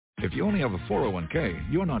If you only have a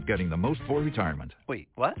 401k, you're not getting the most for retirement. Wait,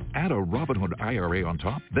 what? Add a Robinhood IRA on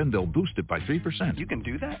top, then they'll boost it by 3%. You can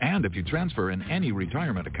do that? And if you transfer in any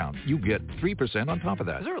retirement account, you get 3% on top of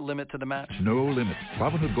that. Is there a limit to the match? No limit.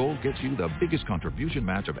 Robinhood Gold gets you the biggest contribution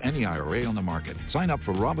match of any IRA on the market. Sign up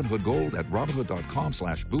for Robinhood Gold at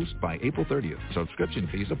Robinhood.com/boost by April 30th. Subscription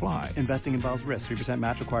fees apply. Investing involves risk. 3%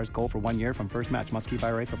 match requires gold for 1 year from first match. Must keep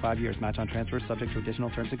IRA for 5 years. Match on transfers subject to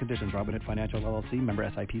additional terms and conditions. Robinhood Financial LLC, member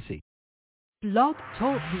SIPC. Blog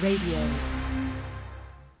Talk Radio.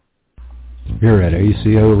 Here at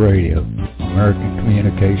ACO Radio, American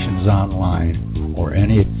Communications Online, or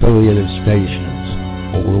any affiliated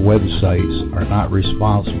stations or websites are not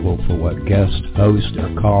responsible for what guest hosts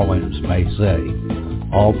or call-ins may say.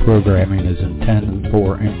 All programming is intended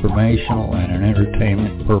for informational and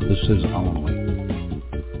entertainment purposes only.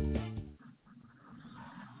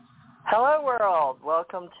 Hello, world.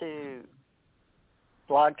 Welcome to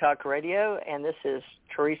Blog Talk Radio, and this is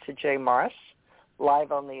Teresa J. Morris,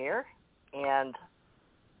 live on the air. And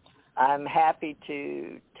I'm happy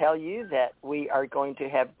to tell you that we are going to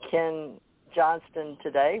have Ken Johnston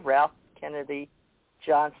today, Ralph Kennedy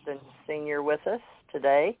Johnston Sr. with us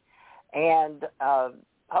today, and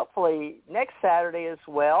hopefully next Saturday as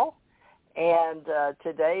well. And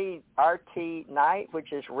today, RT Knight,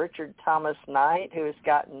 which is Richard Thomas Knight, who has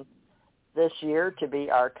gotten this year to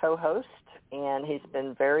be our co-host, and he's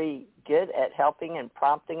been very good at helping and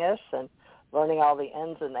prompting us and learning all the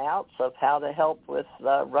ins and outs of how to help with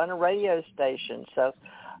run a radio station. So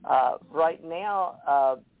right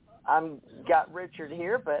now, I'm got Richard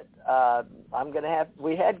here, but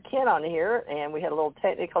we had Ken on here, and we had a little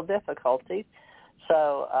technical difficulty.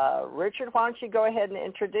 So Richard, why don't you go ahead and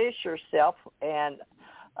introduce yourself and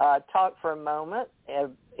talk for a moment,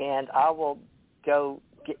 and I will go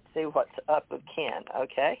see what's up with Ken,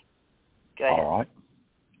 okay? Go ahead. All right.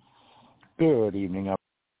 Good evening.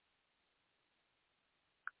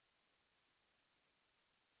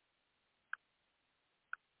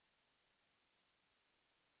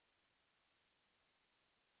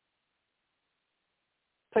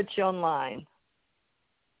 Put you online.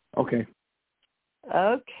 Okay.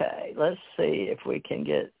 Okay, let's see if we can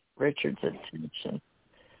get Richard's attention.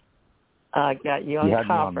 I got you on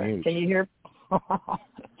conference. Can you hear?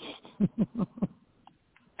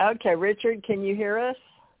 Okay, Richard, can you hear us?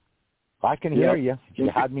 I can hear you. You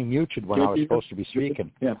had me muted when I was supposed to be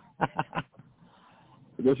speaking. Yeah.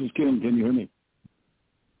 This is Ken. Can you hear me?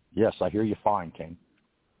 Yes, I hear you fine, Ken.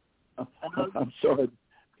 I'm sorry.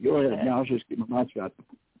 Go ahead. Now I'll just get my mouth shut.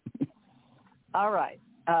 All right.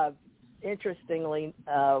 Interestingly,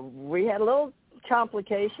 we had a little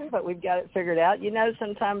complication, but we've got it figured out. You know,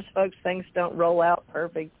 sometimes, folks, things don't roll out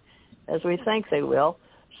perfect as we think they will.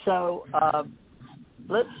 So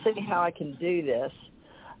let's see how I can do this.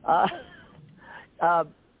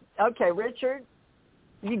 Okay, Richard,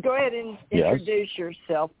 you go ahead and introduce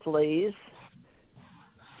yourself, please.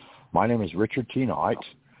 My name is Richard T. Knight,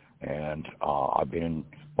 and I've been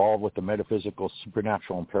involved with the metaphysical,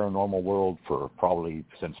 supernatural, and paranormal world for probably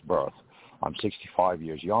since birth. I'm 65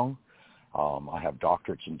 years young. I have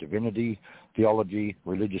doctorates in divinity, theology,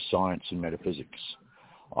 religious science, and metaphysics.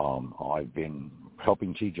 I've been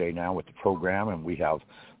helping TJ now with the program, and we have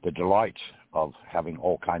the delight of having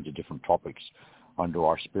all kinds of different topics under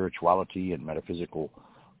our spirituality and metaphysical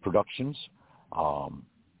productions.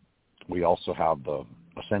 We also have the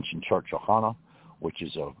Ascension Church Ohana, which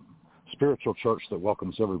is a spiritual church that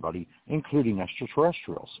welcomes everybody, including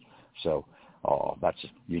extraterrestrials. So that's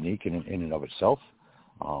unique in and of itself.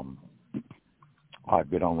 I've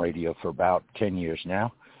been on radio for about 10 years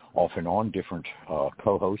now, off and on, different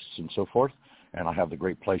co-hosts and so forth, and I have the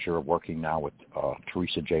great pleasure of working now with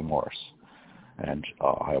Teresa J. Morris. And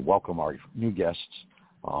I welcome our new guests,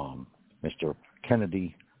 Mr.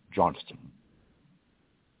 Kennedy Johnston.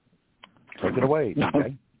 Take it away,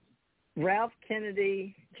 TJ. Ralph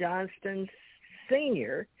Kennedy Johnston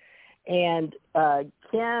Sr., and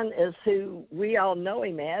Ken is who we all know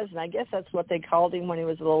him as, and I guess that's what they called him when he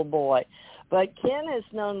was a little boy. But Ken has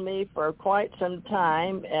known me for quite some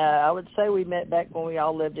time. I would say we met back when we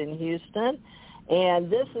all lived in Houston, and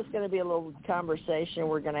this is going to be a little conversation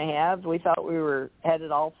we're going to have. We thought we had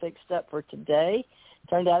it all fixed up for today.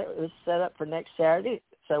 Turned out it was set up for next Saturday,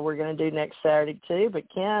 so we're going to do next Saturday too. But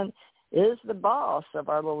Ken is the boss of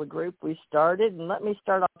our little group we started. And let me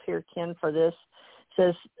start off here, Ken, for this.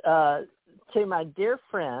 It says, to my dear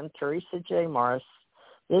friend, Teresa J. Morris,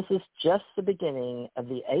 this is just the beginning of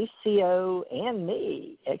the ACO and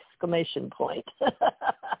me, exclamation point.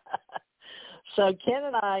 So Ken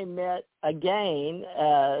and I met again.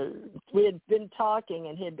 We had been talking,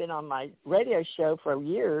 and he had been on my radio show for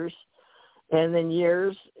years, and then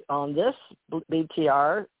years on this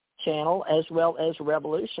BTR channel as well as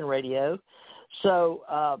Revolution Radio. So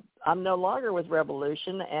I'm no longer with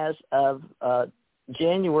Revolution as of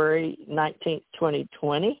January 19th,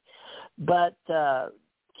 2020. But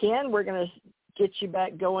Ken, we're going to get you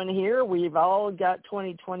back going here. We've all got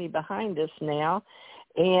 2020 behind us now.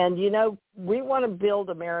 And, you know, we want to build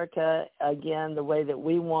America again the way that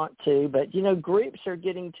we want to. But, you know, groups are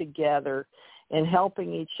getting together and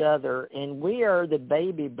helping each other. And we are the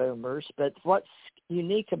baby boomers. But what's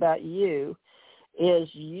unique about you is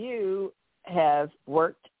you have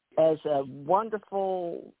worked as a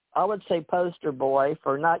wonderful, I would say, poster boy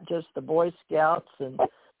for not just the Boy Scouts and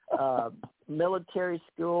military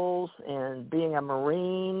schools and being a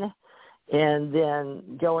Marine and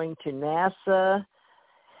then going to NASA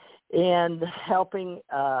and helping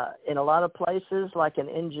in a lot of places like an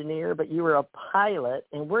engineer, but you were a pilot.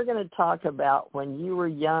 And we're going to talk about when you were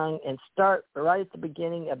young and start right at the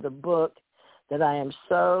beginning of the book that I am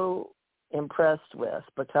so impressed with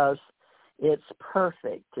because it's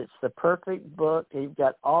perfect. It's the perfect book. You've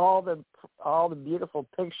got all the beautiful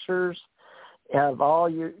pictures of all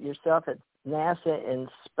yourself at NASA in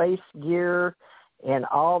space gear and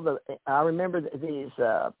all the. I remember these.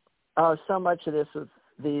 So much of this is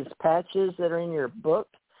these patches that are in your book.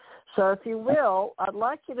 So if you will, I'd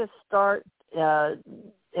like you to start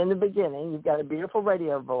in the beginning. You've got a beautiful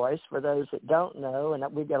radio voice for those that don't know, and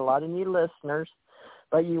we've got a lot of new listeners.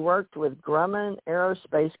 But you worked with Grumman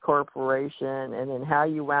Aerospace Corporation and then how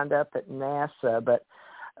you wound up at NASA. But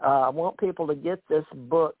I want people to get this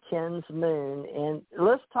book, Ken's Moon, and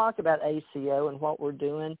let's talk about ACO and what we're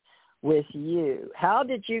doing with you. How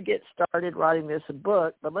did you get started writing this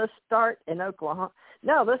book? But let's start in Oklahoma.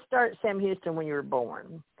 No, let's start at Sam Houston when you were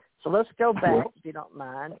born. So let's go back, if you don't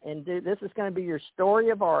mind, and this is going to be your story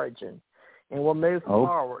of origin, and we'll move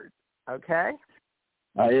forward, okay?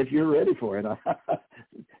 If you're ready for it,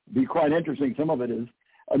 be quite interesting. Some of it is.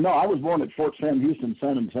 No, I was born at Fort Sam Houston,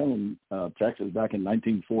 San Antonio, Texas, back in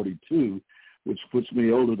 1942, which puts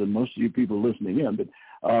me older than most of you people listening in. But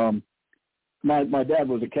my dad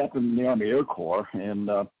was a captain in the Army Air Corps, and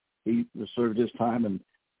he served his time. And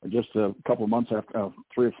just a couple of months after,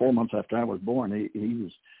 3 or 4 months after I was born,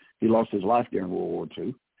 he lost his life during World War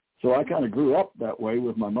II. So I kind of grew up that way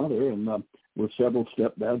with my mother and with several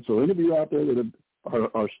stepdads. So any of you out there that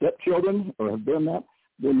are stepchildren or have been that,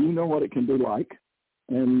 then you know what it can be like.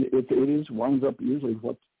 And it winds up usually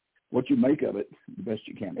what you make of it the best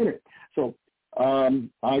you can. Anyway, so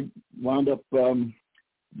I wound up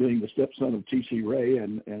being the stepson of T.C. Ray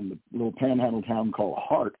and the little panhandle town called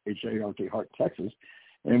Hart, H-A-R-T, Hart, Texas.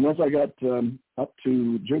 And once I got up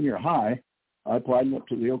to junior high, I applied up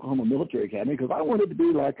to the Oklahoma Military Academy because I wanted to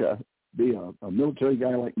be a military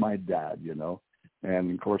guy like my dad, you know.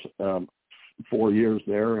 And, of course, 4 years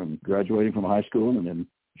there and graduating from high school and then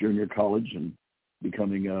junior college and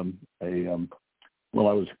becoming I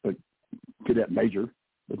was a cadet major,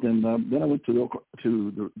 but then I went to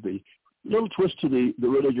the little twist to the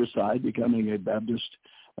religious side, becoming a Baptist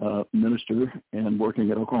minister and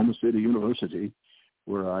working at Oklahoma City University,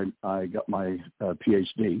 where I got my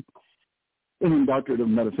PhD in doctorate of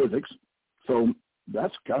metaphysics. So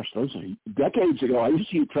those are decades ago. I used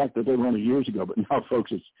to keep track that they were only years ago, but now,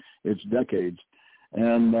 folks, it's decades.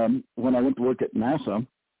 And when I went to work at NASA,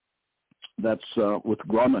 that's with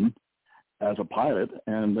Grumman as a pilot,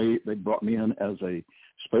 and they brought me in as a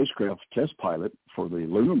spacecraft test pilot for the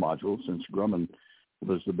lunar module, since Grumman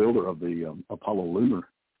was the builder of the Apollo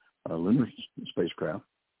lunar spacecraft.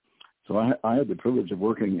 So I had the privilege of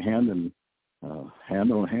working hand on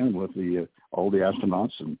hand with all the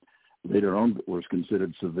astronauts, and later on was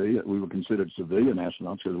considered civilian. We were considered civilian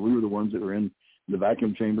astronauts because we were the ones that were in the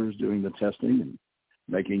vacuum chambers doing the testing and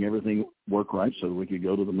making everything work right so that we could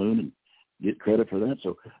go to the moon and get credit for that.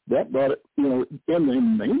 So that brought it, you know, in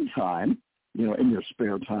the meantime, you know, in your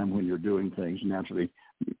spare time when you're doing things, naturally,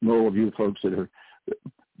 all of you folks that are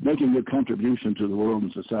making a contribution to the world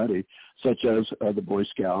and society, such as the Boy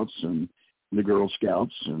Scouts and the Girl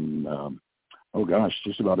Scouts and,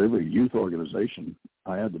 just about every youth organization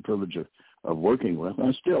I had the privilege of working with.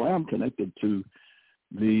 I still am connected to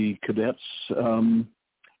the cadets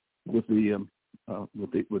with the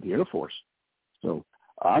Air Force. So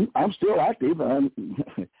I'm still active.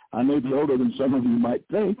 I may be older than some of you might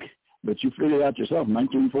think, but you figured out yourself,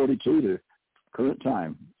 1942 to current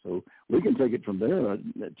time. So we can take it from there,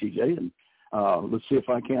 TJ, and let's see if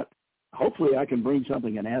hopefully I can bring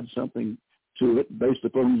something and add something to it based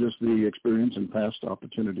upon just the experience and past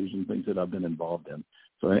opportunities and things that I've been involved in.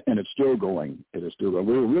 So, and it's still going. It is still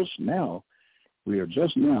going. We are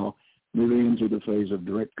just now moving into the phase of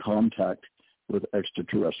direct contact with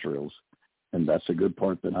extraterrestrials, and that's a good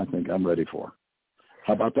part that I think I'm ready for.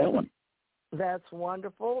 How about that one? That's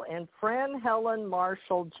wonderful. And friend Helen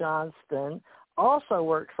Marshall Johnston also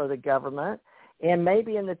worked for the government, and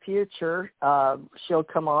maybe in the future she'll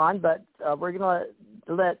come on, but we're going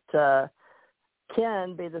to let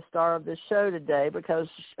Ken be the star of the show today because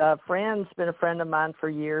Fran's been a friend of mine for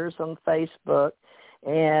years on Facebook,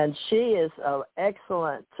 and she is an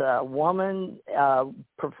excellent woman,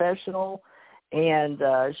 professional, and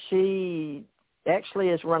she actually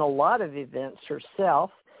has run a lot of events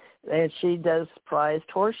herself, and she does prized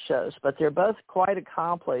horse shows, but they're both quite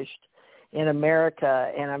accomplished in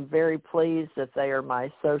America, and I'm very pleased that they are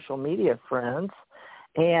my social media friends.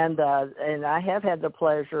 And I have had the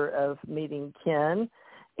pleasure of meeting Ken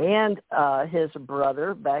and his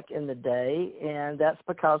brother back in the day, and that's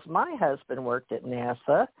because my husband worked at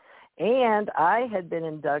NASA, and I had been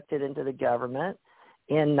inducted into the government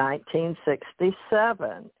in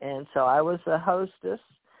 1967, and so I was a hostess.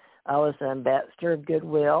 I was an ambassador of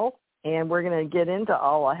goodwill, and we're going to get into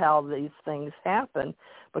all of how these things happen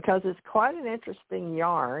because it's quite an interesting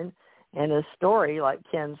yarn and a story, like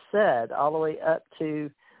Ken said, all the way up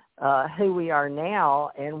to who we are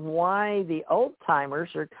now and why the old-timers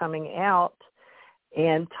are coming out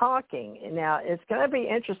and talking. Now, it's going to be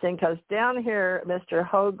interesting because down here, Mr.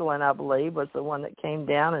 Hoagland, I believe, was the one that came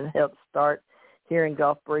down and helped start here in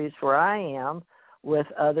Gulf Breeze where I am with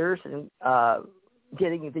others and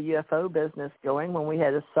getting the UFO business going when we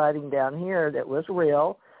had a sighting down here that was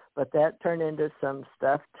real, but that turned into some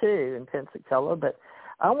stuff too in Pensacola. But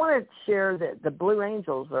I want to share that the Blue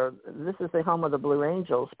Angels this is the home of the Blue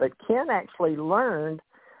Angels, but Ken actually learned,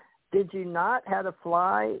 did you not, how to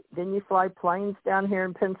fly? Didn't you fly planes down here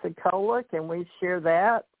in Pensacola? Can we share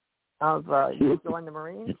that of you joined the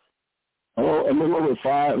Marines? Oh, a little over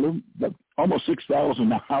almost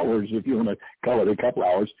 6,000 hours, if you want to call it a couple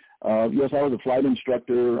hours. Yes, I was a flight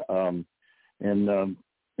instructor in the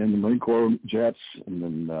Marine Corps jets and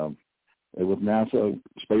then with NASA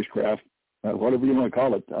spacecraft, whatever you want to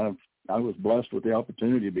call it. I was blessed with the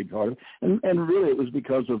opportunity to be part of it. And really it was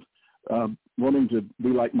because of wanting to be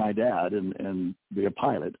like my dad and be a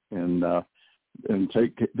pilot and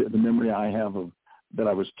take the memory I have of that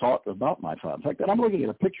I was taught about my father. In fact, I'm looking at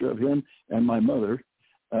a picture of him and my mother,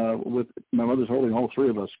 with my mother's holding all three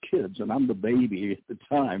of us kids, and I'm the baby at the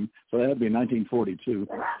time, so that would be 1942.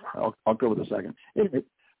 I'll go with a second.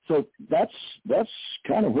 So that's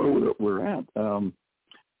kind of where we're at.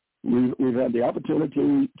 We've had the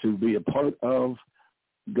opportunity to be a part of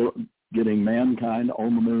getting mankind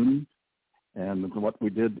on the moon, and what we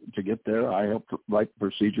did to get there, I helped write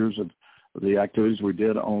procedures of the activities we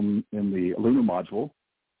did in the lunar module.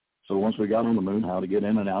 So once we got on the moon, how to get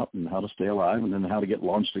in and out and how to stay alive, and then how to get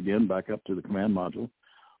launched again back up to the command module.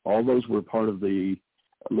 All those were part of the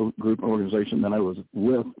group organization that I was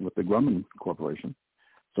with the Grumman Corporation.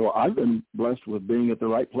 So I've been blessed with being at the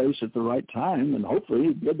right place at the right time, and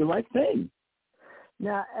hopefully did the right thing.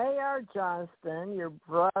 Now, A.R. Johnston, your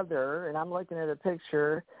brother, and I'm looking at a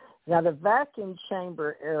picture. Now, the vacuum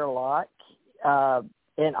chamber airlock,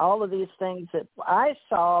 and all of these things that I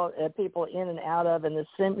saw people in and out of in the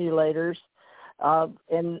simulators.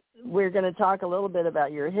 And we're going to talk a little bit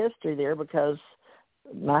about your history there because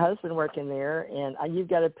my husband working there, and you've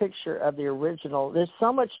got a picture of the original. There's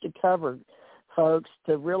so much to cover, folks,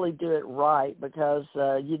 to really do it right because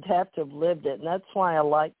you'd have to have lived it. And that's why I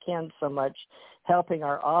like Ken so much, helping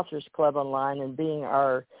our Authors Club online and being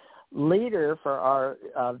our leader for our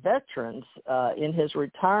veterans in his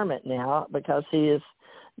retirement now because he is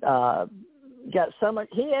got so much.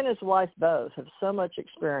 He and his wife both have so much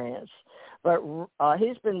experience, but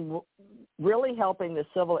he's been really helping the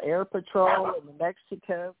Civil Air Patrol in New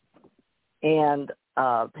Mexico, and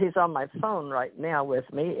he's on my phone right now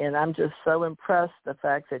with me, and I'm just so impressed the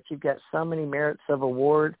fact that you've got so many merits of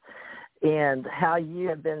award and how you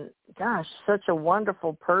have been, gosh, such a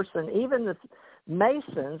wonderful person. Even the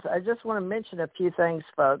Masons, I just want to mention a few things,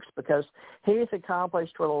 folks, because he's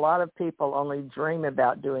accomplished what a lot of people only dream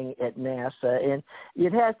about doing at NASA. And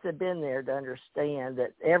you'd have to have been there to understand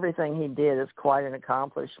that everything he did is quite an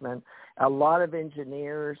accomplishment. A lot of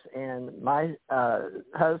engineers, and my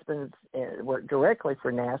husband worked directly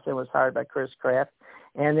for NASA and was hired by Chris Kraft.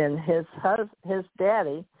 And then his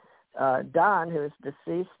daddy, Don, who is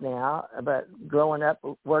deceased now, but growing up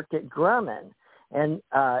worked at Grumman. And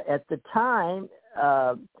at the time,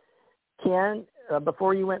 Ken,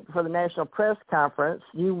 before you went for the National Press Conference,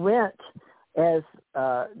 you went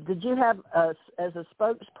did you have as a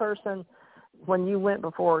spokesperson when you went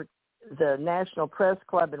before the National Press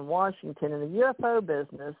Club in Washington? In the UFO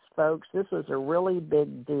business, folks, this was a really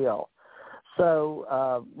big deal.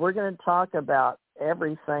 So we're going to talk about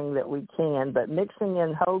everything that we can, but mixing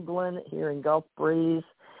in Hoagland here in Gulf Breeze,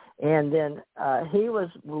 and then he was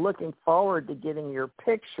looking forward to getting your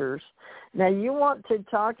pictures. Now, you want to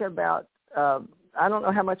talk about, I don't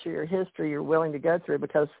know how much of your history you're willing to go through,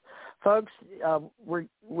 because, folks,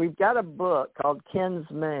 we've got a book called Ken's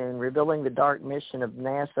Moon, Revealing the Dark Mission of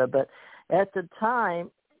NASA, but at the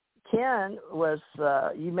time, Ken was,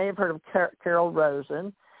 you may have heard of Carol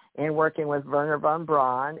Rosen, and working with Werner von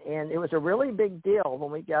Braun, and it was a really big deal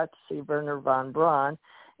when we got to see Werner von Braun.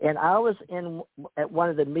 And I was at one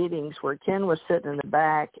of the meetings where Ken was sitting in the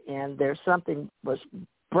back, and there's something was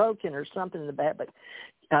broken or something in the back, but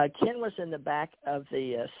Ken was in the back of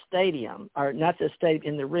the stadium, or not the stadium,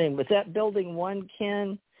 in the room. Was that Building 1,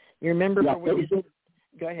 Ken? You remember? Yeah,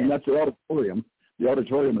 Go ahead. And that's the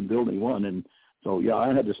auditorium in Building 1. And so, yeah,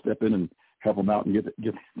 I had to step in and help them out and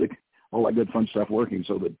get all that good fun stuff working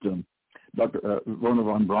so that Dr. Werner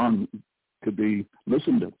von Braun could be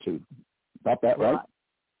listened to. About that, right?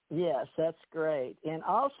 Yes, that's great. And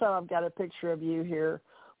also I've got a picture of you here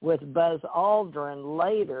with Buzz Aldrin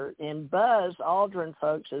later. And Buzz Aldrin,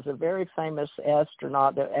 folks, is a very famous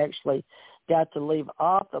astronaut that actually got to leave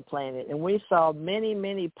off the planet. And we saw many,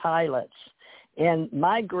 many pilots. And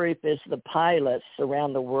my group is the pilots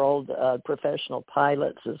around the world, professional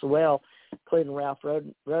pilots as well, including Ralph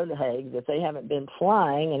Rodehag, that they haven't been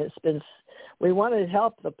flying, and we want to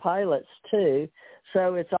help the pilots too.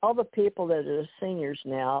 So it's all the people that are seniors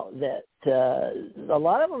now that a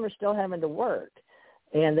lot of them are still having to work,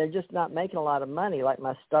 and they're just not making a lot of money like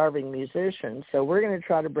my starving musicians. So we're going to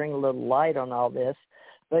try to bring a little light on all this.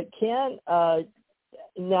 But Ken,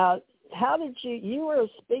 now, how did you were a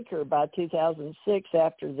speaker by 2006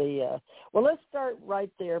 after well, let's start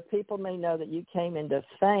right there. People may know that you came into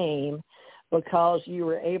fame because you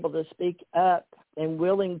were able to speak up and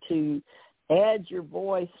willing to add your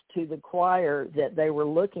voice to the choir that they were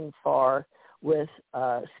looking for with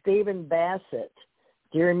Stephen Bassett.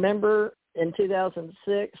 Do you remember in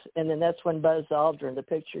 2006? And then that's when Buzz Aldrin, the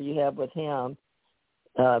picture you have with him,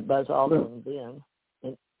 Buzz Aldrin then.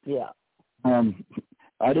 And, yeah.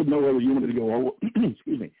 I didn't know whether you wanted to go all,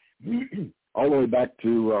 excuse me, all the way back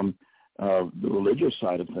to the religious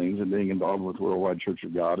side of things and being involved with Worldwide Church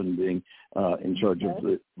of God and being in charge of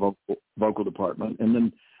the vocal department, and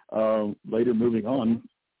then later moving on.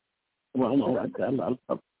 Well, no,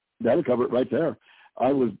 that'll cover it right there.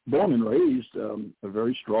 I was born and raised a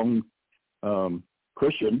very strong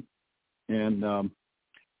Christian, and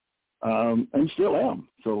still am.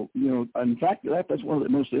 So, in fact, that's one of the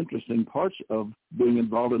most interesting parts of being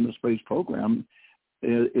involved in the space program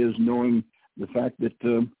is knowing the fact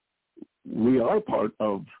that we are part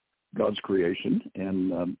of God's creation,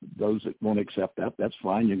 and those that won't accept that, that's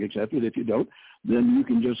fine. You can accept it. If you don't, then you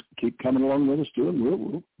can just keep coming along with us too,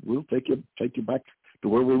 and we'll take you back to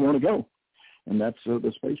where we want to go, and that's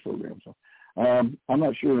the space program. So I'm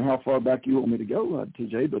not sure how far back you want me to go,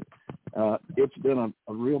 TJ, but it's been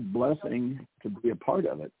a real blessing to be a part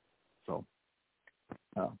of it. So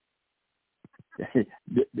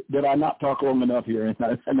did I not talk long enough here and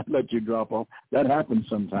I let you drop off? That happens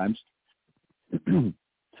sometimes.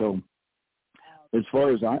 So as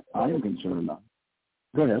far as I am concerned,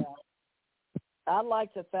 go ahead. I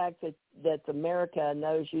like the fact that America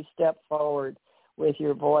knows you step forward with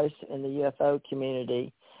your voice in the UFO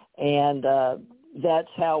community. And that's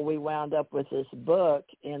how we wound up with this book.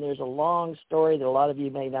 And there's a long story that a lot of you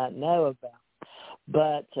may not know about.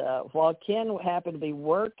 But while Ken happened to be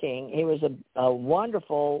working, he was a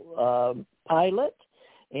wonderful pilot.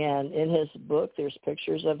 And in his book, there's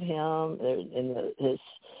pictures of him in his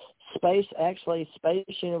space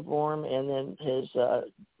uniform, and then his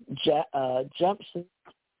jumpsuit.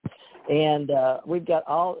 And we've got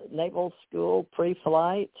all Naval School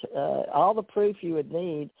pre-flight, all the proof you would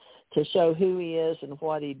need to show who he is and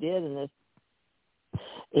what he did in this.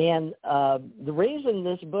 And the reason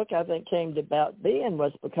this book, I think, came about being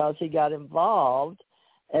was because he got involved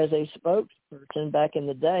as a spokesperson back in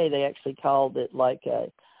the day. They actually called it like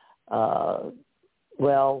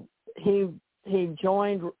he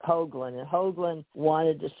joined Hoagland, and Hoagland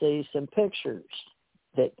wanted to see some pictures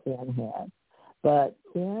that Ken had. But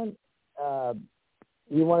Ken,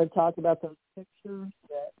 you want to talk about those pictures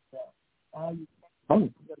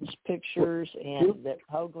those pictures and that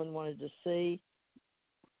Hoagland wanted to see?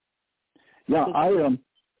 Yeah,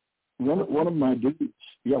 one of my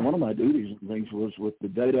duties and things was with the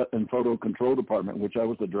Data and Photo Control Department, which I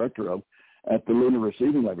was the director of, at the Lunar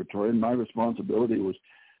Receiving Laboratory, and my responsibility was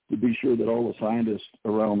to be sure that all the scientists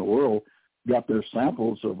around the world got their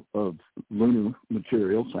samples of lunar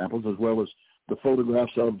material samples, as well as the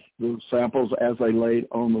photographs of the samples as they laid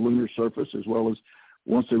on the lunar surface, as well as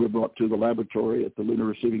once they were brought to the laboratory at the Lunar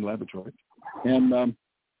Receiving Laboratory, and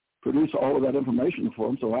produce all of that information for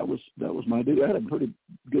them. So that was my duty. I had a pretty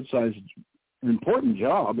good-sized, important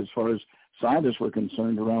job as far as scientists were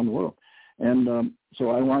concerned around the world. And so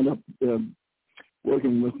I wound up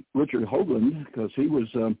working with Richard Hoagland because he was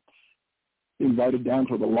invited down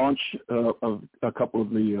for the launch of a couple of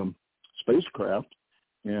the spacecraft,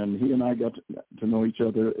 and he and I got to know each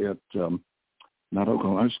other at not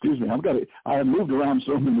Oklahoma. Excuse me. I have moved around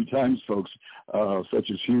so many times, folks,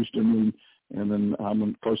 such as Houston, and then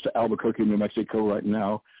I'm close to Albuquerque, New Mexico right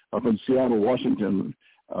now. Up in Seattle, Washington,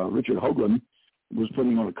 Richard Hoagland was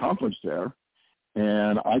putting on a conference there,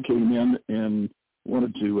 and I came in and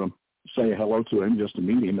wanted to say hello to him, just to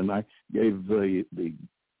meet him, and I gave the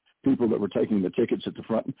people that were taking the tickets at the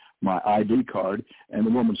front my ID card, and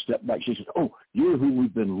the woman stepped back. She said, "Oh, you're who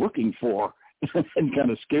we've been looking for," and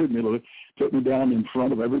kind of scared me a little bit, took me down in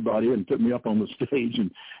front of everybody and took me up on the stage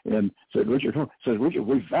and said, Richard,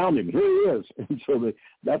 we found him. Here he is. And so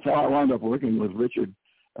that's how I wound up working with Richard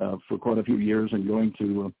for quite a few years and going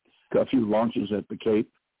to a few launches at the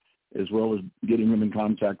Cape, as well as getting him in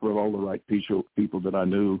contact with all the right people that I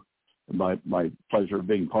knew by pleasure of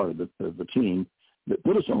being part of the team that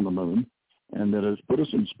put us on the moon and that has put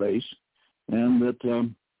us in space, and that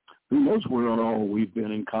who knows where all we've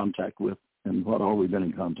been in contact with and what all we've been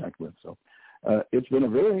in contact with. So it's been a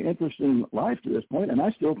very interesting life to this point, and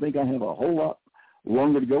I still think I have a whole lot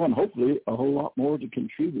longer to go and hopefully a whole lot more to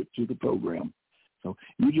contribute to the program. So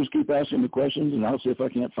you just keep asking the questions, and I'll see if I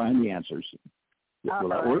can't find the answers. Will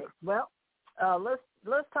that work? Well,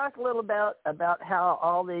 let's talk a little about how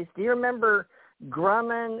all these. Do you remember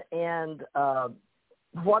Grumman and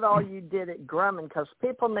what all you did at Grumman? Because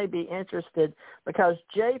people may be interested. Because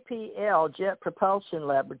JPL, Jet Propulsion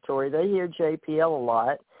Laboratory, they hear JPL a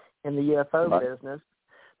lot in the UFO business.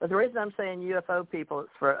 But the reason I'm saying UFO people, it's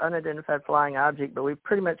for unidentified flying object, but we've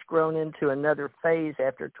pretty much grown into another phase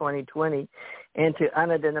after 2020 into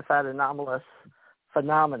unidentified anomalous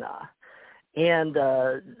phenomena. And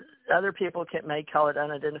other people may call it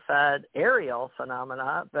unidentified aerial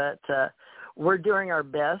phenomena, but we're doing our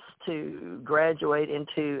best to graduate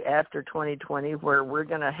into after 2020 where we're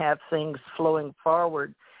going to have things flowing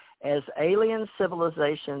forward as alien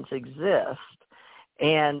civilizations exist.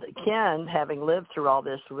 And Ken, having lived through all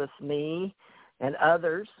this with me and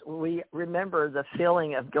others, we remember the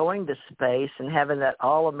feeling of going to space and having that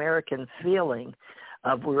all-American feeling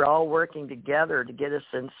of we're all working together to get us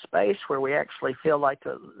in space where we actually feel like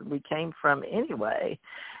we came from anyway,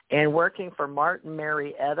 and working for Martin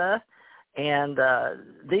Marietta. And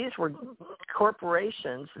these were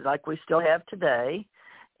corporations like we still have today,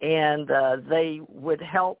 and they would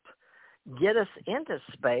help get us into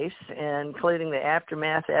space, including the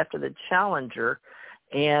aftermath after the Challenger.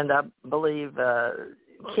 And I believe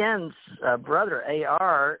Ken's brother,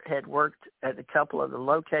 AR, had worked at a couple of the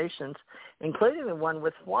locations, including the one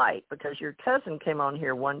with White, because your cousin came on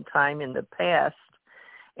here one time in the past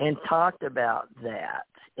and talked about that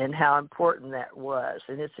and how important that was.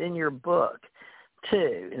 And it's in your book,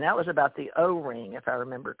 too. And that was about the O-ring, if I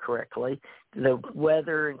remember correctly, the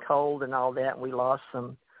weather and cold and all that. And we lost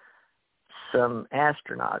some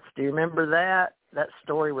astronauts. Do you remember that? That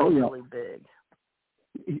story was really big.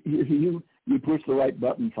 You pushed the right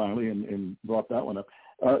button finally and brought that one up.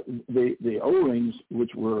 The O-rings,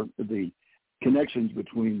 which were the connections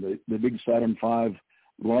between the big Saturn V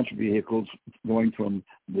launch vehicles going from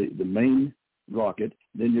the main rocket,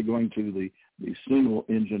 then you're going to the single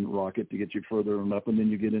engine rocket to get you further on up, and then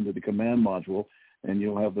you get into the command module, and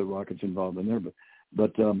you'll have the rockets involved in there.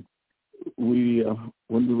 But we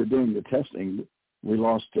when we were doing the testing, we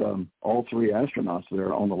lost all three astronauts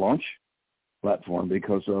there on the launch platform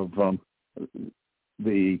because of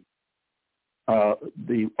the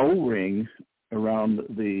O-ring around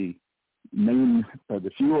the main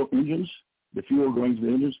the fuel engines, the fuel going to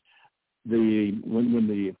the engines.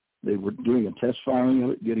 When they were doing a test firing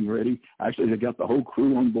of it, getting ready. Actually, they got the whole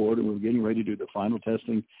crew on board, and we were getting ready to do the final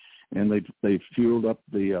testing, and they fueled up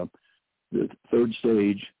the third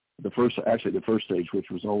stage, the first stage,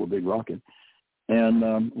 which was all the big rocket.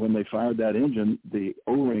 And when they fired that engine, the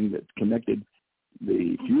O-ring that connected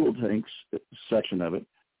the fuel tanks section of it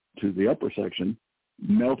to the upper section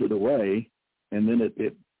melted away, and then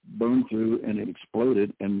it burned through and it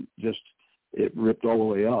exploded and it ripped all the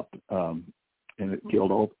way up, and it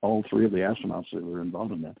killed all three of the astronauts that were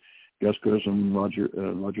involved in that. Gus Grissom, Roger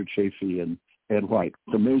Chaffee, and Ed White.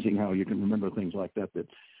 It's amazing how you can remember things like that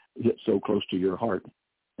hit so close to your heart.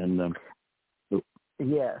 And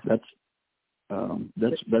yes, that's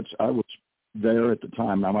I was there at the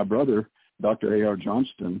time. Now my brother, Dr. A.R.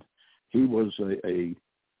 Johnston, he was a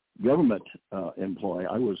government employee.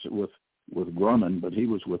 I was with Grumman, but he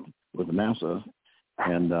was with NASA,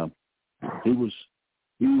 and he was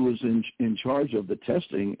in charge of the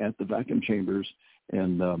testing at the vacuum chambers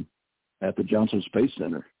and at the Johnson Space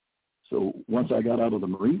Center. So once I got out of the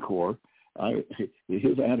Marine Corps,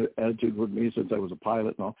 his attitude with me, since I was a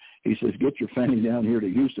pilot and all, he says, "Get your fanny down here to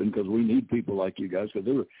Houston because we need people like you guys,"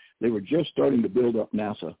 because they were just starting to build up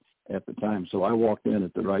NASA at the time. So I walked in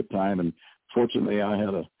at the right time, and fortunately, I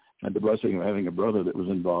had the blessing of having a brother that was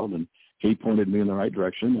involved, and he pointed me in the right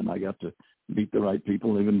direction, and I got to meet the right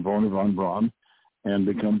people, even Werner von Braun, and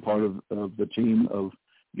become part of the team of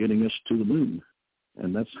getting us to the moon.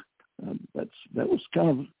 And that was kind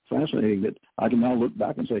of fascinating that I can now look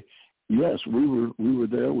back and say, yes, we were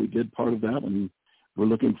there. We did part of that, and we're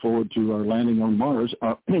looking forward to our landing on Mars.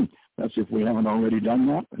 That's if we haven't already done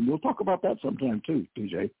that, and we'll talk about that sometime too,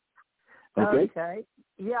 TJ. Okay.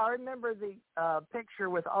 Yeah, I remember the picture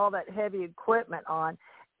with all that heavy equipment on,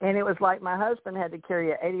 and it was like my husband had to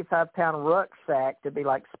carry an 85-pound rucksack to be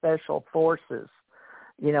like special forces,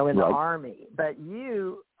 in the Army. But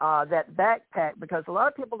you, that backpack, because a lot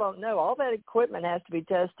of people don't know, all that equipment has to be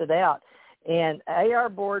tested out. And A.R.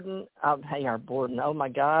 Borden, oh my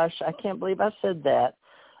gosh, I can't believe I said that.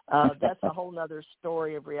 That's a whole nother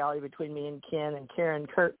story of reality between me and Ken and Karen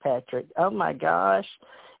Kirkpatrick. Oh my gosh.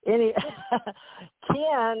 Ken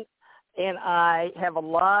and I have a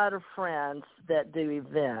lot of friends that do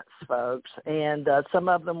events, folks, and some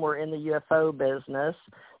of them were in the UFO business.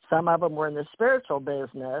 Some of them were in the spiritual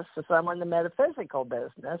business. Some were in the metaphysical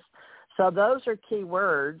business. So those are key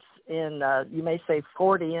words in, you may say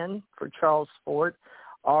Fortean for Charles Fort,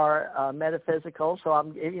 or metaphysical.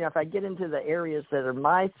 So if I get into the areas that are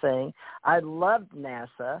my thing, I loved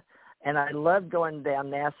NASA, and I loved going down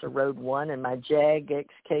NASA Road 1 in my Jag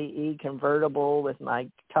XKE convertible with my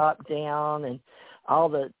top down, and all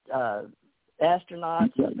the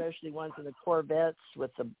astronauts, especially ones in the Corvettes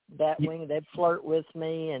with the Batwing, they'd flirt with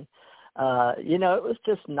me, and it was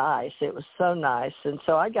just nice. It was so nice. And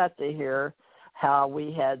so I got to hear how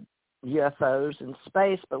we had UFOs in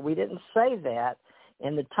space, but we didn't say that.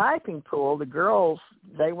 In the typing pool, the girls,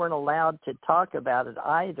 they weren't allowed to talk about it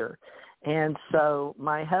either. And so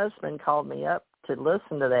my husband called me up to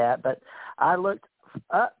listen to that, but I looked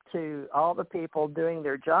up to all the people doing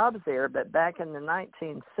their jobs there. But back in the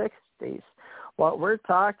 1960s, what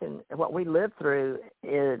we lived through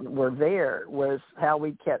was how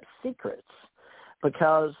we kept secrets,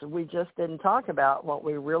 because we just didn't talk about what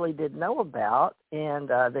we really did know about, and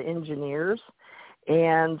the engineers.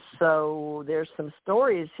 And so there's some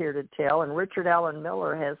stories here to tell, and Richard Allen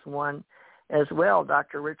Miller has one as well.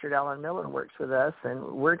 Dr. Richard Allen Miller works with us, and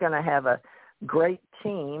we're going to have a great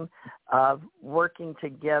team of working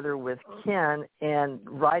together with Ken and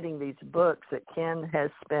writing these books that Ken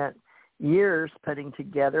has spent years putting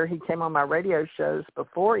together. He came on my radio shows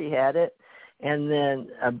before he had it, and then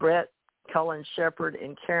Brett Cullen Shepard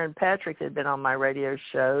and Karen Patrick had been on my radio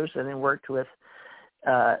shows, and then worked with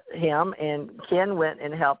him, and Ken went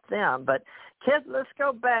and helped them. But Ken, let's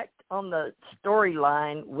go back on the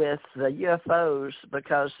storyline with the UFOs,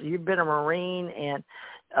 because you've been a Marine, and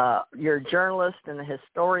you're a journalist and a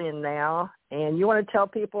historian now, and you want to tell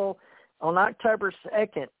people on October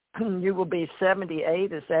 2nd, you will be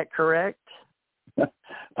 78, is that correct?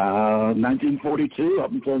 1942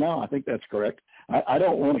 up until now, I think that's correct. I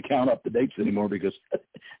don't want to count up the dates anymore because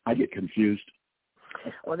I get confused.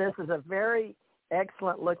 Well, this is a very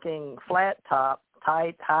excellent-looking flat top,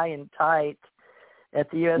 high and tight, at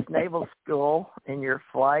the U.S. Naval School in your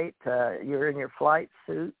flight. You're in your flight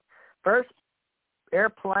suit. First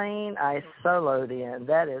airplane I soloed in.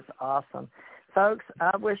 That is awesome. Folks,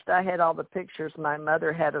 I wished I had all the pictures my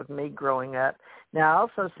mother had of me growing up. Now, I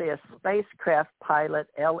also see a spacecraft pilot,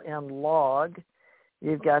 L.M. Log.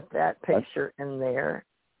 You've got that picture in there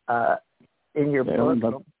in your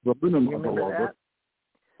book. You remember that?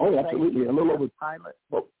 Oh, absolutely. A little over pilot.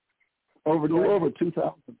 Over 2,000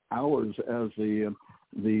 hours as the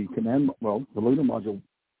lunar module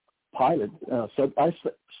pilot. So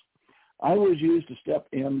I was used to step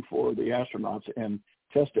in for the astronauts and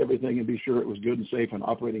test everything and be sure it was good and safe and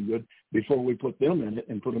operating good before we put them in it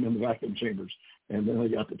and put them in the vacuum chambers, and then they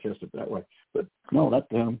got to test it that way. But no,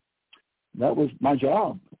 that was my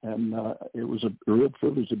job, and it was a real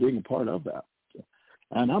privilege of being a part of that.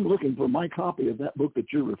 And I'm looking for my copy of that book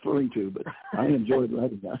that you're referring to, but I enjoyed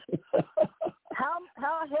writing that.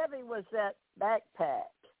 How heavy was that backpack?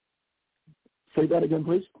 Say that again,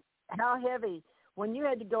 please. How heavy? When you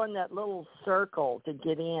had to go in that little circle to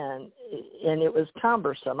get in, and it was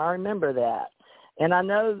cumbersome. I remember that. And I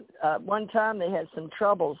know one time they had some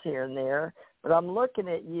troubles here and there, but I'm looking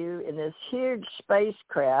at you in this huge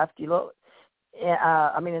spacecraft. You look,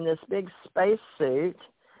 in this big space suit,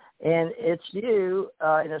 and it's you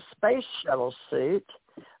in a space shuttle suit.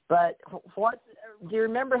 But what do you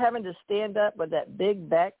remember having to stand up with that big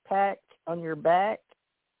backpack on your back?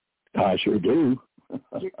 I sure do.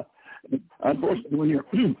 Unfortunately,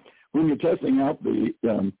 when you're testing out the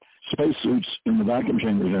spacesuits in the vacuum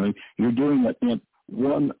chambers, you're doing it at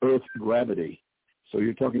 1 Earth gravity. So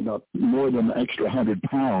you're talking about more than an extra 100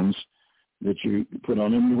 pounds that you put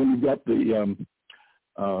on. And when you've got the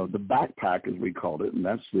backpack, as we called it, and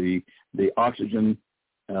that's the oxygen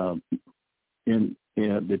that's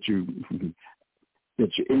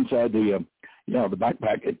inside the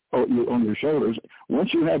backpack on your shoulders.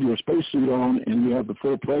 Once you have your spacesuit on and you have the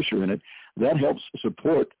full pressure in it, that helps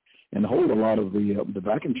support and hold a lot of the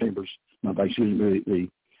vacuum chambers.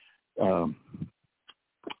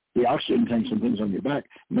 The oxygen tanks and things on your back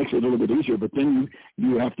makes it a little bit easier. But then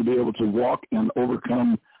you have to be able to walk and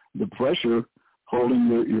overcome the pressure holding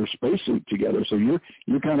your spacesuit together. So you're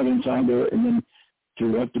kind of inside there, and then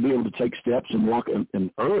to have to be able to take steps and walk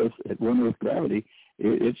in Earth at 1 Earth gravity,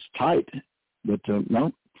 it's tight. But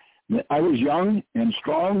no, I was young and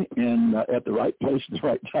strong and at the right place at the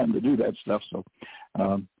right time to do that stuff. So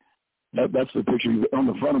that's the picture on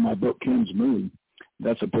the front of my book, Ken's Moon.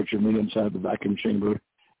 That's a picture of me inside the vacuum chamber,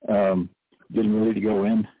 getting ready to go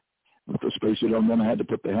in with the spacesuit on. Then I had to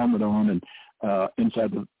put the helmet on, and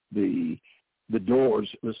inside the doors.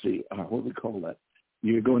 Let's see, what do we call that?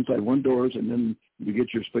 You go inside one doors, and then you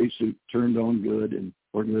get your spacesuit turned on good, and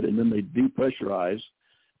then they depressurize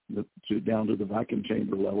down to the vacuum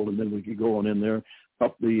chamber level, and then we could go on in there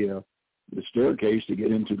up the staircase to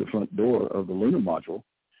get into the front door of the lunar module.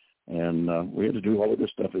 And we had to do all of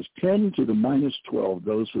this stuff. It's 10 to the minus 12.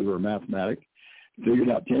 Those who are mathematic figured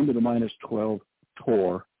out 10 to the minus 12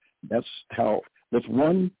 torr. That's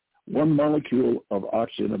one molecule of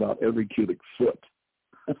oxygen about every cubic foot.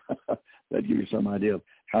 That gives you some idea of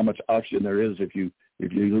how much oxygen there is if you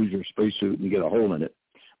lose your spacesuit and you get a hole in it.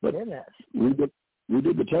 But we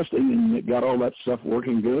did the testing, and it got all that stuff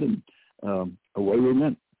working good, and away we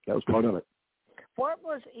went. That was part of it. What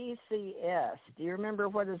was ECS? Do you remember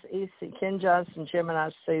what is Ken Johnston Gemini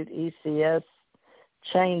suit ECS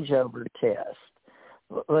changeover test?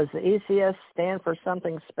 Was the ECS stand for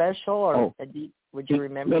something special, or would you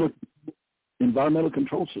remember? Environmental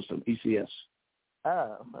Control System, ECS.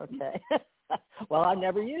 Oh, okay. Well, I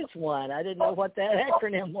never used one. I didn't know what that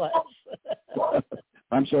acronym was.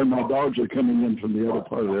 I'm sorry, my dogs are coming in from the other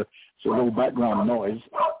part of there. It's a little background noise.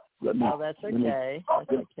 Oh, that's okay.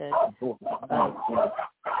 That's okay.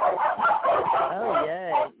 Oh,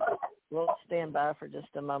 yay. We'll stand by for just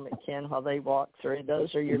a moment, Ken, while they walk through.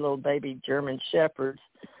 Those are your little baby German shepherds.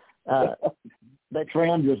 But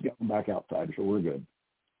Fran just got them back outside, so we're good.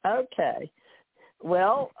 Okay.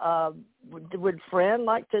 Well, would Fran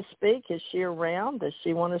like to speak? Is she around? Does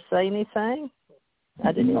she want to say anything?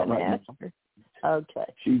 I didn't even ask her.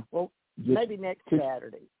 Okay. Maybe next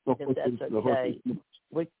Saturday, if that's okay.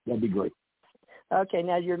 That'd be great. Okay.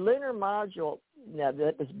 Now, your lunar module,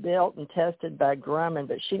 that was built and tested by Grumman,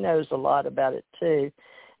 but she knows a lot about it, too.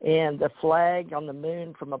 And the flag on the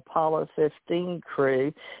moon from Apollo 15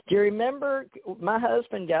 crew. Do you remember? My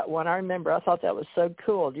husband got one. I remember. I thought that was so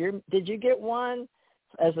cool. Did you get one?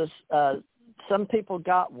 Some people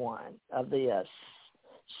got one of the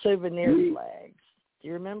souvenir flags. Do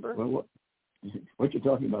you remember? Well, what you're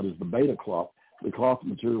talking about is the beta cloth. The cloth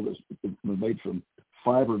material was made from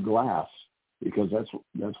fiberglass because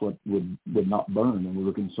that's what would not burn, and we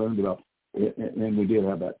were concerned about. And we did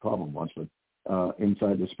have that problem once, but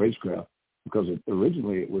inside the spacecraft, because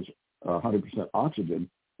originally it was 100% oxygen,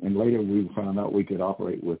 and later we found out we could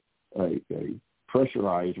operate with a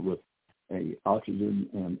pressurized with a oxygen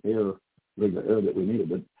and regular air that we needed.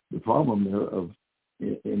 But the problem there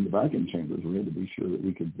in the vacuum chambers, we had to be sure that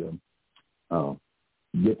we could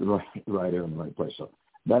get the right air in the right place. So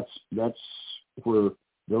that's where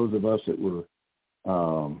those of us that were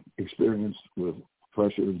experienced with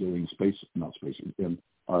pressure doing in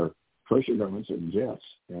our pressure garments and jets,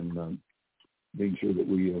 and being sure that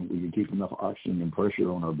we can keep enough oxygen and pressure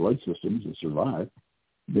on our blood systems to survive,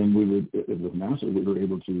 then we would, with NASA, we were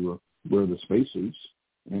able to wear the spacesuits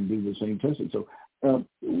and do the same testing. So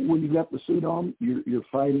when you got the suit on, you're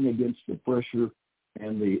fighting against the pressure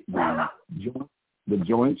and the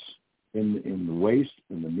joints in the waist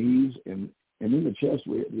and the knees and in the chest.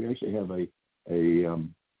 We actually have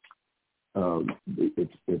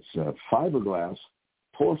it's a fiberglass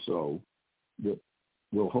torso that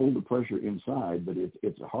will hold the pressure inside, but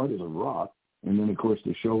it's hard as a rock. And then, of course,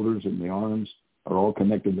 the shoulders and the arms are all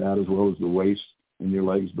connected to that, as well as the waist and your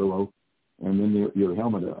legs below. And then your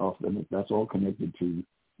helmet off, and that's all connected to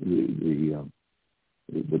the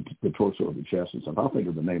torso of the chest and stuff. I'll think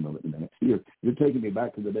of the name of it in a minute. You're taking me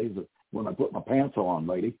back to the days of when I put my pants on,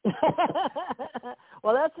 lady.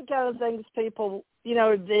 Well, that's the kind of things people,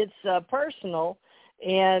 it's personal,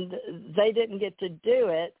 and they didn't get to do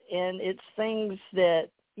it, and it's things that,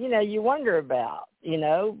 you wonder about,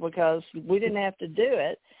 because we didn't have to do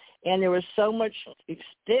it, and there was so much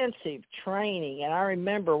extensive training, and I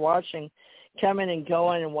remember coming and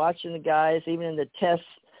going and watching the guys, even in the tests,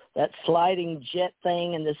 that sliding jet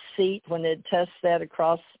thing in the seat when they'd test that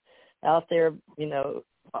across out there,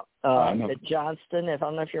 at Johnston. I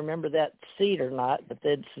don't know if you remember that seat or not, but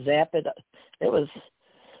they'd zap it. It was,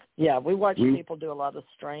 we watched people do a lot of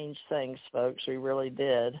strange things, folks. We really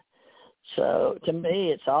did. So to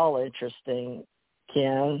me, it's all interesting,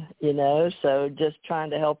 Ken, so just trying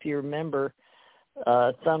to help you remember,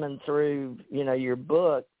 thumbing through, your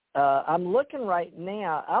book. I'm looking right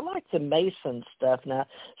now. I like the Mason stuff now.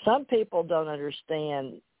 Some people don't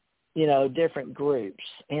understand, different groups.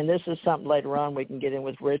 And this is something later on we can get in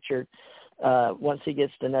with Richard once he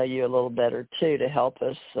gets to know you a little better, too, to help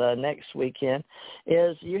us next weekend,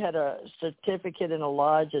 is you had a certificate in a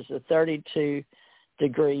lodge as a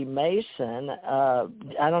 32-degree Mason.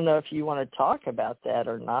 I don't know if you want to talk about that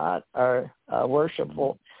or not, or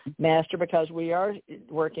worshipful master, because we are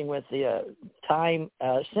working with the time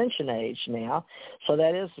ascension age now. So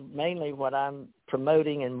that is mainly what I'm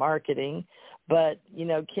promoting and marketing. But,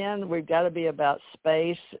 Ken, we've got to be about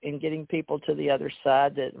space and getting people to the other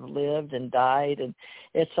side that have lived and died. And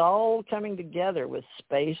it's all coming together with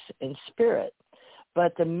space and spirit.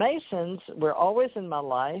 But the Masons were always in my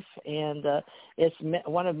life, and it's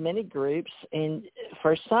one of many groups. And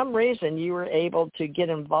for some reason, you were able to get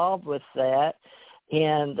involved with that.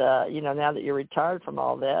 And, now that you're retired from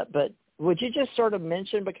all that, but would you just sort of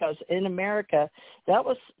mention, because in America, that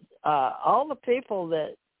was all the people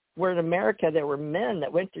that were in America that were men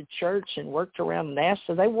that went to church and worked around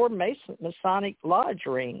NASA, they wore Masonic lodge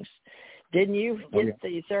rings. Didn't you get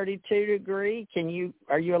the 32 degree?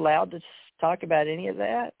 Are you allowed to talk about any of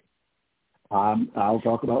that? I'll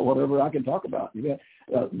talk about whatever I can talk about.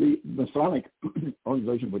 The Masonic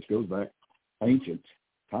organization, which goes back ancient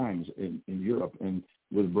times in Europe and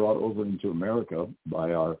was brought over into America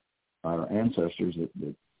by our ancestors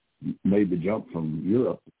that made the jump from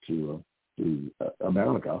Europe to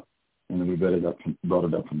America, and then we brought it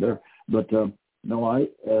up from there. But I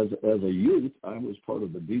as a youth, I was part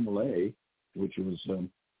of the DMLA, which was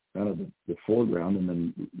kind of the foreground, and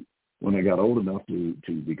then when I got old enough to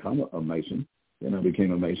become a Mason, then I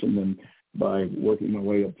became a Mason. And by working my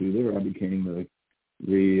way up through there, I became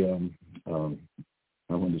the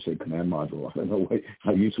I wanted to say command module. I don't know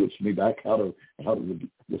how you switched me back out of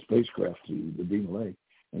the spacecraft to the DMLA,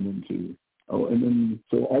 and then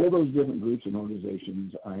so all of those different groups and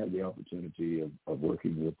organizations, I had the opportunity of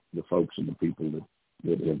working with the folks and the people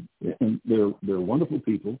and they're wonderful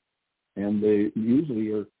people, and they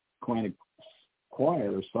usually are kind of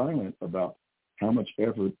quiet or silent about how much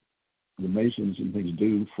effort the Masons and things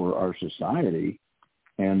do for our society,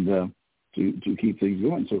 and to keep things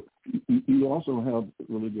going. So you also have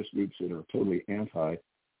religious groups that are totally anti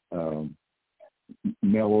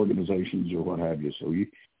male organizations or what have you. So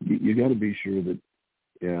you got to be sure that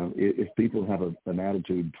if people have an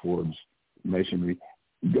attitude towards Masonry,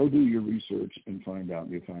 go do your research and find out.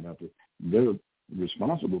 You find out that they're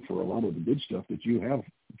responsible for a lot of the good stuff that you have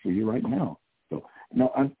for you right now. So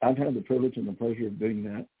now I've had the privilege and the pleasure of doing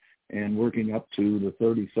that and working up to the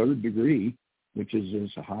 33rd degree, which is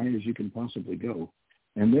as high as you can possibly go.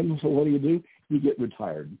 And then, so what do? You get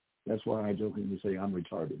retired. That's why I jokingly say I'm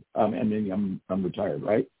retarded. I'm retired,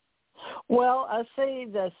 right? Well, I see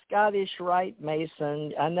the Scottish Rite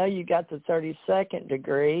Mason. I know you got the 32nd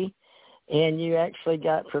degree, and you actually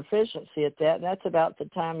got proficiency at that. And that's about the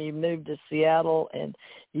time you moved to Seattle, and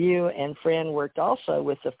you and Fran worked also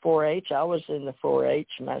with the 4-H. I was in the 4-H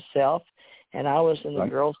myself, and I was in the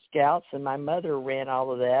Girl Scouts, and my mother ran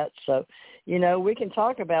all of that. So, we can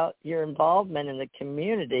talk about your involvement in the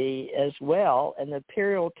community as well, and the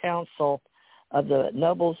Imperial Council of the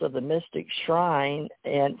Nobles of the Mystic Shrine.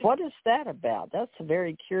 And what is that about? That's a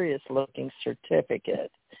very curious-looking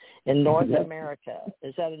certificate in North America.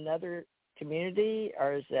 Is that another community,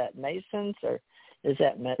 or is that Masons? Or Is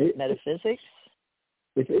that metaphysics?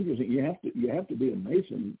 It's interesting. You have to be a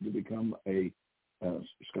Mason to become a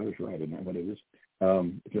Scottish Rite, isn't that what it is?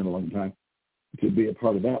 It's been a long time to be a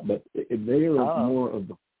part of that. But they are more of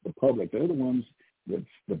the public. They're the ones that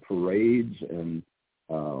the parades and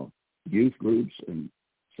youth groups and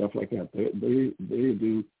stuff like that. They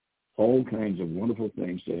do all kinds of wonderful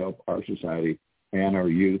things to help our society and our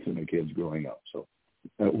youth and the kids growing up. So,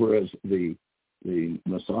 whereas the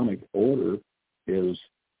Masonic order is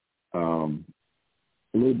a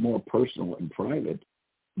little more personal and private,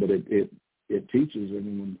 but it teaches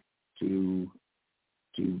everyone to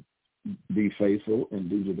be faithful and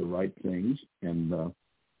do the right things and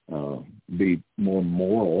be more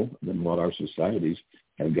moral than what our societies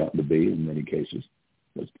have gotten to be in many cases.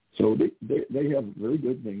 So they have very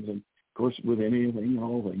good things. And, of course, with anything,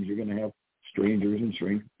 all things, you're going to have strangers and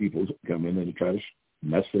strange people come in and try to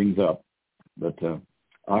mess things up. But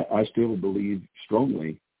I still believe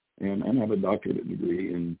strongly, and have a doctorate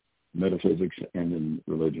degree in metaphysics and in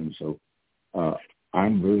religion. So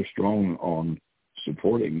I'm very strong on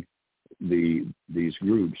supporting these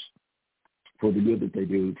groups for the good that they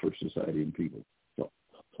do for society and people. So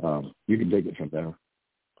you can take it from there.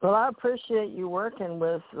 Well, I appreciate you working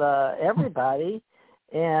with everybody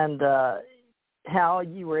and how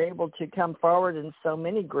you were able to come forward in so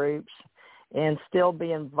many groups and still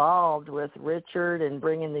be involved with Richard and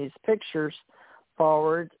bringing these pictures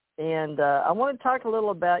forward. And I want to talk a little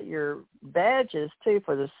about your badges, too,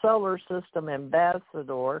 for the Solar System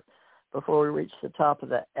Ambassador before we reach the top of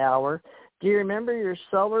the hour. Do you remember your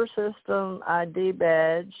Solar System ID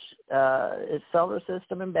badge? It's Solar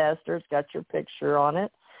System Ambassador. It's got your picture on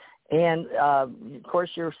it. And, of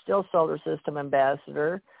course, you're still Solar System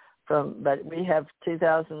Ambassador, but we have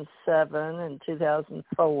 2007 and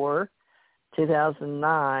 2004,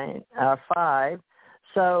 2009, 5.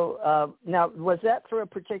 So now, was that through a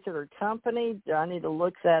particular company? Do I need to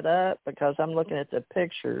look that up? Because I'm looking at the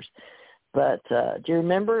pictures. But do you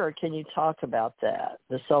remember, or can you talk about that,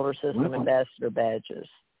 the Solar System Ambassador badges?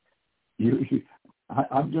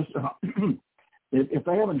 I'm just... If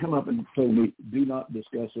they haven't come up and told me, do not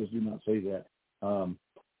discuss this, do not say that,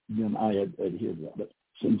 then I adhere to that. But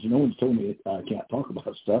since no one's told me I can't talk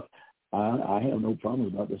about stuff, I have no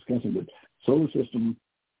problem about discussing it. Solar System,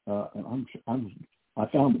 I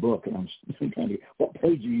found the book, and I'm trying to, what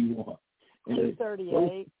page do you want?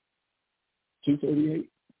 238. 238?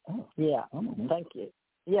 Oh, yeah, thank you.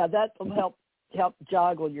 Yeah, that will help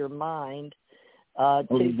joggle your mind,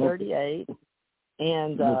 238.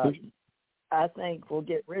 And... I think we'll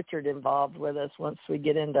get Richard involved with us once we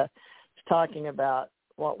get into talking about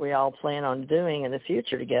what we all plan on doing in the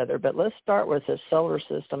future together. But let's start with the Solar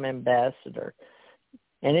System Ambassador.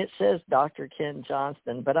 And it says Dr. Ken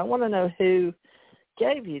Johnston, but I want to know who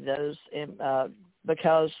gave you those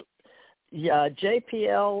because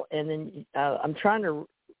JPL, and then I'm trying to,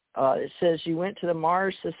 it says you went to the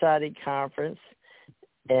Mars Society conference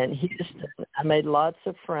in Houston. I made lots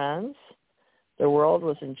of friends. The world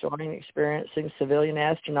was enjoying experiencing civilian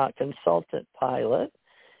astronaut consultant pilot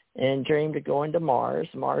and dreamed of going to Mars.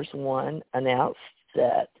 Mars One announced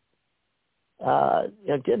that,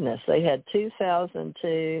 they had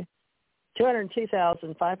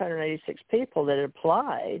 202,586 people that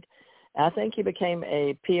applied. I think you became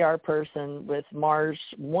a PR person with Mars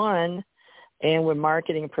One and with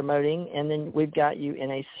marketing and promoting, and then we've got you in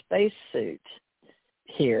a spacesuit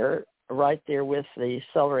here, right there with the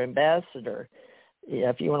Solar Ambassador. Yeah,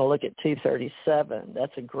 if you want to look at 237,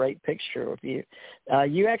 that's a great picture of you.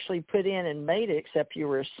 You actually put in and made it, except you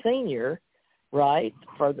were a senior, right,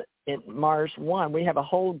 in Mars One. We have a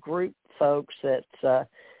whole group, folks, that's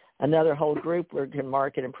another whole group we can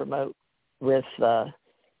market and promote with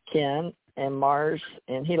Ken and Mars,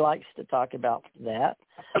 and he likes to talk about that.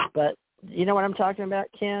 But you know what I'm talking about,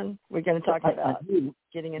 Ken? We're going to talk about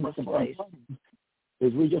getting into space.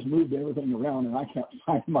 Is we just moved everything around, and I can't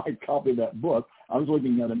find my copy of that book. I was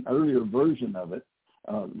looking at an earlier version of it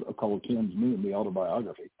called Ken's Moon, the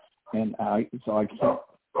autobiography, and I can't,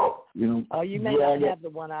 Oh, you may not have the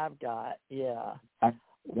one I've got. Yeah. I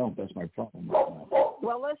don't. That's my problem.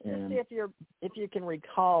 Well, let's just see if you can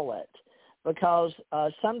recall it, because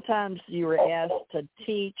sometimes you were asked to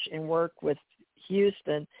teach and work with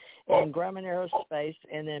Houston and Grumman Aerospace,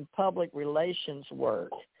 and then public relations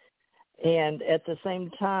work. And at the same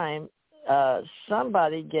time,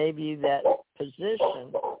 somebody gave you that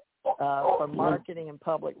position for marketing and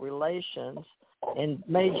public relations and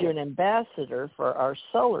made you an ambassador for our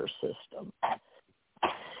solar system.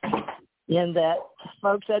 In that,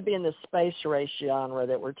 folks, that'd be in the space race genre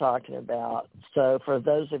that we're talking about. So for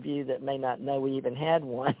those of you that may not know we even had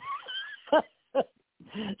one,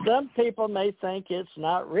 Some people may think it's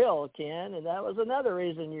not real, Ken, and that was another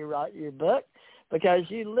reason you wrote your book, because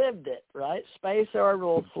you lived it, right? Space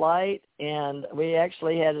orbital flight, and we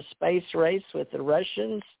actually had a space race with the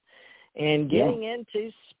Russians and getting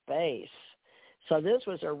into space. So this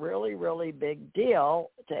was a really, really big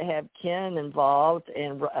deal to have Ken involved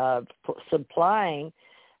in supplying,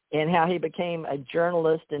 and how he became a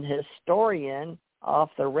journalist and historian off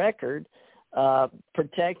the record,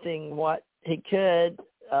 protecting what he could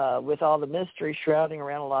with all the mystery shrouding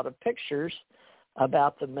around a lot of pictures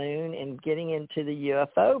about the moon, and getting into the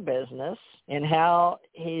UFO business, and how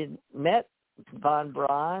he met von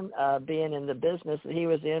Braun, being in the business that he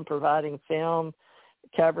was in, providing film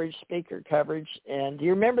coverage, speaker coverage. And do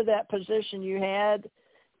you remember that position you had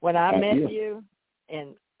when I met you?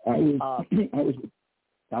 And I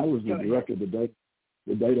was the director of the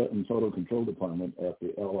Data and Photo Control Department at the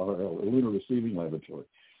LRL, Lunar Receiving Laboratory.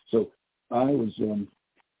 So I was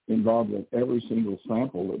involved in every single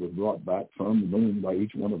sample that was brought back from the moon by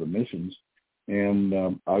each one of the missions.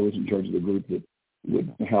 And I was in charge of the group that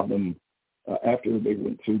would have them, after they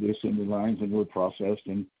went through the assembly lines and were processed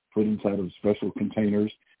and put inside of special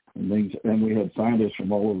containers and things. And we had scientists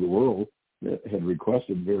from all over the world that had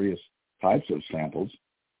requested various types of samples.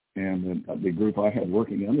 And the group I had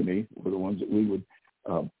working under me were the ones that we would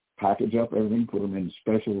package up everything, put them in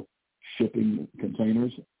special shipping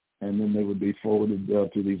containers, and then they would be forwarded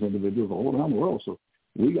to these individuals all around the world. So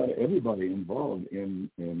we got everybody involved in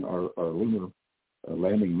our lunar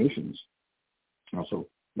landing missions. So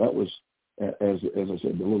that was, as I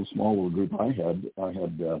said, the little small little group I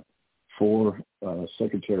had 4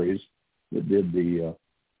 secretaries that did the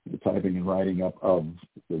typing and writing up of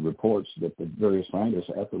the reports that the various scientists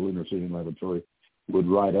at the Lunar Receiving Laboratory would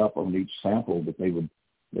write up on each sample that they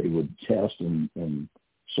would test and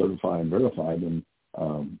certify and verify. And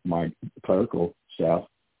my clerical staff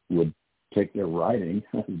would take their writing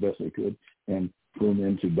as best they could and put them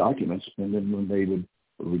into documents. And then when they would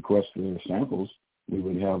request their samples, we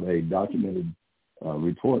would have a documented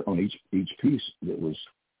report on each piece that was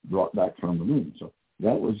brought back from the moon. So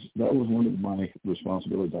that was one of my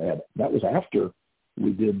responsibilities I had. That was after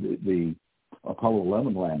we did the Apollo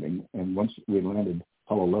 11 landing, and once we landed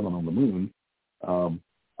Apollo 11 on the moon,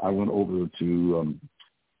 I went over to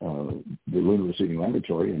the Lunar Receiving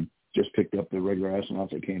Laboratory and just picked up the regular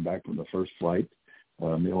astronauts that came back from the first flight,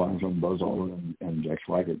 Neil Armstrong, Buzz Aldrin, and Jack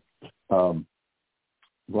Swigert.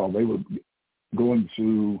 While they were going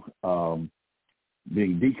through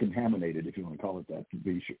being decontaminated, if you want to call it that, to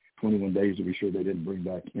be sure, 21 days to be sure they didn't bring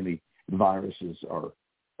back any viruses or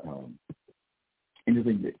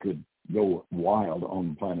anything that could go wild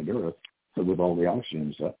on planet Earth with all the oxygen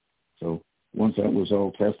and stuff. So once that was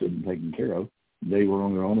all tested and taken care of, they were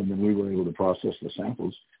on their own, and then we were able to process the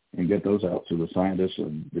samples and get those out to the scientists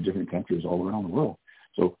of the different countries all around the world.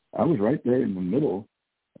 So I was right there in the middle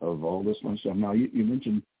of all this fun stuff. Now, you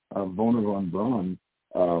mentioned Wernher von Braun.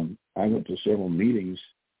 I went to several meetings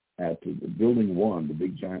at the Building 1, the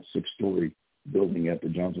big giant 6-story building at the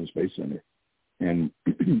Johnston Space Center. And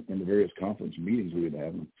in the various conference meetings we would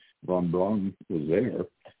have, von Braun was there,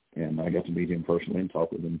 and I got to meet him personally and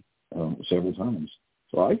talk with him several times.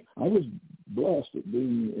 So I was blessed at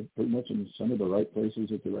being pretty much in some of the right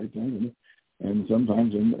places at the right time, and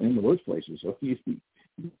sometimes in the worst places. So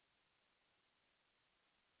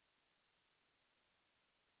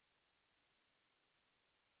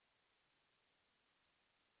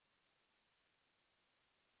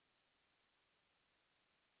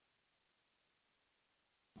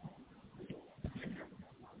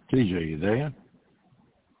TJ, you there?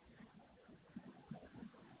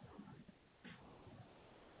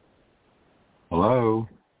 Hello,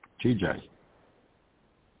 TJ.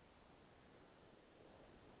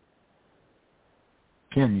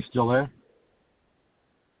 Ken, you still there?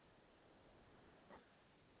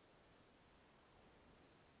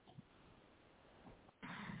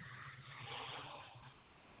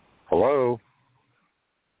 Hello?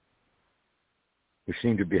 We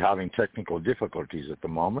seem to be having technical difficulties at the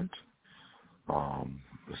moment.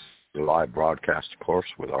 This is a live broadcast, of course,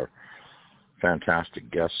 with our fantastic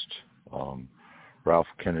guest, Ralph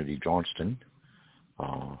Kennedy Johnston,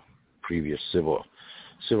 previous civil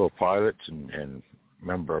pilot and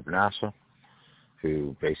member of NASA,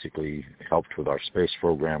 who basically helped with our space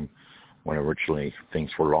program when originally things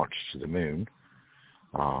were launched to the moon.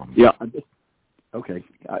 Yeah. Okay.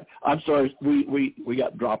 I'm sorry. We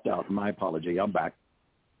got dropped out. My apology. I'm back.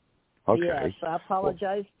 Okay. Yes, I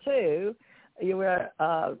apologize too. You were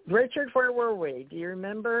Richard. Where were we? Do you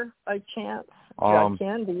remember by chance?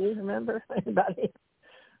 Ken, do you remember anybody?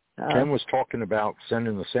 Ken was talking about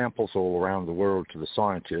sending the samples all around the world to the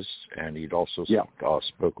scientists, and he'd also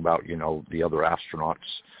spoke about, the other astronauts,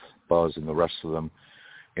 Buzz and the rest of them,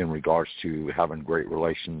 in regards to having great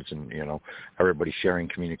relations and, everybody sharing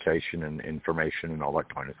communication and information and all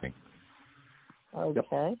that kind of thing.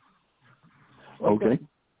 Okay. Well, okay.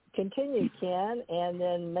 Continue, Ken, and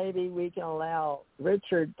then maybe we can allow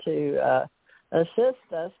Richard to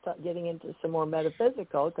assist us getting into some more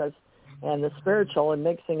metaphysical and the spiritual and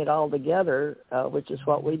mixing it all together, which is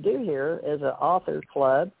what we do here as an author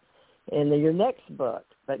club in your next book.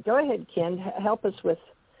 But go ahead, Ken, help us with,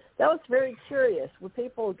 that was very curious. When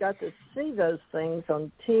people got to see those things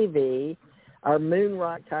on TV, our moon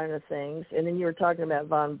rock kind of things, and then you were talking about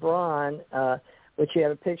von Braun, which you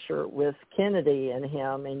have a picture with Kennedy and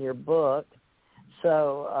him in your book.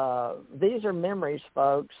 So these are memories,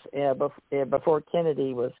 folks, before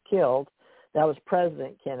Kennedy was killed. That was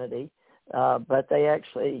President Kennedy. But they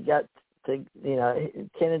actually got to,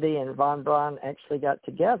 Kennedy and von Braun actually got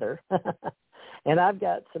together. And I've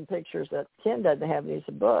got some pictures that Ken doesn't have in his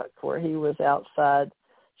book where he was outside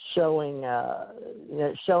showing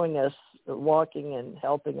us, walking and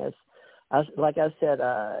helping us. Like I said,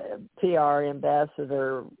 PR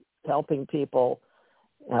ambassador, helping people.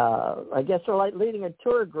 I guess they're like leading a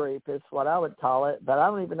tour group is what I would call it. But I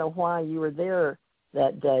don't even know why you were there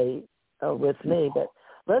that day with me. But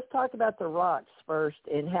let's talk about the rocks first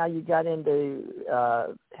and how you got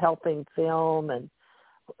into helping film. And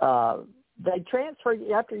they transferred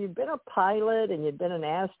you after you'd been a pilot and you'd been an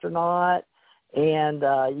astronaut, and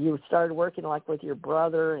you started working like with your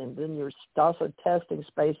brother, and then you were also testing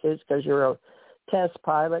spacesuits because you're a test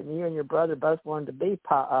pilot, and you and your brother both wanted to be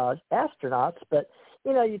astronauts. But,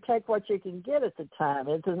 you take what you can get at the time.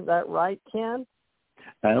 Isn't that right, Ken?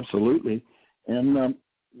 Absolutely. And,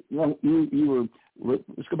 you were,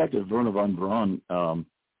 let's go back to Werner von Braun.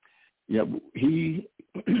 He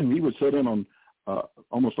would sit in on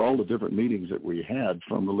almost all the different meetings that we had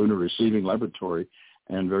from the Lunar Receiving Laboratory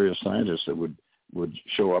and various scientists that would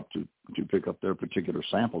show up to pick up their particular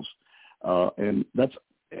samples. And that's,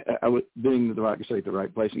 being at the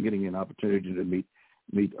right place and getting an opportunity to meet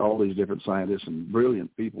all these different scientists and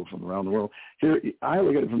brilliant people from around the world. Here, I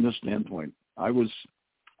look at it from this standpoint. I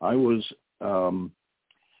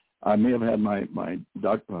may have had my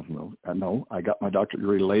doctorate. I got my doctorate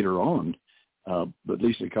degree later on, but at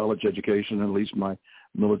least a college education, and at least my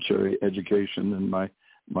military education and my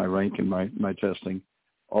rank and my testing,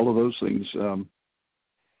 all of those things,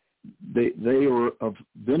 they were of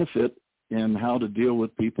benefit in how to deal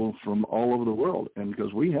with people from all over the world. And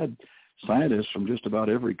because we had scientists from just about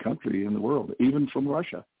every country in the world, even from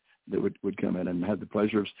Russia, that would come in, and had the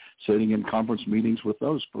pleasure of sitting in conference meetings with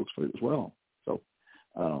those folks as well. So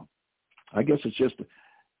I guess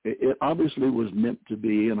it obviously was meant to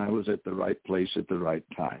be, and I was at the right place at the right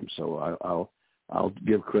time. So I'll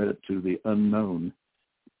give credit to the unknown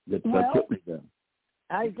that put me there.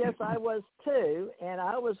 I guess I was too, and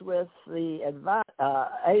I was with the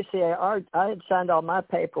ACIR. I had signed all my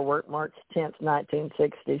paperwork March 10th,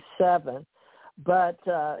 1967. But,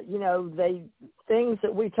 things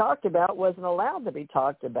that we talked about wasn't allowed to be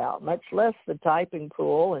talked about, much less the typing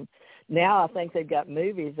pool. And now I think they've got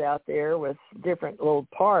movies out there with different little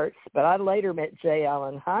parts. But I later met J.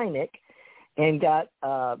 Allen Hynek and got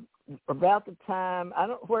about the time,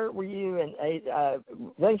 where were you? I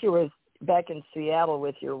think you were back in Seattle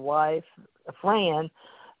with your wife, Fran,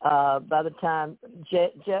 by the time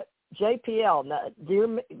JPL. Now,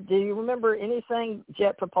 do you remember anything,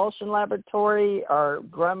 Jet Propulsion Laboratory or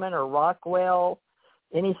Grumman or Rockwell,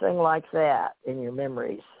 anything like that in your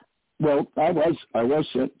memories? Well, I was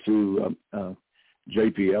sent to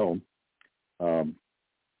JPL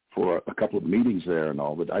for a couple of meetings there and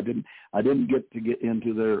all, but I didn't get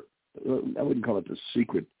into their, I wouldn't call it the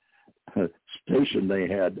secret station they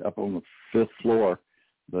had up on the 5th floor,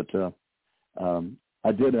 but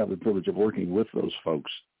I did have the privilege of working with those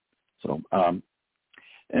folks. So,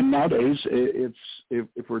 and nowadays it's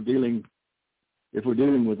if we're dealing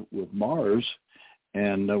with Mars,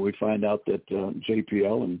 and we find out that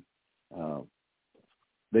JPL and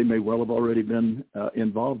they may well have already been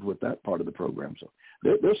involved with that part of the program. So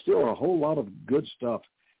there's still a whole lot of good stuff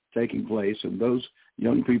taking place, and those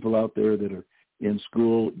young people out there that are in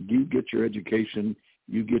school, you get your education,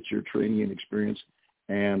 you get your training and experience,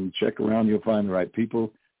 and check around. You'll find the right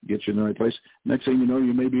people, get you in the right place. Next thing you know,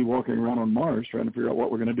 you may be walking around on Mars trying to figure out what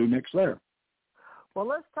we're going to do next there. Well,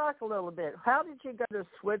 let's talk a little bit. How did you go to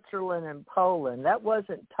Switzerland and Poland? That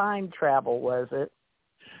wasn't time travel, was it?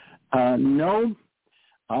 No,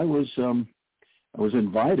 I was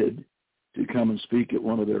invited to come and speak at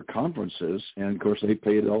one of their conferences. And, of course, they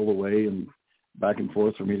paid all the way and back and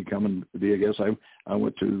forth for me to come and be a guest. I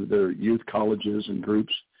went to their youth colleges and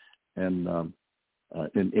groups and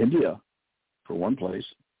in India for one place.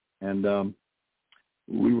 And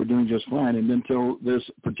we were doing just fine. And until this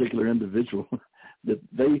particular individual, that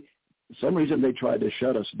some reason they tried to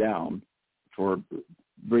shut us down for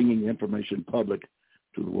bringing information public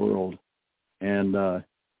to the world. And you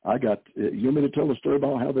want me to tell the story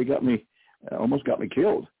about how they got me, almost got me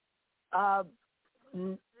killed?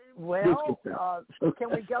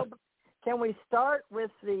 Can we start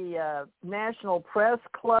with the National Press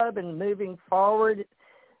Club and moving forward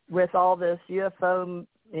with all this UFO,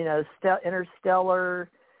 interstellar,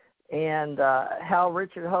 and how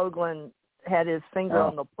Richard Hoagland had his finger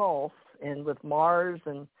on the pulse, and with Mars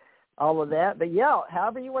and all of that. But yeah,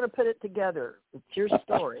 however you want to put it together, it's your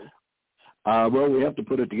story. Well, we have to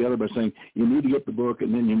put it together by saying you need to get the book,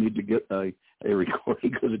 and then you need to get a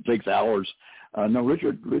recording because it takes hours. No,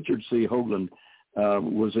 Richard C. Hoagland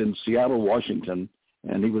was in Seattle, Washington,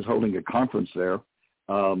 and he was holding a conference there.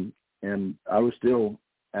 And I was still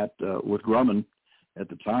with Grumman at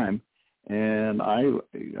the time, and I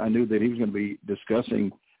knew that he was going to be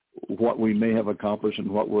discussing what we may have accomplished and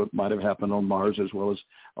what might have happened on Mars as well as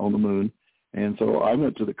on the moon. And so I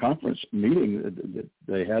went to the conference meeting that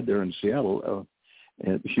they had there in Seattle,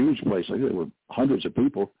 a huge place. I think there were hundreds of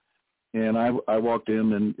people. And I walked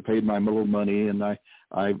in and paid my little money, and I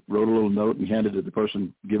wrote a little note and handed it to the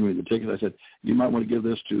person giving me the ticket. I said, you might want to give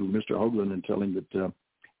this to Mr. Hoagland and tell him that,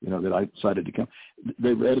 that I decided to come.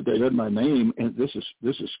 They read my name, and this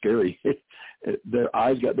is scary. Their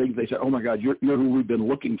eyes got big. They said, oh, my God, you're who we've been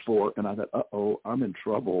looking for. And I thought, uh-oh, I'm in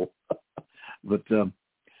trouble. But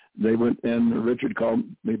they went, and Richard called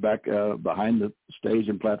me back behind the stage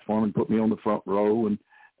and platform and put me on the front row,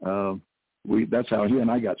 and that's how he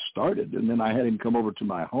and I got started. And then I had him come over to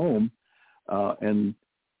my home, and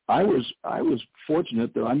I was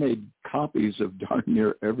fortunate that I made copies of darn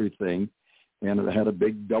near everything, and it had a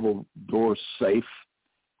big double door safe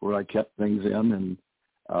where I kept things in,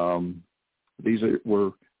 and these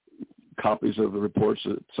were copies of the reports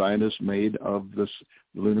that scientists made of this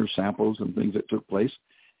lunar samples and things that took place.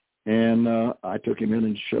 And I took him in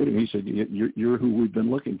and showed him. He said, you're who we've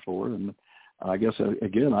been looking for. And I guess,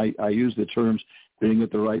 again, I use the terms being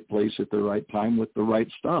at the right place at the right time with the right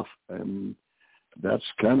stuff. And that's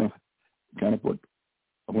kind of what,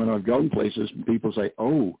 when I've gone places, people say,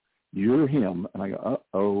 oh, you're him. And I go,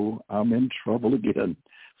 uh-oh, I'm in trouble again.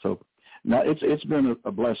 So now it's been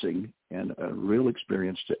a blessing and a real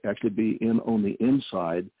experience to actually be on the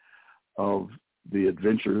inside of the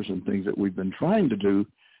adventures and things that we've been trying to do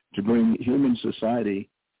to bring human society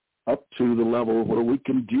up to the level where we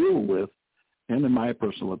can deal with, and in my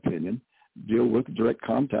personal opinion, deal with direct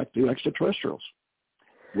contact to extraterrestrials.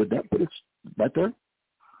 Would that put it right there?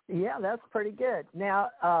 Yeah, that's pretty good. Now,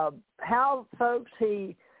 how, folks,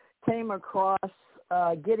 he came across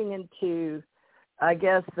getting into, I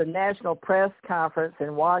guess, the National Press Conference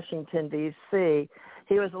in Washington, D.C.,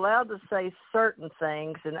 he was allowed to say certain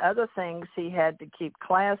things, and other things he had to keep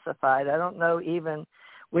classified. I don't know even,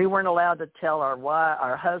 we weren't allowed to tell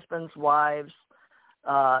our husbands' wives.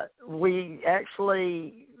 We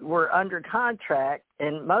actually were under contract,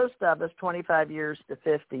 and most of us 25 years to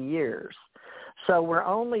 50 years. So we're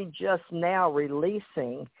only just now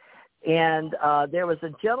releasing. And there was a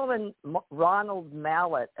gentleman, Ronald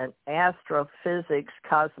Mallet, an astrophysics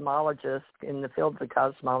cosmologist in the fields of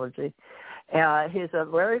cosmology. He's a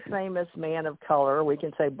very famous man of color, we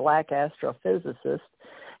can say black astrophysicist.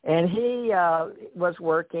 And he was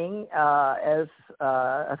working as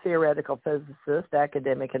a theoretical physicist,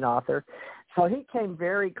 academic, and author. So he came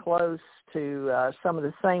very close to some of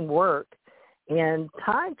the same work in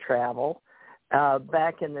time travel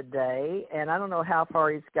back in the day. And I don't know how far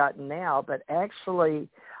he's gotten now, but actually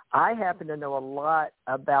I happen to know a lot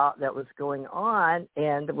about that was going on,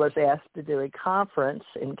 and was asked to do a conference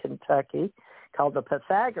in Kentucky called the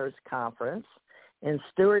Pythagoras Conference. And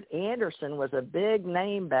Stuart Anderson was a big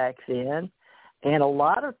name back then, and a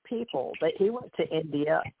lot of people. He went to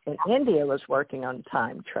India, and India was working on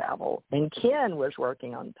time travel, and Ken was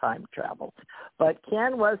working on time travel. But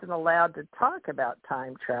Ken wasn't allowed to talk about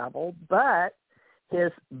time travel, but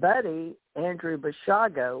his buddy, Andrew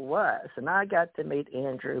Basiago, was. And I got to meet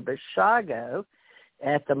Andrew Basiago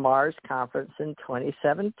at the Mars Conference in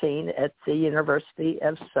 2017 at the University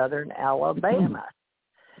of Southern Alabama.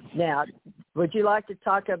 Now, would you like to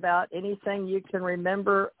talk about anything you can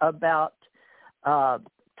remember about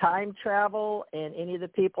time travel and any of the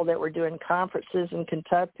people that were doing conferences in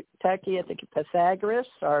Kentucky at the Pythagoras?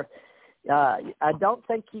 Or I don't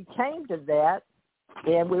think he came to that,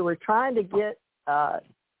 and we were trying to get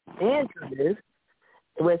Andrew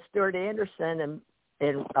with Stuart Anderson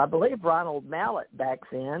and I believe Ronald Mallett back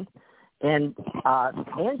then, and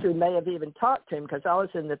Andrew may have even talked to him because I was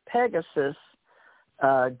in the Pegasus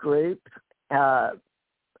group,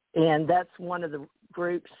 and that's one of the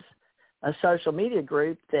groups, a social media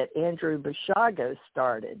group that Andrew Bashago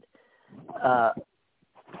started.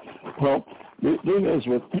 Well, the thing is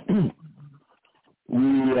with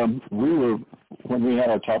we were, when we had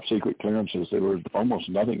our top secret clearances, there was almost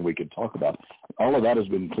nothing we could talk about. All of that has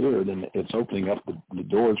been cleared, and it's opening up the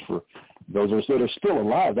doors for those of us that are still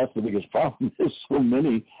alive. That's the biggest problem. Is so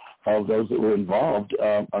many of those that were involved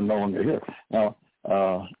are no longer here. Now,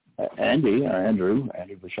 Andrew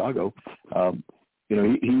Bashago,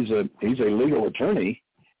 he's a legal attorney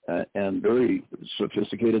and very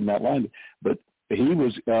sophisticated in that line, but he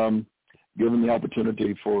was given the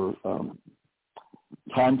opportunity for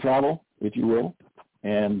time travel, if you will,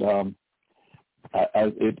 and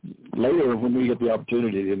later when we get the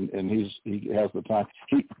opportunity and he has the time.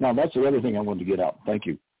 Now that's the other thing I wanted to get out. Thank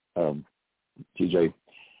you, TJ.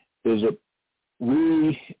 Is that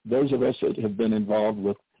those of us that have been involved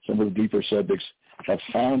with some of the deeper subjects, have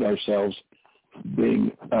found ourselves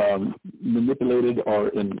being manipulated or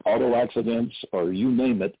in auto accidents or you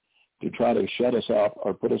name it to try to shut us off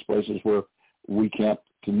or put us places where we can't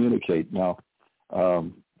communicate. Now,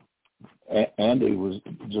 Andy was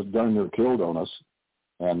just darn near killed on us,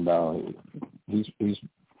 and he's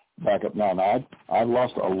back up now. Now, I've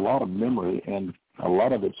lost a lot of memory, and a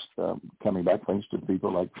lot of it's coming back thanks to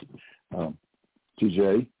people like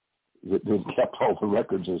TJ that kept all the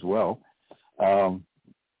records as well.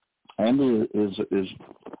 Andy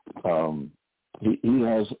he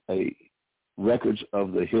has a records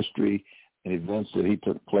of the history and events that he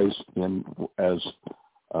took place in as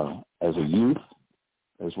a youth,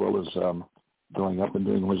 as well as growing up and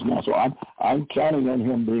doing what he's now. So I'm counting on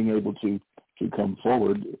him being able to come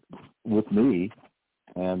forward with me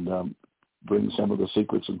and bring some of the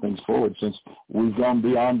secrets and things forward, since we've gone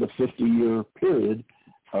beyond the 50-year period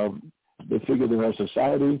of the figure that our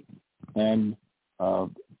society and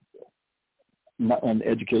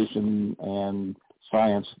education and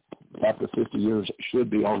science after 50 years should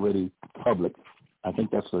be already public. I think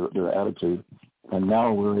that's their attitude. And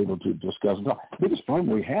now we're able to discuss. The biggest problem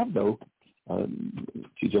we have, though,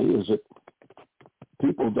 TJ, is that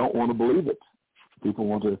people don't want to believe it. People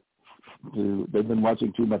want to they've been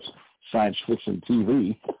watching too much science fiction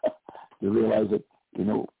TV to realize that,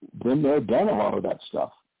 been there, done a lot of that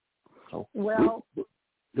stuff. So, well,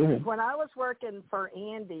 when I was working for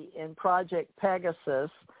Andy in Project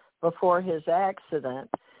Pegasus before his accident,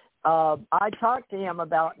 I talked to him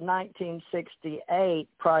about 1968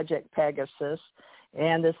 Project Pegasus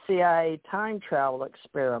and the CIA time travel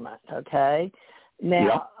experiment, okay?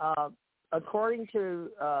 Now, according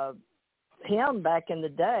to him back in the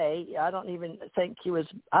day, I don't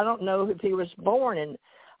know if he was born, and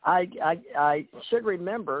I should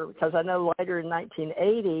remember, because I know later in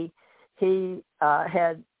 1980 he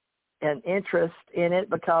had an interest in it,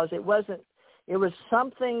 because it was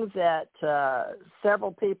something that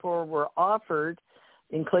several people were offered,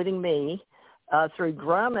 including me, through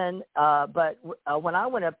Grumman. But when I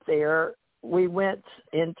went up there, we went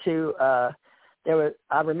into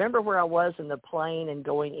I remember where I was in the plane and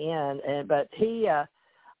going in, but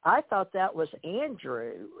I thought that was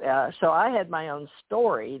Andrew. So I had my own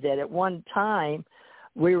story that at one time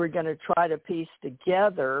we were going to try to piece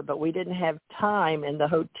together, but we didn't have time in the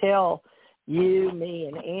hotel you, me,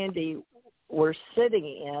 and Andy were sitting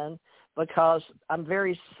in, because I'm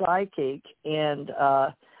very psychic, and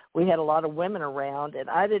we had a lot of women around, and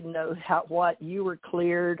I didn't know what you were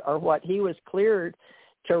cleared or what he was cleared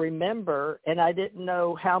to remember, and I didn't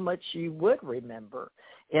know how much you would remember.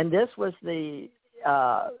 And this was we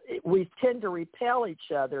tend to repel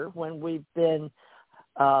each other when we've been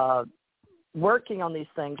working on these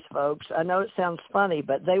things, folks. I know it sounds funny,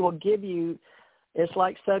 but they will give you, it's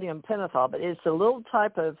like sodium pentothal, but it's a little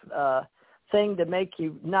type of thing to make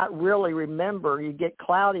you not really remember. You get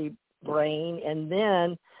cloudy brain, and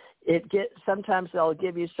then sometimes they'll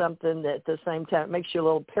give you something that at the same time it makes you a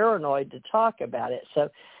little paranoid to talk about it. So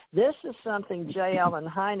this is something J. Allen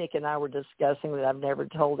Hynek and I were discussing that I've never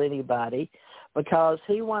told anybody, because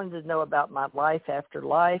he wanted to know about my life after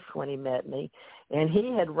life when he met me, and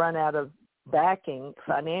he had run out of backing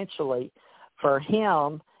financially for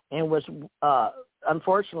him, and was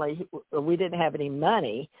unfortunately we didn't have any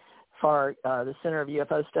money for the Center of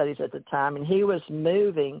UFO Studies at the time, and he was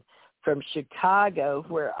moving from Chicago,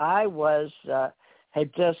 where I was had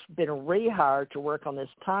just been rehired to work on this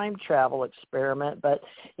time travel experiment, but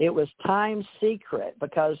it was time secret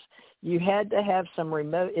because you had to have some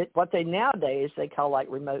remote, what they nowadays they call like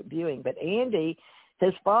remote viewing. But Andy,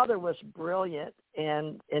 his father was brilliant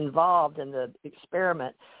and involved in the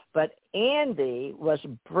experiment, but Andy was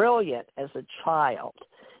brilliant as a child.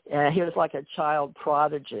 He was like a child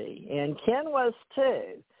prodigy, and Ken was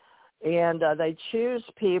too. And they choose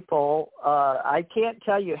people. I can't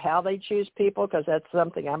tell you how they choose people because that's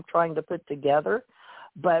something I'm trying to put together.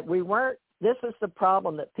 But we weren't. This is the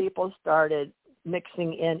problem that people started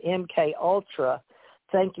mixing in MK Ultra,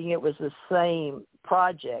 thinking it was the same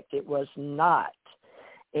project. It was not.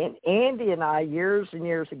 And Andy and I, years and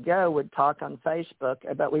years ago, would talk on Facebook,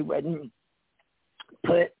 but we wouldn't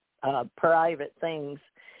put private things.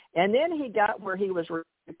 And then he got where he was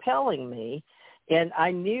repelling me. And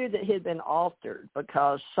I knew that he had been altered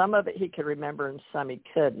because some of it he could remember and some he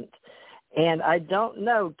couldn't. And I don't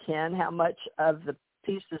know, Ken, how much of the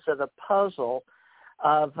pieces of the puzzle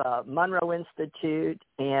of Monroe Institute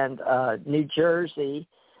and New Jersey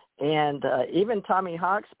and even Tommy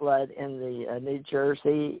Hawksblood in the New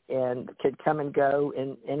Jersey and could come and go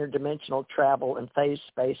in interdimensional travel and phase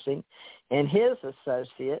spacing, and his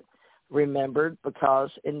associate remembered because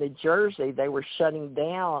in New Jersey they were shutting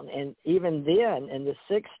down, and even then in the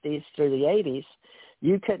 60s through the 80s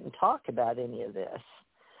you couldn't talk about any of this.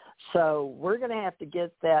 So we're going to have to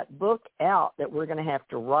get that book out that we're going to have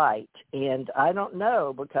to write, and I don't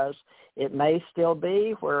know because it may still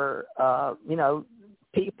be where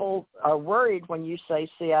people are worried when you say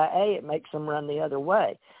CIA, it makes them run the other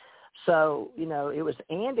way. So it was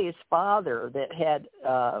Andy's father that had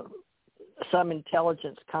some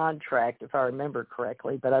intelligence contract, if I remember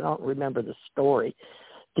correctly, but I don't remember the story.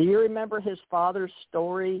 Do you remember his father's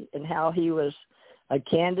story and how he was a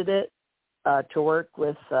candidate to work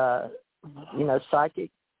with, psychic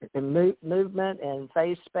and movement and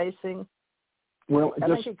phase spacing? Well, I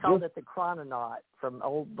think he called it the chrononaut from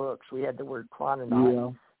old books. We had the word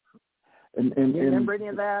chrononaut. Yeah. And you remember any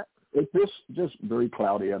of that? It's just very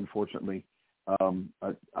cloudy, unfortunately.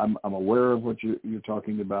 I'm aware of what you're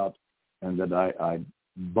talking about, and that I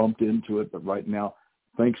bumped into it, but right now,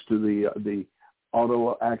 thanks to the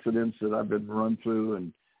auto accidents that I've been run through,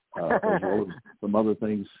 and as well as some other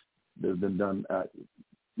things that have been done,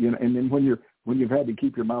 and then when you've had to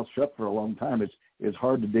keep your mouth shut for a long time, it's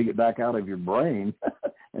hard to dig it back out of your brain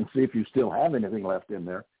and see if you still have anything left in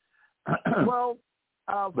there. Well,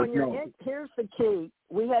 here's the key: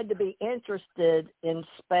 we had to be interested in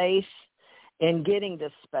space and getting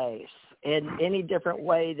to space in any different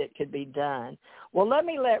way that could be done. Well,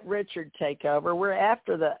 let Richard take over. We're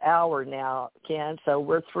after the hour now, Ken, so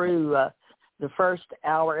we're through the first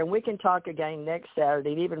hour, and we can talk again next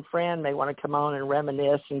Saturday. Even Fran may want to come on and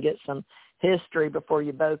reminisce and get some history before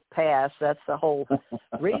you both pass. That's the whole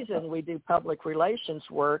reason we do public relations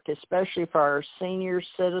work, especially for our senior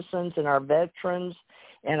citizens and our veterans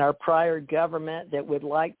and our prior government that would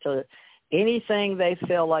like to anything they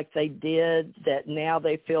feel like they did that now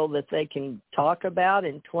they feel that they can talk about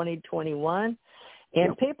in 2021.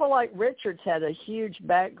 And people like Richard's had a huge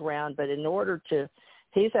background, but in order to,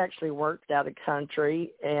 he's actually worked out of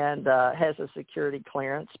country and has a security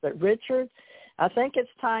clearance. But Richard, I think it's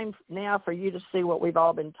time now for you to see what we've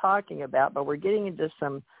all been talking about, but we're getting into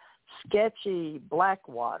some sketchy black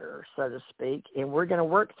water, so to speak, and we're going to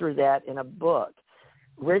work through that in a book.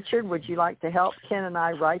 Richard, would you like to help Ken and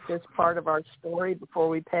I write this part of our story before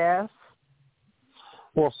we pass?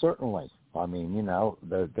 Well, certainly. I mean,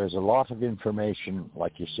 there's a lot of information,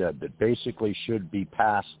 like you said, that basically should be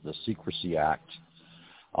past the Secrecy Act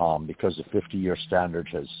because the 50-year standard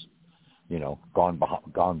has, gone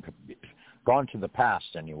to the past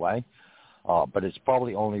anyway. But it's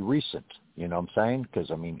probably only recent, you know what I'm saying?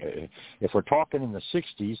 Because, I mean, if we're talking in the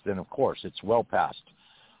 60s, then, of course, it's well past.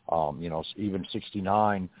 Even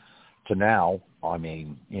 69 to now, I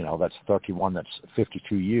mean, that's 31, that's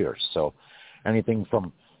 52 years. So anything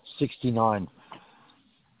from 69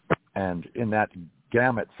 and in that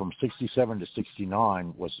gamut from 67 to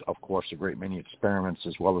 69 was, of course, a great many experiments,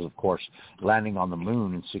 as well as, of course, landing on the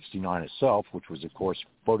moon in 69 itself, which was, of course,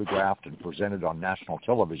 photographed and presented on national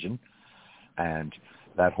television. And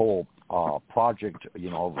that whole project,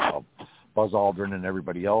 of Buzz Aldrin and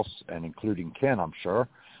everybody else, and including Ken, I'm sure.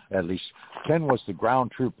 At least Ken was the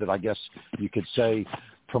ground troop that I guess you could say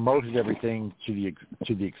promoted everything to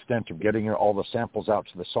the extent of getting all the samples out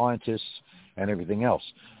to the scientists and everything else.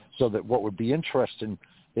 So that what would be interesting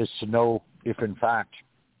is to know if, in fact,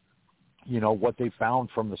 what they found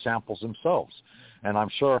from the samples themselves. And I'm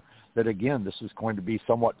sure that, again, this is going to be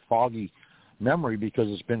somewhat foggy memory because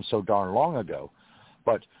it's been so darn long ago.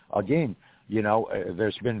 But again,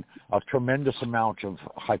 there's been a tremendous amount of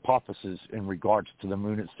hypotheses in regards to the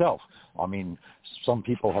moon itself. I mean, some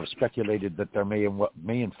people have speculated that there may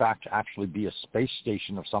in fact actually be a space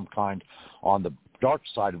station of some kind on the dark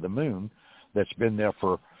side of the moon that's been there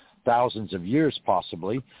for thousands of years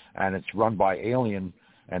possibly, and it's run by alien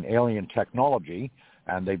technology,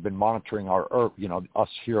 and they've been monitoring our Earth, us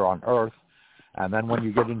here on Earth. And then when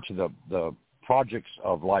you get into the projects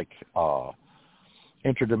of like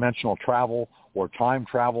interdimensional travel or time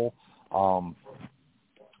travel,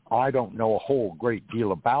 I don't know a whole great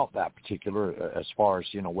deal about that particular as far as,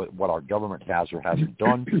 what our government has or hasn't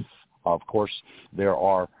done. Of course, there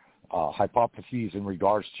are hypotheses in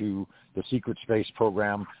regards to the secret space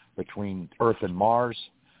program between Earth and Mars.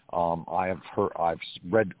 I've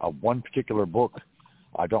read one particular book.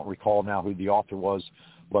 I don't recall now who the author was,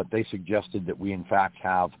 but they suggested that we in fact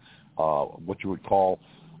have what you would call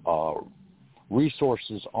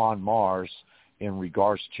resources on Mars in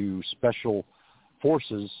regards to special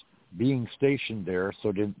forces being stationed there,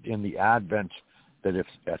 so that in the advent that if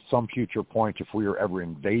at some future point, if we were ever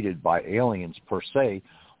invaded by aliens per se,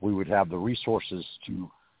 we would have the resources to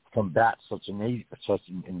combat such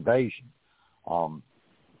an invasion.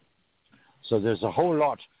 So there's a whole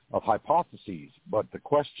lot of hypotheses, but the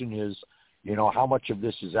question is, how much of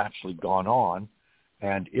this has actually gone on,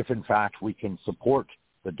 and if in fact we can support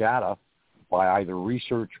the data by either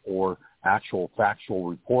research or actual factual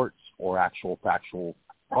reports or actual factual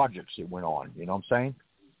projects that went on. You know what I'm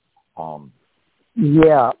saying?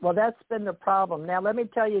 Yeah, well, that's been the problem. Now, let me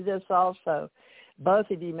tell you this also.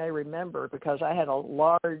 Both of you may remember, because I had a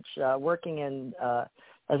large, working in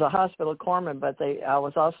as a hospital corpsman, but I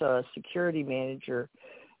was also a security manager,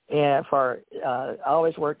 and I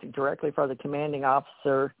always worked directly for the commanding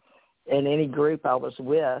officer in any group I was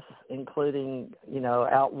with, including,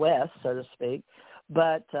 out west, so to speak.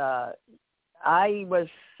 But I was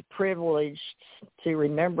privileged to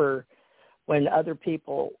remember when other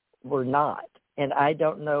people were not. And I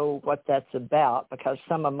don't know what that's about, because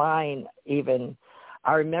some of mine even,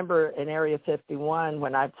 I remember in Area 51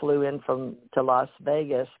 when I flew in to Las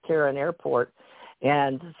Vegas, Caron Airport,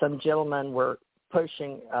 and some gentlemen were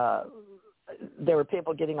pushing, there were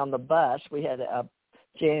people getting on the bus. We had a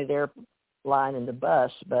Janet Airline in the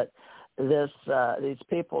bus, but these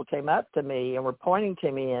people came up to me and were pointing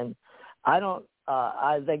to me, and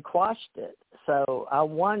they quashed it. So I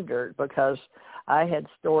wondered, because I had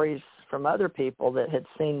stories from other people that had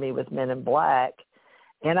seen me with Men in Black,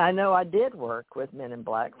 and I know I did work with Men in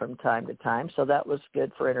Black from time to time, so that was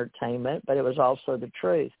good for entertainment, but it was also the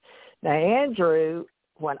truth. Now, Andrew,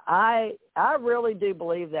 when I really do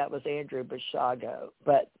believe that was Andrew Bashago,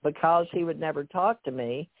 but because he would never talk to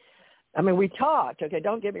me, I mean, we talked. Okay,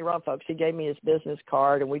 don't get me wrong, folks. He gave me his business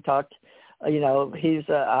card, and we talked. He's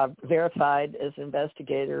verified as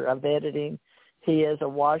investigator. I vetted him. He is a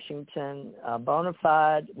Washington bona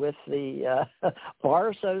fide with the Bar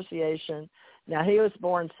Association. Now, he was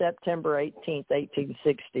born September 18th,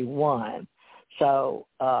 1861. So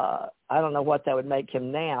I don't know what that would make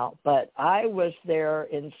him now. But I was there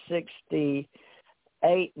in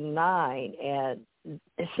 68 and 9. And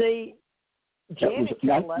see, Janet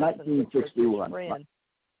that was 1961.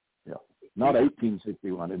 Yeah, not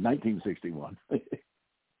 1861. In 1961.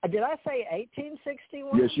 Did I say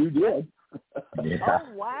 1861? Yes, you did. Yeah.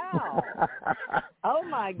 Oh, wow. Oh,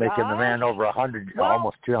 my God. Making the man over 100,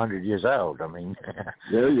 almost 200 years old. I mean,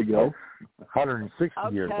 there you go.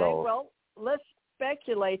 160 years old. Well, let's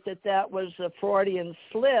speculate that was a Freudian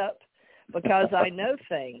slip, because I know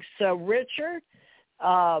things. So, Richard,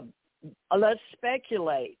 let's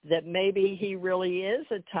speculate that maybe he really is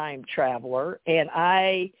a time traveler, and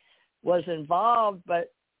I was involved,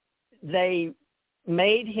 but they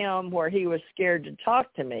made him where he was scared to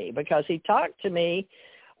talk to me, because he talked to me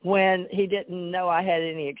when he didn't know I had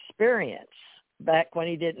any experience, back when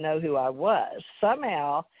he didn't know who I was.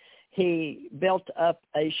 Somehow he built up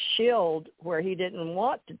a shield where he didn't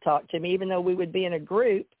want to talk to me, even though we would be in a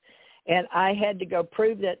group, and I had to go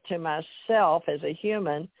prove that to myself as a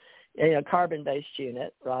human in a carbon-based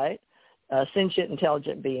unit, right, a sentient,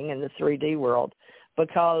 intelligent being in the 3D world,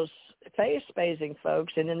 because phase spacing,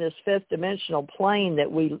 folks, and in this fifth dimensional plane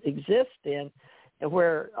that we exist in,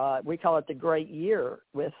 where we call it the Great Year,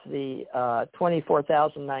 with the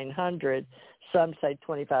 24,900, some say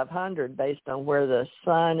 2,500, based on where the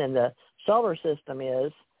sun and the solar system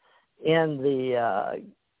is in the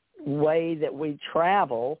way that we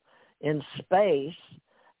travel in space.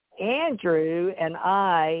 Andrew and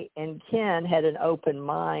I and Ken had an open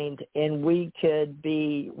mind, and we could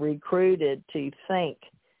be recruited to think,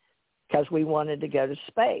 because we wanted to go to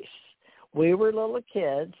space. we were little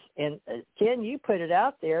kids, and Ken, you put it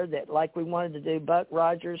out there that like we wanted to do Buck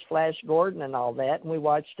Rogers, Flash Gordon, and all that, and we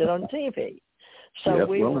watched it on TV. So yes,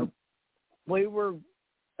 we were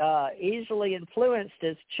easily influenced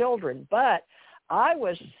as children. But I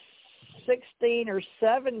was 16 or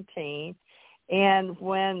 17, and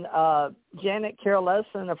when Janet Carroll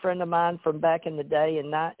Lesson, a friend of mine from back in the day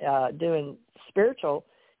and doing spiritual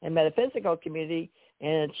and metaphysical community,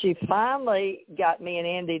 and she finally got me and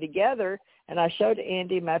Andy together, and I showed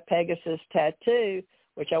Andy my Pegasus tattoo,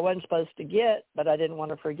 which I wasn't supposed to get, but I didn't want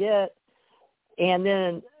to forget. And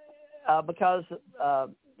then because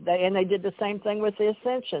they did the same thing with the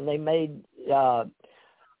Ascension. They made, what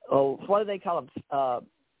do they call them?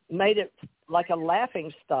 Made it like a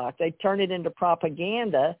laughing stock. They turn it into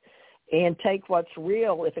propaganda and take what's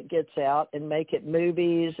real if it gets out and make it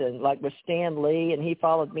movies, and like with Stan Lee, and he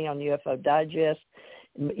followed me on UFO Digest,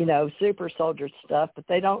 super soldier stuff, but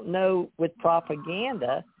they don't know with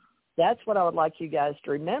propaganda. That's what I would like you guys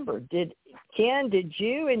to remember. Ken, did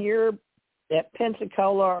you and at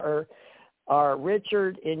Pensacola or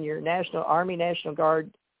Richard in your Army National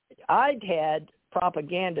Guard, I'd had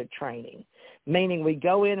propaganda training, meaning we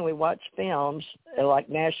go in and we watch films like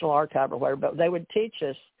National Archive or whatever, but they would teach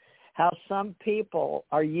us how some people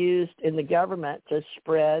are used in the government to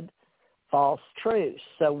spread false truths.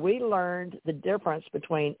 So we learned the difference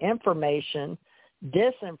between information,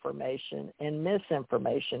 disinformation, and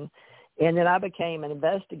misinformation. And then I became an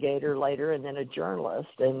investigator later and then a journalist.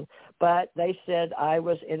 But they said I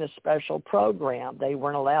was in a special program. They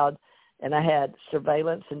weren't allowed, and I had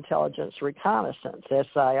surveillance, intelligence, reconnaissance,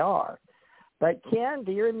 ACIR. But Ken,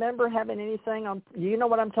 do you remember having anything on? Do you know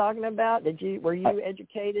what I'm talking about? Were you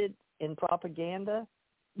educated in propaganda?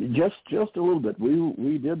 Just a little bit.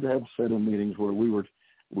 We did have set of meetings where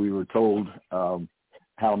we were told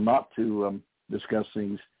how not to discuss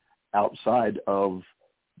things outside of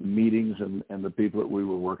meetings and the people that we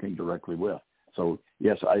were working directly with. So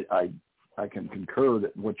yes, I can concur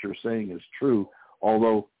that what you're saying is true.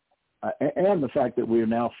 Although, and the fact that we are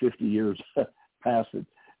now 50 years past it.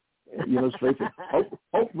 Let's face it,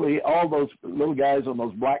 hopefully all those little guys on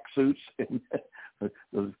those black suits and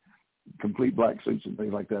those complete black suits and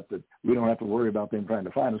things like that we don't have to worry about them trying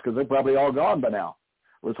to find us, because they're probably all gone by now.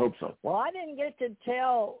 Let's hope so. Well, I didn't get to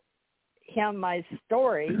tell him my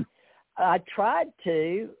story. I tried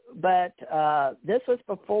to, but this was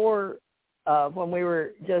before when we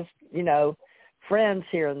were just, friends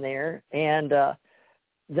here and there. And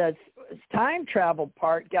the time travel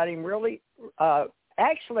part got him really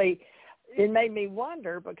actually, it made me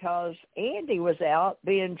wonder, because Andy was out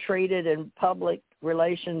being treated in public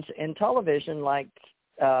relations and television like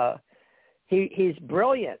he's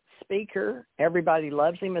brilliant speaker. Everybody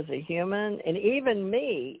loves him as a human, and even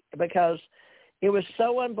me, because it was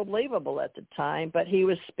so unbelievable at the time, but he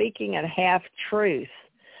was speaking a half-truth.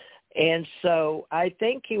 And so I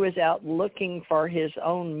think he was out looking for his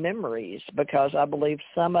own memories, because I believe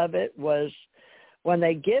some of it was, when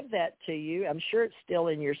they give that to you, I'm sure it's still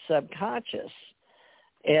in your subconscious,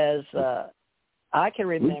 as I can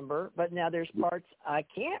remember. But now there's parts I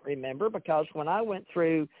can't remember, because when I went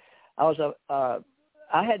through, I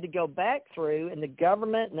had to go back through, and the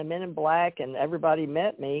government and the men in black and everybody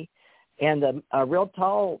met me, and the real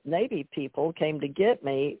tall Navy people came to get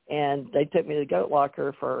me, and they took me to the goat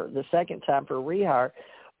locker for the second time for rehire.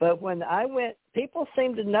 But when I went, people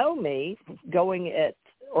seemed to know me going at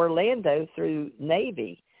Orlando through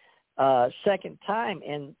Navy second time,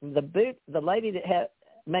 and the lady that had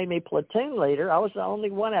made me platoon leader, I was the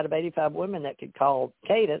only one out of 85 women that could call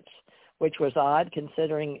cadence, which was odd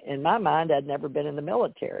considering in my mind I'd never been in the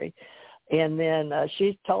military. And then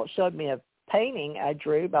she showed me a painting I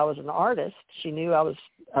drew. I was an artist. She knew I was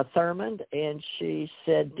a Thurmond, and she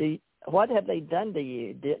said, what have they done to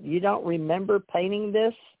you? You don't remember painting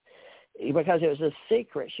this? Because it was a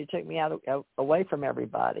secret. She took me out away from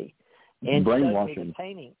everybody and showed me the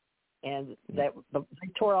painting, and they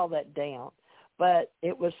tore all that down. But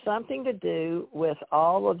it was something to do with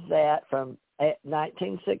all of that from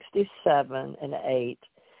 1967 and 8,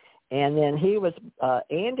 and then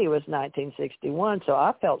Andy was 1961. So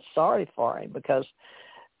I felt sorry for him, because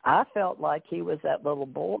I felt like he was that little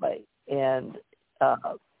boy, and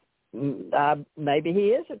maybe he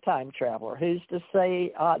is a time traveler. Who's to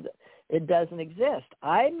say it doesn't exist?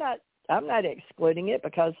 I'm not excluding it,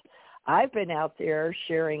 because I've been out there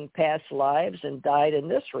sharing past lives and died in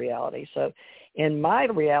this reality. So in my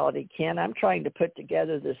reality, Ken, I'm trying to put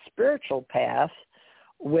together the spiritual path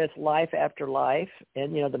with life after life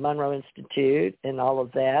and, the Monroe Institute and all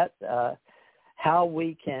of that, how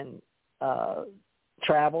we can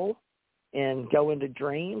travel and go into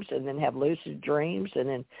dreams and then have lucid dreams and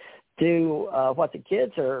then do what the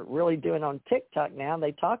kids are really doing on TikTok now.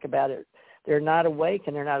 They talk about it. They're not awake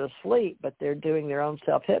and they're not asleep, but they're doing their own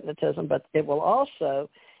self-hypnotism. But it will also,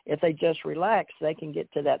 if they just relax, they can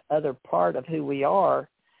get to that other part of who we are.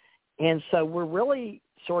 And so we're really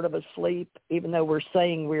sort of asleep, even though we're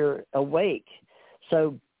saying we're awake.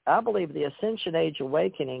 So I believe the Ascension Age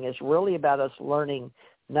Awakening is really about us learning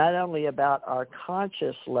not only about our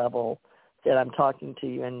conscious level that I'm talking to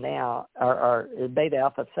you in now, our beta,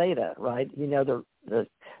 alpha, theta, right? You know,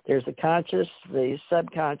 there's the conscious, the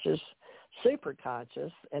subconscious,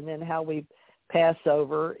 superconscious, and then how we pass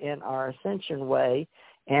over in our ascension way,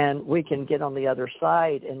 and we can get on the other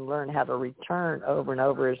side and learn how to return over and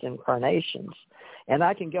over as incarnations. And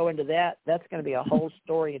I can go into that. That's going to be a whole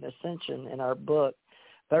story in Ascension in our book.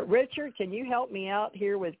 But, Richard, can you help me out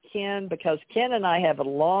here with Ken? Because Ken and I have a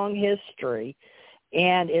long history,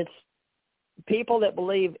 and it's people that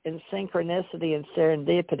believe in synchronicity and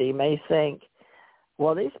serendipity may think,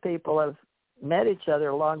 well, these people have met each other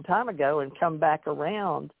a long time ago and come back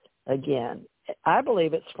around again. I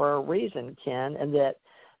believe it's for a reason, Ken, and that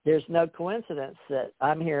there's no coincidence that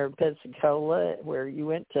I'm here in Pensacola where you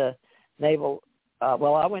went to Naval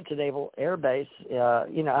I went to Naval Air Base. I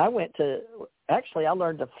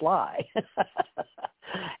learned to fly.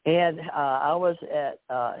 And I was at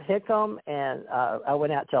Hickam, and I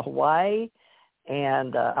went out to Hawaii,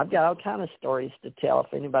 and I've got all kind of stories to tell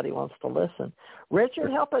if anybody wants to listen.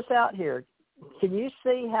 Richard, help us out here. Can you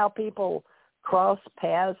see how people cross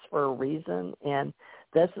paths for a reason? And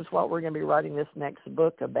this is what we're going to be writing this next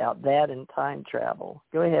book about, that and time travel.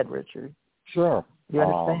 Go ahead, Richard. Sure. You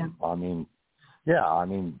understand?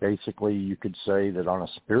 Basically you could say that on a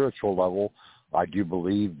spiritual level, I do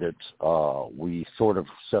believe that we sort of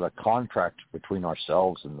set a contract between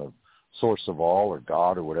ourselves and the source of all, or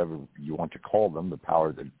God, or whatever you want to call them, the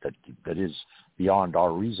power that is beyond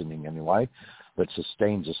our reasoning anyway, that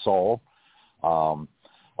sustains us all.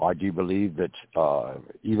 I do believe that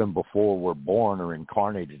even before we're born or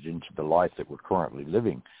incarnated into the life that we're currently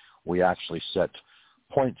living, we actually set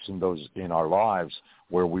points in our lives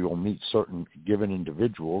where we will meet certain given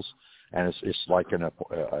individuals, and it's like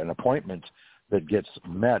an appointment that gets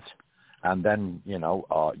met, and then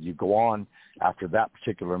you go on after that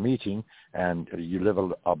particular meeting, and you live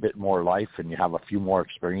a bit more life, and you have a few more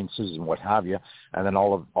experiences and what have you, and then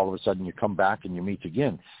all of a sudden you come back and you meet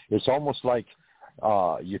again. It's almost like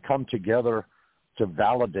you come together to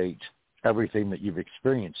validate everything that you've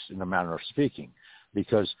experienced, in a manner of speaking,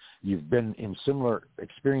 because you've been in similar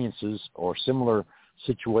experiences or similar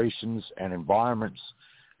situations and environments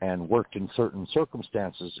and worked in certain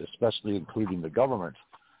circumstances, especially including the government.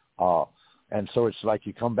 And so it's like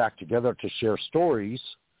you come back together to share stories,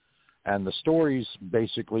 and the stories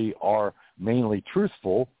basically are mainly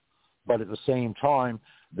truthful, but at the same time,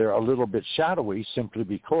 they're a little bit shadowy simply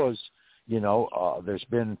because, there's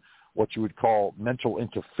been what you would call mental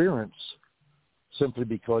interference, simply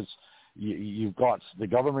because you've got the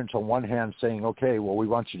government on one hand saying, okay, well, we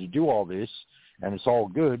want you to do all this, and it's all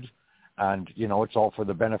good, and, it's all for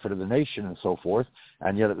the benefit of the nation and so forth,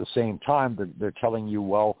 and yet at the same time, they're telling you,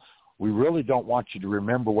 well, we really don't want you to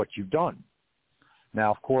remember what you've done.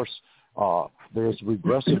 Now, of course, there's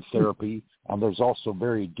regressive therapy, and there's also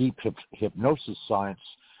very deep hypnosis science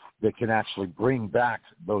that can actually bring back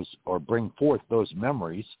those, or bring forth those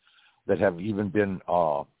memories that have even been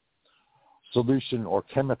solution or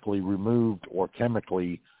chemically removed or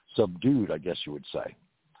chemically subdued, I guess you would say.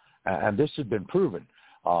 And this has been proven.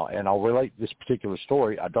 And I'll relate this particular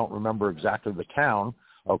story. I don't remember exactly the town,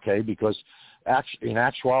 okay, because in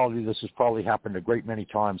actuality, this has probably happened a great many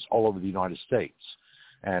times all over the United States.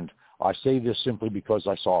 And I say this simply because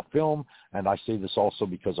I saw a film, and I say this also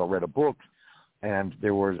because I read a book, and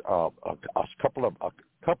there were a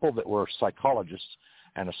couple that were psychologists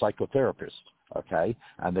and a psychotherapist, okay,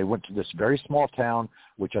 and they went to this very small town,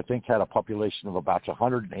 which I think had a population of about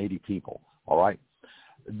 180 people, all right.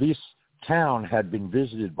 This town had been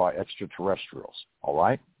visited by extraterrestrials, all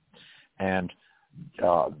right, and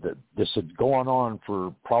this had gone on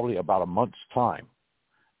for probably about a month's time,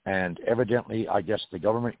 and evidently, I guess the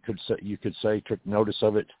government you could say took notice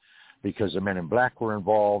of it because the men in black were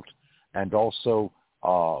involved, and also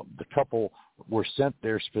the couple were sent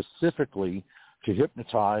there specifically to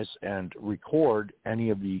hypnotize and record any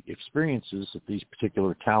of the experiences that these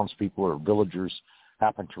particular townspeople or villagers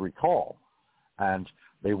happened to recall. And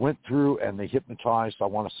they went through and they hypnotized, I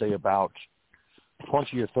want to say, about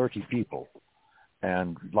 20 or 30 people.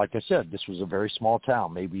 And like I said, this was a very small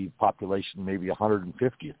town, maybe population, maybe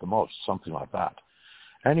 150 at the most, something like that.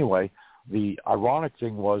 Anyway, the ironic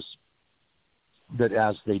thing was that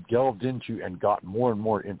as they delved into and got more and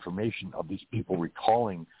more information of these people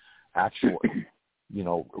recalling actual,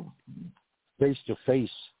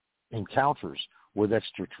 face-to-face encounters with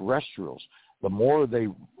extraterrestrials, the more they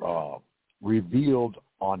revealed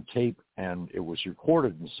on tape and it was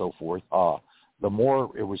recorded and so forth, the more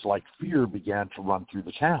it was like fear began to run through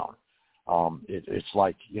the town. It's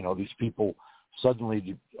like, these people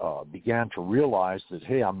suddenly began to realize that,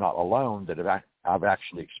 hey, I'm not alone, that I've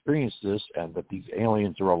actually experienced this, and that these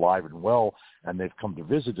aliens are alive and well, and they've come to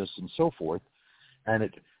visit us and so forth. And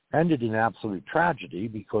it ended in absolute tragedy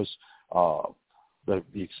because the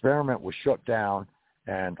experiment was shut down,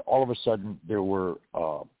 and all of a sudden there were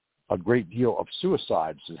a great deal of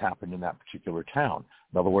suicides that happened in that particular town.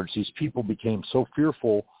 In other words, these people became so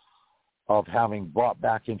fearful of having brought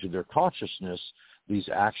back into their consciousness these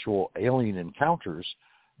actual alien encounters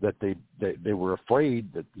that they were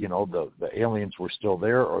afraid that, the aliens were still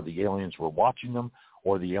there, or the aliens were watching them,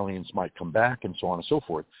 or the aliens might come back, and so on and so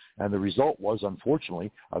forth. And the result was,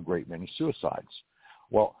 unfortunately, a great many suicides.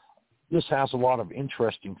 Well, this has a lot of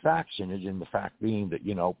interesting facts in it, in the fact being that,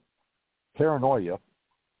 paranoia,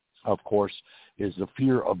 of course, is the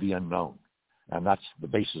fear of the unknown, and that's the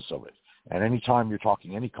basis of it. And anytime you're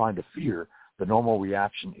talking any kind of fear, the normal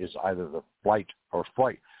reaction is either the flight or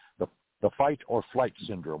flight, the fight or flight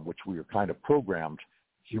syndrome, which we are kind of programmed,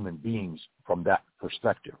 human beings, from that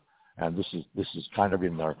perspective. And this is kind of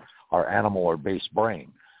in our animal or base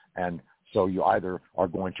brain. And so you either are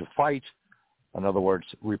going to fight, in other words,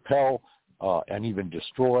 repel and even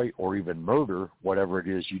destroy or even murder whatever it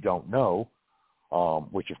is you don't know,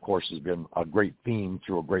 which of course has been a great theme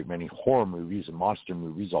through a great many horror movies and monster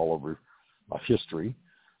movies all over history,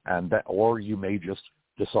 or you may just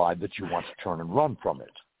decide that you want to turn and run from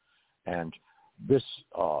it. And this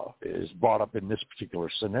is brought up in this particular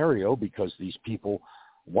scenario because these people,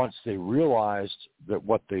 once they realized that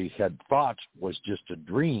what they had thought was just a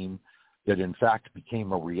dream, that in fact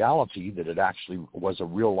became a reality, that it actually was a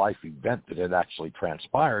real life event that had actually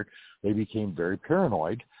transpired, they became very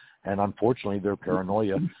paranoid, and unfortunately their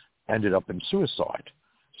paranoia ended up in suicide.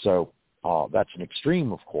 So that's an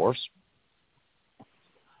extreme, of course,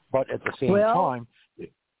 but at the same time,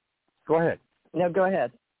 go ahead. No, go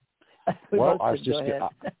ahead. Well, I was just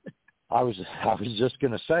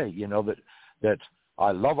going to say, that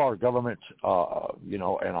I love our government, and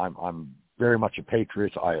I'm very much a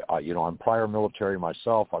patriot. I'm prior military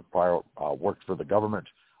myself. I've prior worked for the government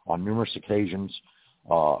on numerous occasions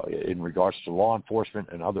in regards to law enforcement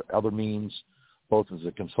and other means, both as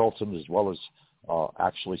a consultant as well as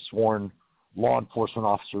actually sworn law enforcement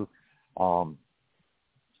officer.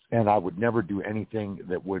 And I would never do anything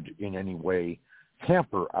that would in any way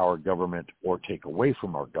hamper our government or take away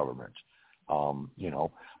from our government.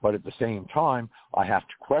 But at the same time, I have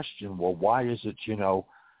to question, well, why is it,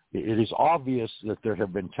 it is obvious that there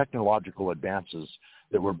have been technological advances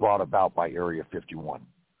that were brought about by Area 51.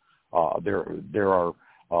 There are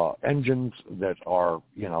engines that are,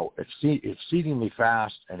 exceedingly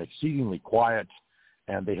fast and exceedingly quiet,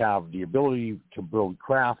 and they have the ability to build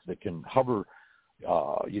craft that can hover,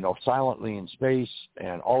 silently in space,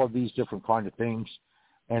 and all of these different kind of things.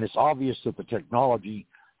 And it's obvious that the technology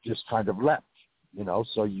just kind of leapt,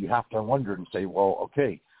 so you have to wonder and say, well,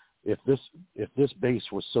 okay, if this base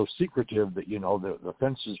was so secretive that, the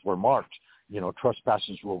fences were marked,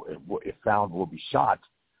 trespassers if found, will be shot.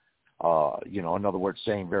 In other words,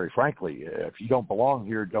 saying very frankly, if you don't belong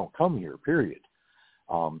here, don't come here, period.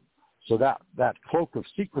 So that cloak of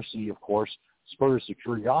secrecy, of course, spurs the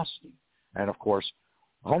curiosity. And, of course,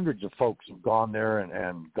 hundreds of folks have gone there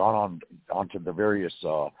and gone onto the various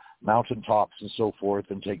mountaintops and so forth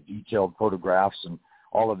and take detailed photographs and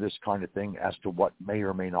all of this kind of thing as to what may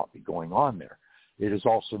or may not be going on there. It is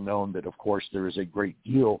also known that, of course, there is a great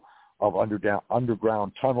deal of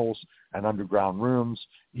underground tunnels and underground rooms,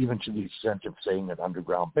 even to the extent of saying an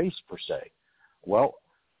underground base per se. Well,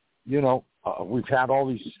 we've had all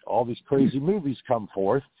these crazy movies come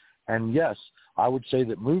forth, and yes, I would say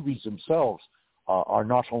that movies themselves are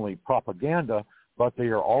not only propaganda, but they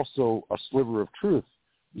are also a sliver of truth,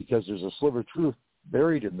 because there's a sliver of truth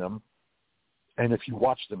buried in them. And if you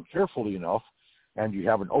watch them carefully enough and you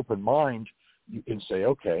have an open mind, you can say,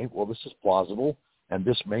 okay, well, this is plausible, and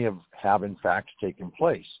this may have in fact taken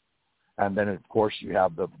place. And then, of course, you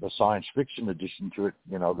have the science fiction addition to it,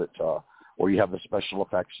 or you have the special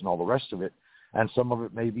effects and all the rest of it. And some of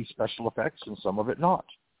it may be special effects and some of it not.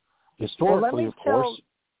 Historically, of course.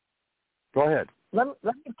 Go ahead. Let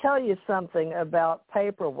me tell you something about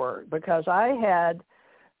paperwork, because I had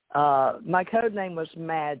my code name was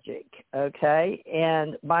Magic, okay?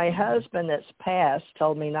 And my husband that's passed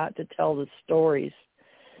told me not to tell the stories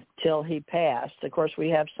till he passed. Of course, we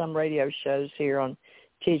have some radio shows here on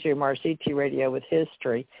TJ Marceti Radio with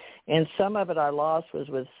history, and some of it I lost was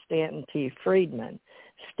with Stanton T. Friedman.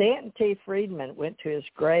 Stanton T. Friedman went to his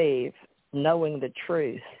grave knowing the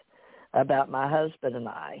truth about my husband and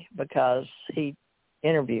I because he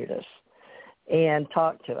interviewed us and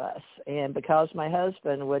talked to us. And because my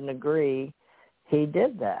husband wouldn't agree, he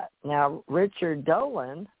did that. Now, Richard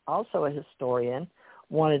Dolan, also a historian,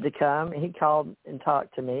 wanted to come. He called and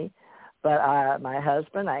talked to me. But I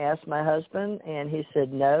asked my husband, and he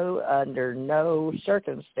said no, under no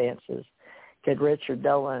circumstances could Richard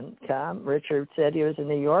Dolan come. Richard said he was in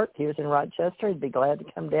New York. He was in Rochester. He'd be glad to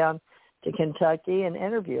come down to Kentucky and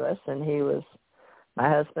interview us. And my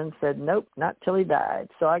husband said, nope, not till he died.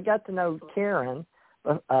 So I got to know Karen,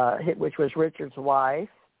 which was Richard's wife,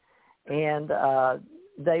 and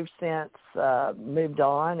they've since moved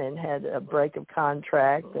on and had a break of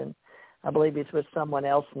contract, and I believe he's with someone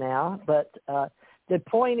else now. But the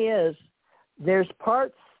point is, there's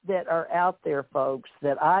parts that are out there, folks,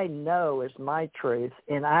 that I know is my truth,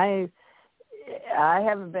 and I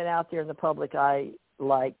haven't been out there in the public eye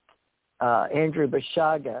like Andrew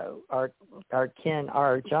Bashago or Ken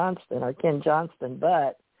Johnston,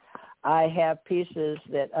 but I have pieces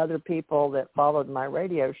that other people that followed my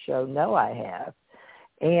radio show know I have.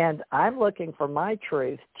 And I'm looking for my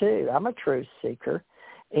truth, too. I'm a truth seeker.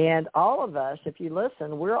 And all of us, if you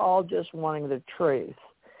listen, we're all just wanting the truth.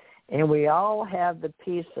 And we all have the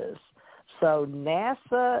pieces. So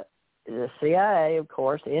NASA, the CIA, of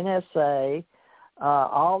course, NSA,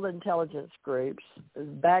 all the intelligence groups,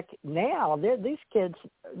 back now, these kids,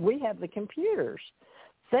 we have the computers.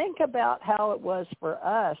 Think about how it was for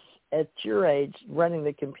us at your age running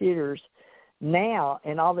the computers now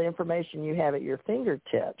and all the information you have at your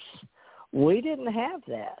fingertips. We didn't have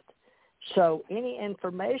that. So any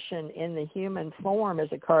information in the human form as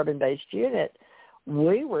a carbon-based unit,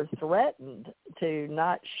 we were threatened to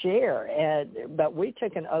not share. But we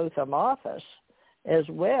took an oath of office as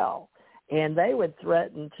well. And they would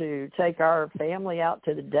threaten to take our family out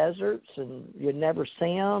to the deserts and you'd never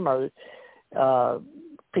see them, or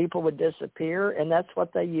people would disappear. And that's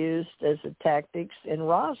what they used as the tactics in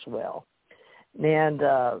Roswell. And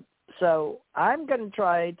so I'm going to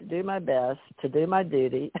try to do my best to do my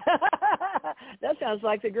duty. That sounds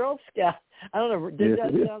like the Girl Scout. I don't know. Did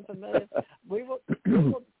that sound familiar?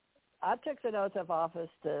 I took the oath of office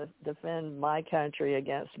to defend my country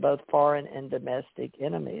against both foreign and domestic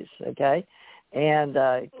enemies, okay? And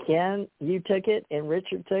Ken, you took it, and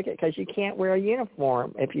Richard took it, because you can't wear a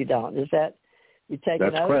uniform if you don't. Is that, you take an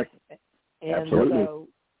oath? That's correct. And absolutely. So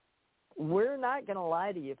we're not going to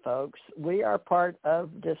lie to you, folks. We are part of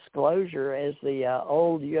disclosure, as the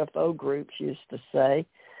old UFO groups used to say.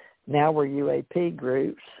 Now we're UAP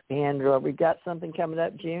groups, and we've got something coming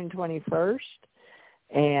up June 21st.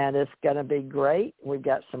 And it's going to be great. We've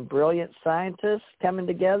got some brilliant scientists coming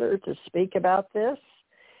together to speak about this.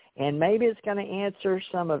 And maybe it's going to answer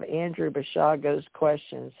some of Andrew Bashago's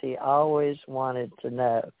questions he always wanted to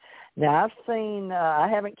know. Now, I've seen, I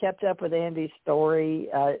haven't kept up with Andy's story.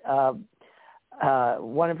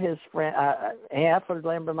 One of his friends, Alfred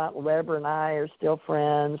Lambermont Weber and I are still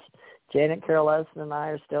friends. Janet Carroll Lesson and I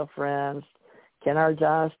are still friends. Ken R.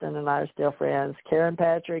 Johnston and I are still friends. Karen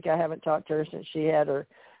Patrick, I haven't talked to her since she had her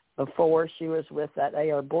before. She was with that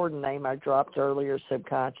A.R. Borden name I dropped earlier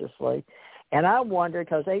subconsciously. And I wonder,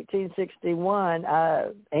 because 1861,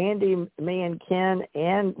 Andy, me, and Ken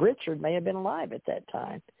and Richard may have been alive at that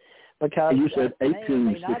time. Because you said 1860.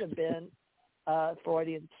 May not have been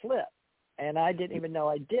Freudian slip. And I didn't even know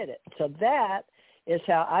I did it. So that is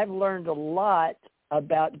how I've learned a lot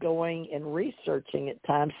about going and researching at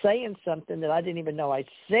times, saying something that I didn't even know I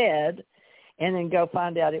said, and then go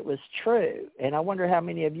find out it was true. And I wonder how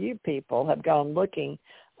many of you people have gone looking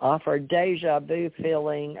for deja vu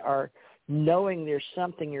feeling, or knowing there's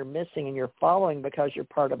something you're missing and you're following because you're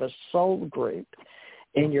part of a soul group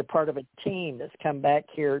and you're part of a team that's come back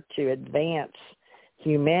here to advance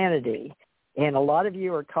humanity. And a lot of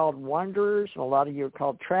you are called wanderers, and a lot of you are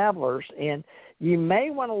called travelers. And you may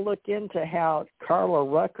want to look into how Carla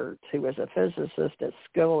Ruckert, who was a physicist at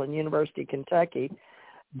school in University of Kentucky,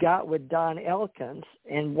 got with Don Elkins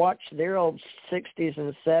and watched their old 60s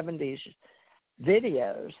and 70s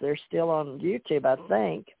videos. They're still on YouTube, I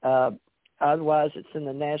think. Otherwise, it's in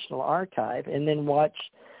the National Archive. And then watch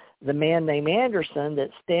the man named Anderson,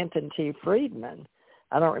 that's Stanton T. Friedman.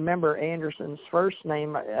 I don't remember Anderson's first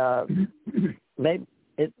name,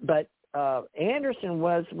 but Anderson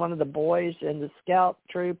was one of the boys in the scout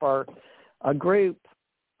troop or a group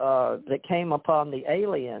that came upon the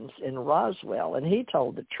aliens in Roswell, and he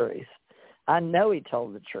told the truth. I know he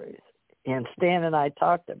told the truth, and Stan and I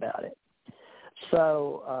talked about it.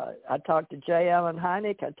 So I talked to J. Allen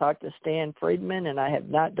Hynek, I talked to Stan Friedman, and I have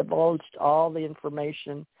not divulged all the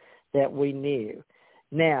information that we knew.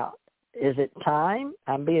 Now, is it time?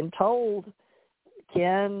 I'm being told,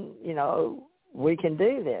 Ken, we can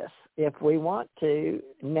do this if we want to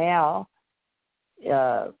now.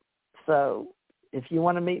 So if you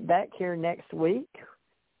want to meet back here next week,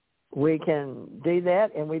 we can do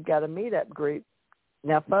that, and we've got a meetup group.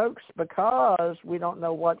 Now, folks, because we don't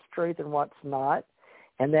know what's truth and what's not,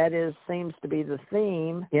 and that seems to be the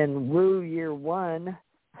theme in Woo Year 1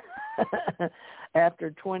 after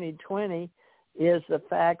 2020, is the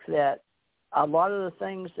fact that a lot of the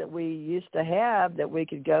things that we used to have that we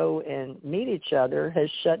could go and meet each other has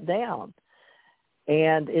shut down.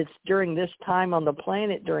 And it's during this time on the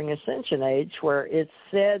planet, during Ascension Age, where it's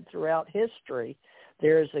said throughout history,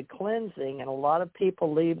 there is a cleansing, and a lot of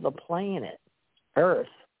people leave the planet, Earth,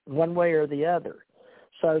 one way or the other.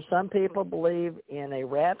 So some people believe in a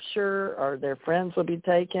rapture, or their friends will be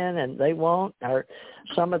taken and they won't, or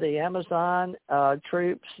some of the Amazon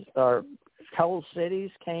troops or whole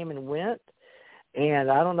cities came and went.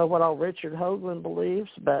 And I don't know what all Richard Hoagland believes,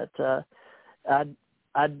 but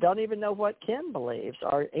I don't even know what Ken believes,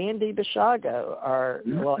 or Andy Bishago, or,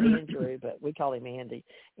 well, Andrew, but we call him Andy.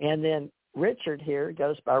 And then Richard here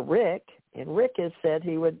goes by Rick, and Rick has said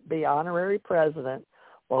he would be honorary president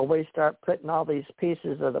while we start putting all these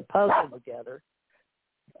pieces of the puzzle together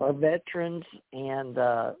for veterans and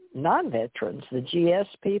non-veterans, the GS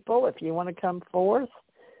people, if you want to come forth.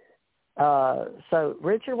 So,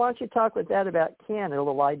 Richard, why don't you talk with that about Ken, a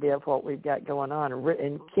little idea of what we've got going on.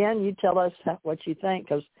 And Ken, you tell us what you think,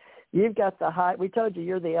 because you've got the high. We told you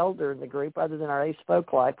you're the elder in the group. Other than our Ace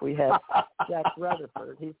Folk Life, we have Jack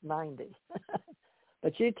Rutherford. He's 90.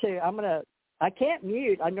 But you two, I can't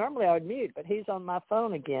mute. Normally I would mute, but he's on my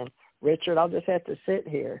phone again. Richard, I'll just have to sit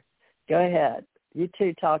here. Go ahead. You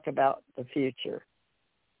two talk about the future.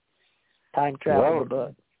 Time travel, the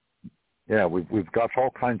book. Yeah, we've got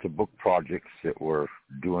all kinds of book projects that we're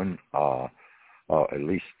doing, at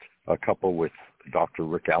least a couple with Dr.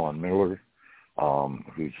 Rick Allen Miller,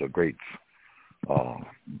 who's a great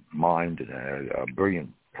mind and a brilliant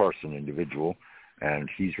individual, and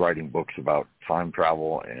he's writing books about time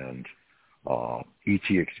travel and ET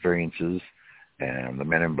experiences and the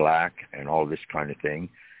Men in Black and all this kind of thing.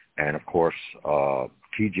 And, of course,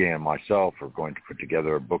 TJ and myself are going to put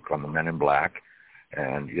together a book on the Men in Black.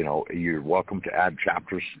 And, you're welcome to add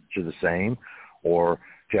chapters to the same, or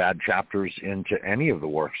to add chapters into any of the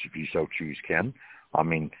works if you so choose, Ken. I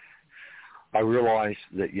mean, I realize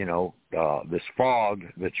that, this fog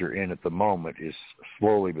that you're in at the moment is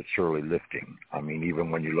slowly but surely lifting. I mean, even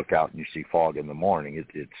when you look out and you see fog in the morning,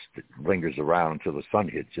 it lingers around until the sun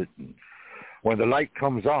hits it. And when the light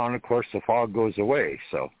comes on, of course, the fog goes away.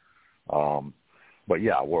 So, but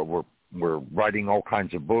yeah, we're writing all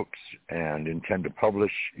kinds of books and intend to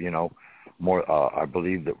publish, more. I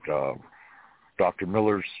believe that Dr.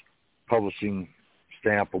 Miller's publishing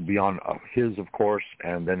stamp will be on his, of course,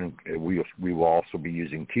 and then we will also be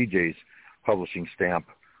using TJ's publishing stamp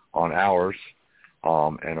on ours.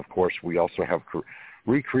 And, of course, we also have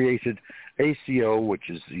recreated ACO, which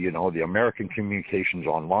is, the American Communications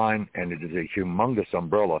Online, and it is a humongous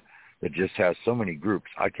umbrella that just has so many groups.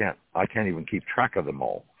 I can't even keep track of them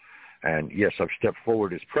all. And, yes, I've stepped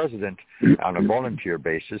forward as president on a volunteer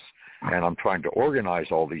basis, and I'm trying to organize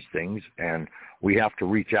all these things. And we have to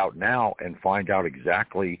reach out now and find out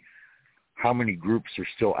exactly how many groups are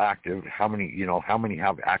still active, how many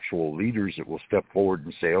have actual leaders that will step forward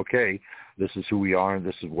and say, okay, this is who we are and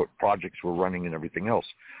this is what projects we're running and everything else.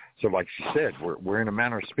 So like she said, we're in a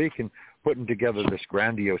manner of speaking, putting together this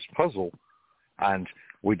grandiose puzzle, and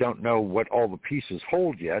we don't know what all the pieces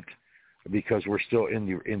hold yet, because we're still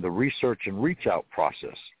in the research and reach out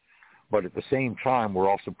process. But at the same time, we're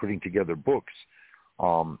also putting together books.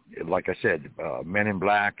 Like I said, Men in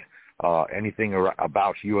Black, anything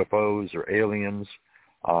about UFOs or aliens,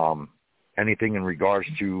 anything in regards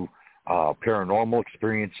to paranormal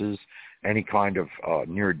experiences, any kind of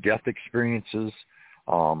near-death experiences,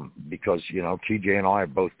 because, TJ and I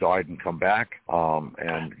have both died and come back,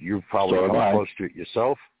 and you've probably come close to it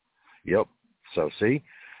yourself. Yep. So see?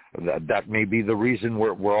 That may be the reason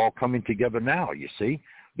we're all coming together now, you see,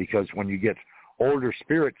 because when you get older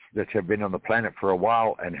spirits that have been on the planet for a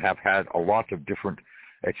while and have had a lot of different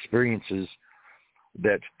experiences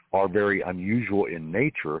that are very unusual in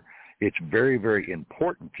nature, it's very, very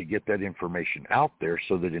important to get that information out there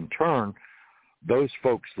so that in turn, those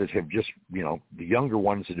folks that have just, the younger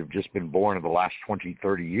ones that have just been born in the last 20,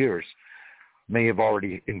 30 years may have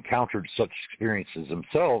already encountered such experiences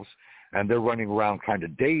themselves, and they're running around kind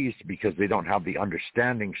of dazed because they don't have the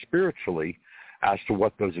understanding spiritually as to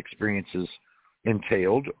what those experiences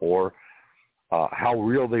entailed or how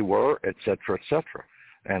real they were, et cetera, et cetera.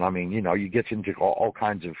 And I mean, you get into all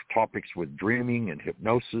kinds of topics with dreaming and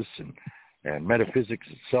hypnosis and metaphysics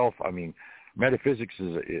itself. I mean, metaphysics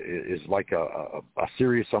is like a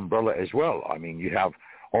serious umbrella as well. I mean, you have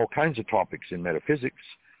all kinds of topics in metaphysics.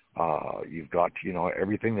 You've got,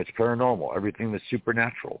 everything that's paranormal, everything that's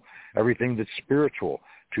supernatural, everything that's spiritual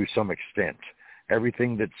to some extent,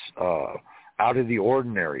 everything that's out of the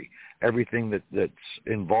ordinary, everything that's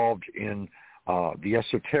involved in the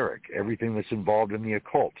esoteric, everything that's involved in the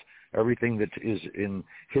occult, everything that is in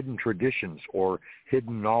hidden traditions or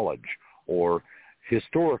hidden knowledge or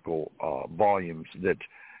historical volumes that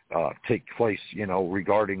take place,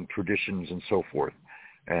 regarding traditions and so forth.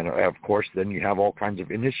 And, of course, then you have all kinds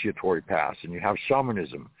of initiatory paths, and you have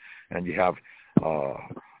shamanism, and you have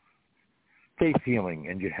faith healing,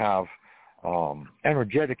 and you have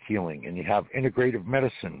energetic healing, and you have integrative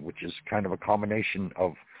medicine, which is kind of a combination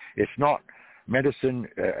of, it's not medicine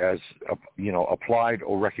as, applied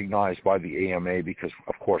or recognized by the AMA because,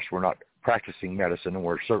 of course, we're not practicing medicine, and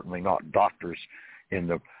we're certainly not doctors in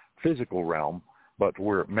the physical realm, but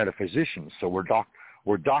we're metaphysicians. So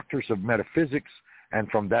we're doctors of metaphysics, and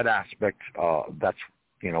from that aspect, that's,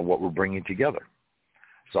 what we're bringing together.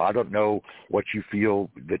 So I don't know what you feel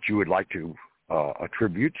that you would like to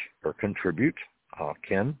attribute or contribute,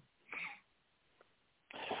 Ken.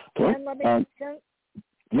 Ken, let me tell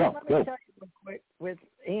you real quick with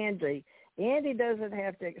Andy. Andy doesn't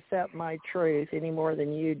have to accept my truth any more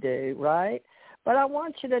than you do, right? But I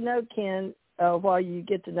want you to know, Ken, while you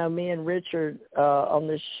get to know me and Richard on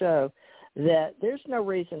this show, that there's no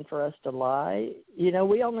reason for us to lie.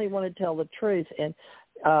 We only want to tell the truth. And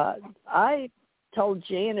I told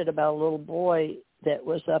Janet about a little boy that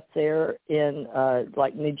was up there in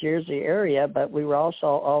New Jersey area, but we were also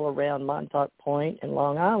all around Montauk Point and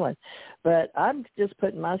Long Island. But I'm just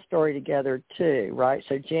putting my story together too, right?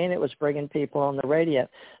 So Janet was bringing people on the radio.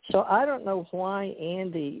 So I don't know why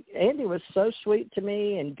Andy was so sweet to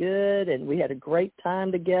me and good, and we had a great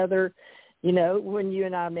time together, when you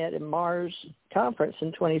and I met in Mars conference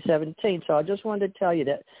in 2017. So I just wanted to tell you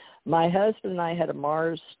that my husband and I had a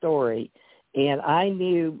Mars story, and I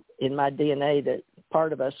knew in my DNA that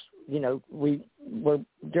part of us, we were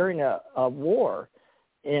during a war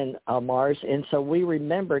in Mars, and so we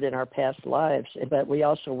remembered in our past lives, but we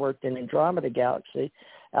also worked in Andromeda Galaxy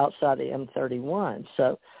outside of M31.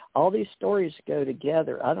 So all these stories go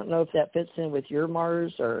together. I don't know if that fits in with your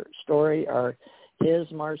Mars or story or his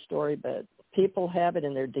Mars story, but people have it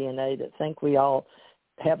in their DNA that think we all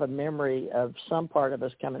have a memory of some part of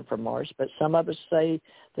us coming from Mars, but some of us say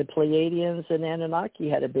the Pleiadians and Anunnaki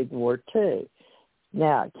had a big war too.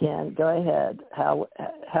 Now, Ken, go ahead.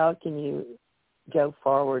 How can you go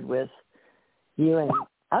forward with you? And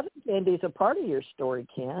I think Andy's a part of your story,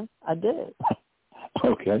 Ken. I do.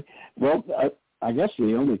 Okay. Well, I guess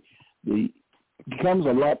it becomes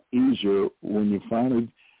a lot easier when you finally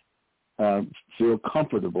feel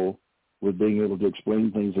comfortable with being able to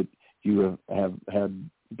explain things that you have had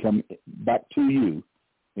come back to you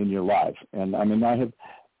in your life. And I mean, I have,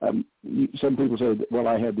 some people say, well,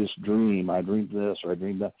 I had this dream, I dreamed this or I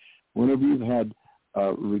dreamed that. Whenever you've had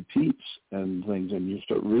repeats and things and you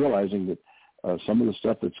start realizing that some of the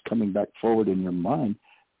stuff that's coming back forward in your mind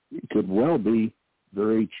could well be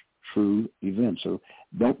very true events. So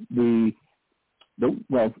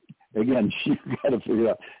well, again, you've got to figure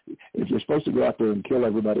out, if you're supposed to go out there and kill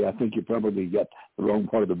everybody, I think you probably got the wrong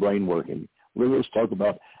part of the brain working. Let's talk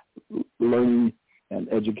about learning and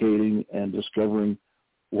educating and discovering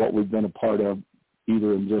what we've been a part of,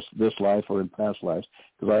 either in just this life or in past lives,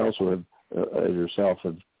 because I also have, as yourself,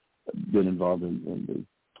 have been involved in the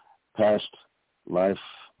past life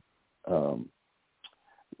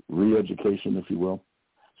re-education, if you will.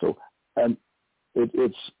 So, and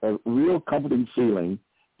it's a real comforting feeling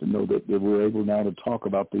to know that we're able now to talk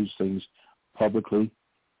about these things publicly,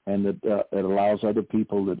 and that it allows other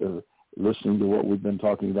people that are listening to what we've been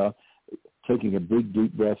talking about, taking a big,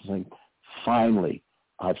 deep breath and saying, finally,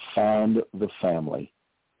 I've found the family.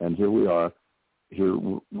 And here we are, here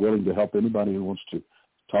willing to help anybody who wants to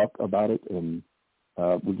talk about it, and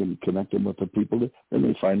we can connect them with the people that they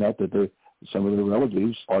may find out that they're some of their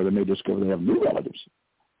relatives, or they may discover they have new relatives,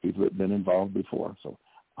 people that have been involved before. So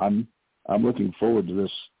I'm looking forward to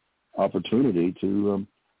this opportunity to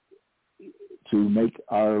to make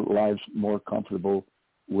our lives more comfortable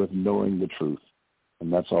with knowing the truth.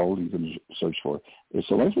 And that's all you can search for. And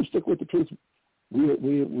so long as we stick with the truth,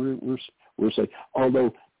 we're safe.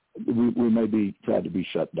 Although we may be tried to be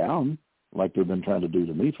shut down, like they've been trying to do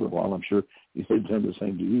to me for a while. I'm sure they've done the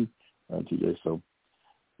same to you, TJ. So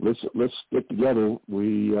let's stick together.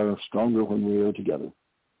 We are stronger when we are together.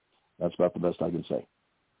 That's about the best I can say.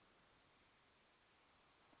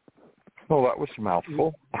 Well, that was a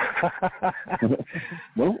mouthful.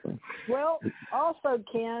 Well, also,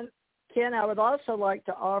 Ken, I would also like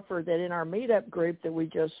to offer that in our meetup group that we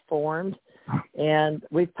just formed, and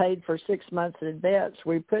we've paid for 6 months in advance,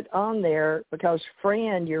 we put on there, because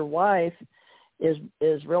Fran, your wife,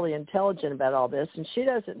 is really intelligent about all this, and she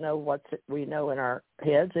doesn't know what we know in our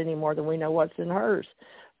heads any more than we know what's in hers.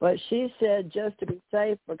 But she said just to be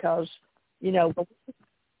safe, because,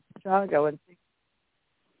 Chicago and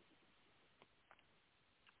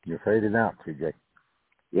you're fading out, TJ.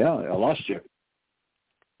 Yeah, I lost you.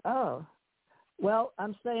 Oh, well,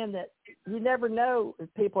 I'm saying that you never know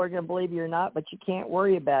if people are going to believe you or not, but you can't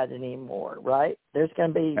worry about it anymore, right? There's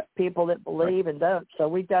going to be people that believe and don't. So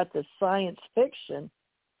we've got the science fiction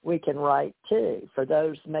we can write too, for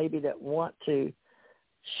those maybe that want to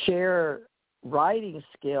share writing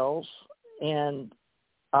skills and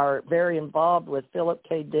are very involved with Philip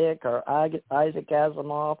K. Dick or Isaac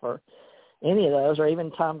Asimov or any of those, or even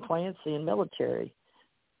Tom Clancy in military.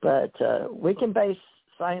 But we can base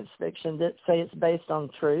science fiction that say it's based on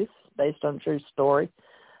truth, based on true story,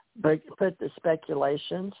 but put the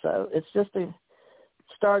speculation. So it's just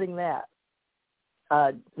starting that.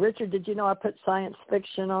 Richard, did you know I put science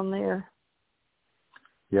fiction on there?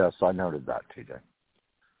 Yes, I noted that, TJ.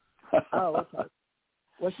 Oh, okay.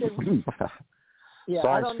 Well, yeah,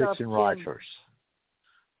 science fiction writers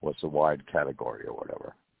was a wide category or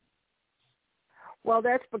whatever. Well,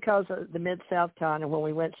 that's because of the Mid-South Con, and when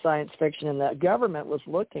we went science fiction, and the government was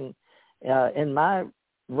looking in my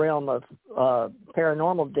realm of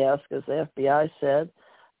paranormal desk, as the FBI said,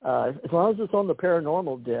 as long as it's on the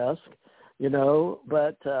paranormal desk,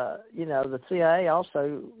 but, the CIA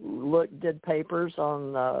also did papers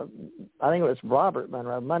on, I think it was Robert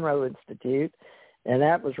Monroe Institute, and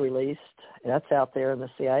that was released. That's out there in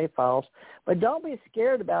the CIA files. But don't be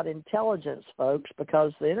scared about intelligence, folks,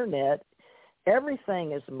 because the Internet,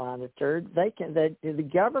 everything is monitored. The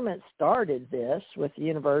government started this with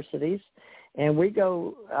universities, and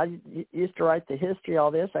I used to write the history of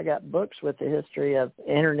all this. I got books with the history of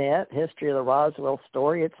Internet, history of the Roswell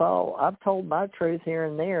story. It's all, I've told my truth here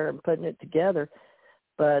and there and putting it together.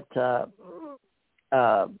 But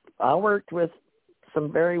I worked with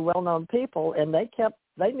some very well-known people, and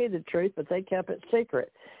they knew the truth, but they kept it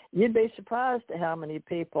secret. You'd be surprised at how many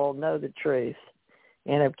people know the truth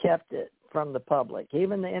and have kept it from the public,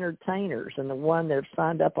 even the entertainers and the one that have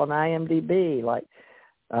signed up on IMDb, like,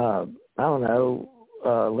 I don't know,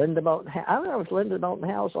 Linda Moulton. I don't know if Linda Moulton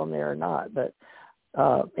Howe's on there or not, but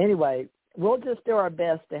anyway, we'll just do our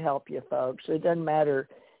best to help you folks. It doesn't matter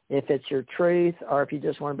if it's your truth or if you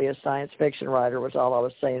just want to be a science fiction writer, was all I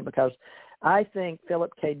was saying, because I think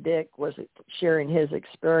Philip K. Dick was sharing his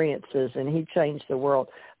experiences and he changed the world.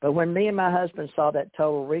 But when me and my husband saw that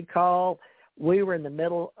Total Recall, we were in the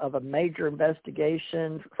middle of a major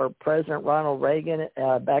investigation for President Ronald Reagan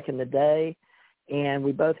back in the day, and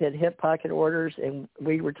we both had hip pocket orders, and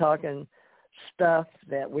we were talking stuff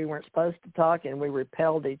that we weren't supposed to talk, and we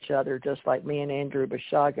repelled each other just like me and Andrew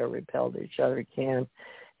Bashaga repelled each other, Ken.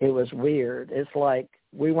 It was weird. It's like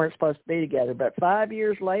we weren't supposed to be together. But 5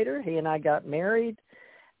 years later, he and I got married,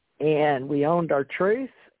 and we owned our truth,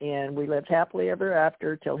 and we lived happily ever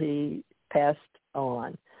after till he passed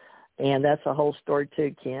on. And that's a whole story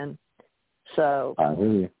too, Ken. So I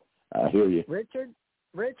hear you.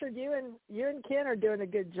 Richard, you and Ken are doing a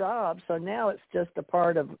good job. So now it's just a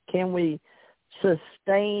part of, can we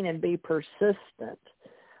sustain and be persistent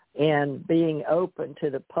and being open to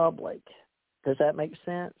the public? Does that make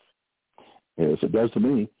sense? Yes, it does to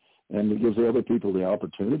me. And it gives the other people the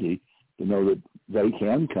opportunity to know that they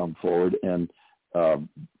can come forward and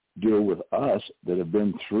deal with us that have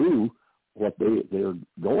been through what they're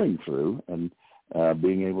going through, and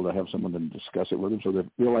being able to have someone to discuss it with them so they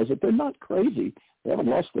realize that they're not crazy. They haven't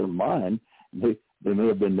lost their mind. They may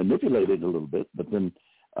have been manipulated a little bit, but then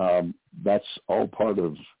that's all part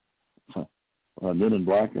of Men in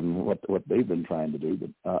Black and what they've been trying to do.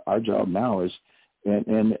 But our job now is,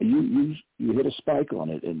 and you hit a spike on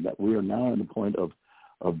it, in that we are now in the point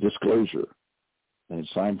of disclosure, and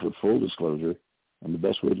it's time for full disclosure. And the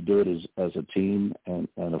best way to do it is as a team and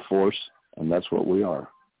a force, and that's what we are,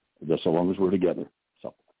 just so long as we're together.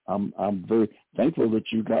 So I'm very thankful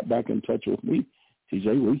that you got back in touch with me,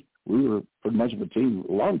 TJ. We were pretty much of a team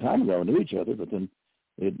a long time ago. We knew each other, but then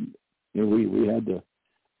we had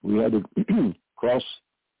to cross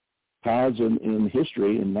paths in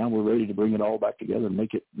history, and now we're ready to bring it all back together and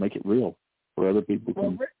make it real for other people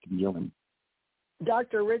can join.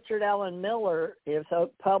 Dr. Richard Allen Miller is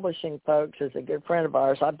publishing folks, is a good friend of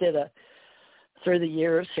ours. I did through the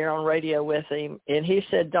years here on radio with him, and he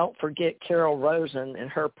said don't forget Carol Rosen and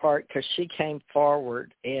her part, because she came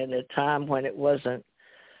forward in a time when it wasn't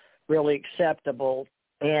really acceptable,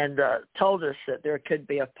 and told us that there could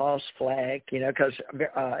be a false flag, because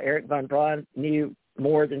Eric von Braun knew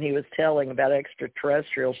more than he was telling about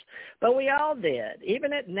extraterrestrials, but we all did,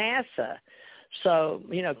 even at NASA. So,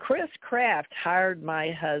 Chris Kraft hired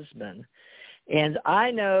my husband, and I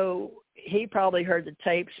know he probably heard the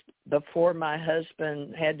tapes before my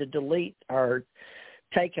husband had to delete or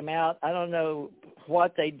take them out. I don't know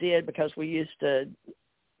what they did, because we used to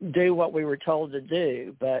do what we were told to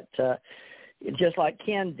do, but just like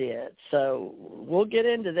Ken did. So we'll get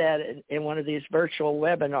into that in one of these virtual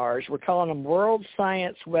webinars. We're calling them World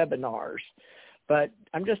Science Webinars. But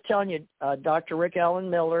I'm just telling you, Dr. Rick Allen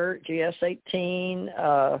Miller,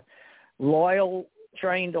 GS-18, loyal,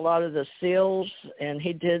 trained a lot of the SEALs, and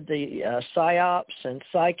he did the PSYOPs and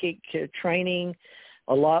psychic training,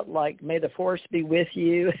 a lot like May the Force Be With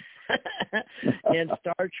You in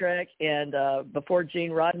Star Trek. And before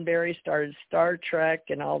Gene Roddenberry started Star Trek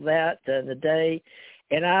and all that in the day.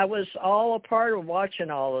 And I was all a part of watching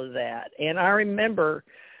all of that. And I remember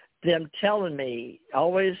them telling me,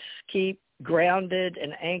 always keep grounded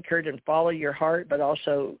and anchored and follow your heart, but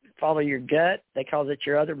also follow your gut. They called it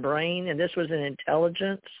your other brain, and this was an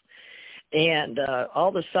intelligence. And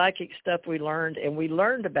all the psychic stuff we learned, and we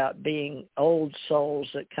learned about being old souls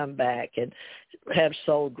that come back and have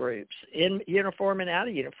soul groups in uniform and out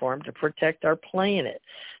of uniform to protect our planet.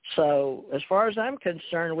 So as far as I'm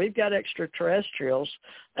concerned, we've got extraterrestrials.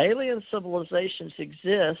 Alien civilizations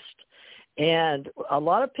exist. And a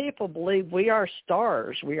lot of people believe we are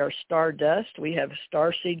stars. We are stardust. We have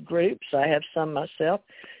starseed groups. I have some myself.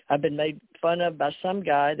 I've been made fun of by some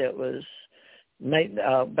guy that was made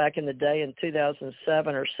back in the day in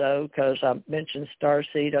 2007 or so, because I mentioned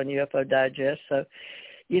starseed on UFO Digest. So,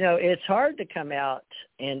 it's hard to come out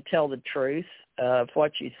and tell the truth of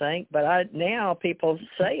what you think, but now people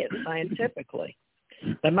say it scientifically.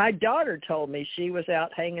 But my daughter told me she was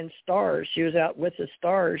out hanging stars. She was out with the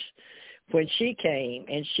stars when she came,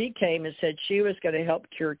 and she came and said she was going to help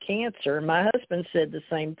cure cancer. My husband said the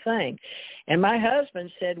same thing. And my husband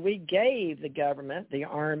said we gave the government, the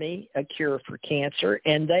Army, a cure for cancer,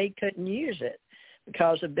 and they couldn't use it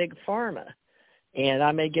because of Big Pharma. And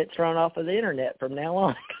I may get thrown off of the Internet from now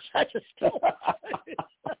on, because I just told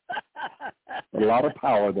a lot of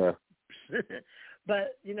power there.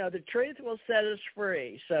 But, the truth will set us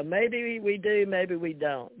free. So maybe we do, maybe we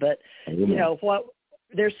don't. But,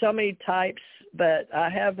 there's so many types, but I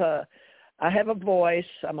have a voice.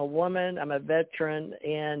 I'm a woman. I'm a veteran,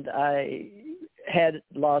 and I had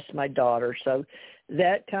lost my daughter. So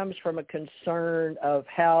that comes from a concern of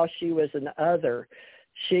how she was an other.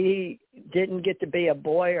 She didn't get to be a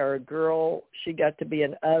boy or a girl. She got to be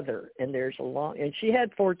an other. And and she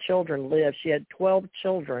had 4 children live. She had 12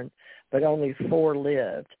 children, but only 4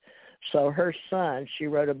 lived. So her son, she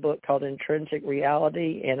wrote a book called Intrinsic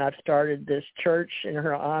Reality, and I've started this church in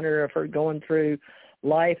her honor of her going through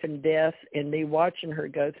life and death and me watching her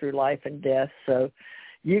go through life and death. So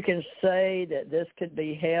you can say that this could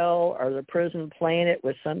be hell or the prison planet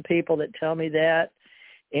with some people that tell me that.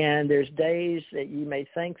 And there's days that you may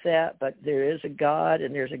think that, but there is a God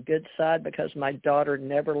and there's a good side, because my daughter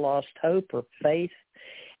never lost hope or faith.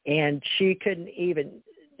 And she couldn't even...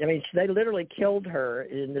 they literally killed her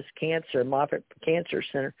in this Moffitt Cancer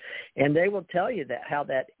Center, and they will tell you how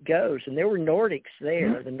that goes. And there were Nordics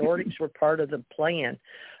there. The Nordics were part of the plan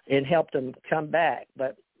and helped them come back.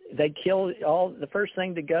 But they killed the first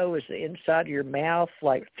thing to go is the inside of your mouth,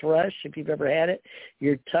 like thrush, if you've ever had it.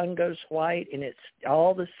 Your tongue goes white, and it's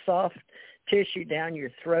all the soft tissue down your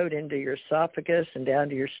throat into your esophagus and down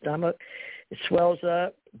to your stomach. It swells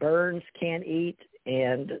up, burns, can't eat.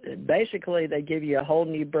 And basically they give you a whole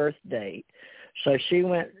new birth date. So she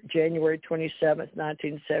went January 27th,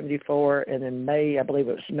 1974, and then I believe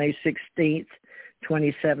it was May 16th,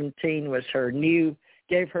 2017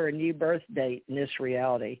 gave her a new birth date in this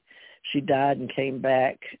reality. She died and came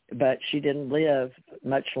back, but she didn't live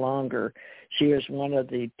much longer. She was one of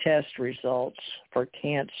the test results for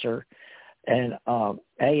cancer, and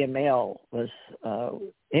AML was,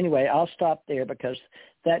 anyway, I'll stop there because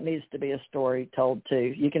that needs to be a story told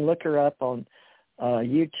too. You can look her up on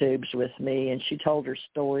YouTubes with me, and she told her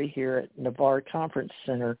story here at Navarre Conference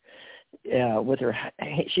Center with her.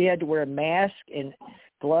 She had to wear a mask and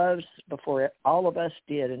gloves before all of us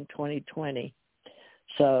did in 2020.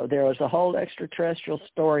 So there was a whole extraterrestrial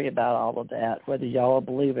story about all of that, whether y'all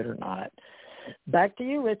believe it or not. Back to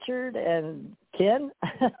you, Richard and Ken.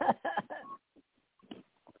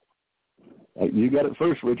 You got it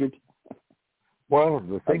first, Richard. Well,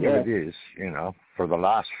 the thing of it is, for the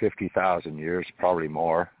last 50,000 years, probably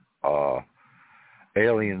more,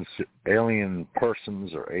 alien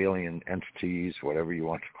persons or alien entities, whatever you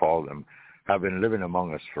want to call them, have been living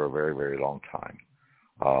among us for a very, very long time.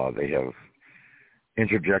 They have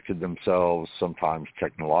interjected themselves, sometimes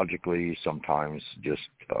technologically, sometimes just,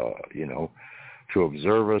 to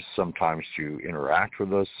observe us, sometimes to interact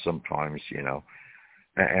with us, sometimes,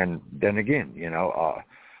 and then again,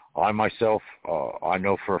 I myself, I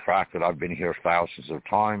know for a fact that I've been here thousands of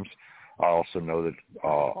times. I also know that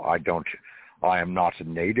I am not a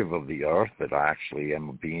native of the earth, that I actually am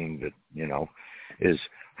a being that, is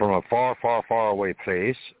from a far, far, far away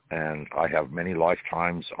place, and I have many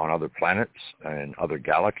lifetimes on other planets and other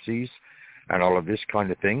galaxies and all of this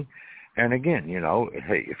kind of thing. And again,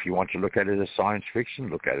 hey, if you want to look at it as science fiction,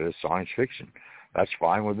 look at it as science fiction. That's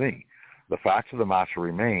fine with me. The fact of the matter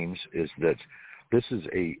remains is that this is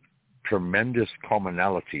a tremendous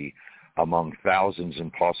commonality among thousands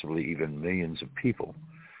and possibly even millions of people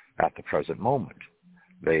at the present moment.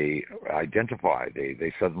 They identify,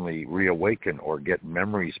 they suddenly reawaken or get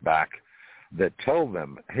memories back that tell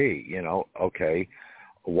them, hey, okay,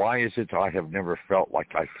 why is it I have never felt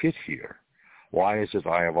like I fit here? Why is it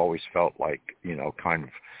I have always felt like, kind of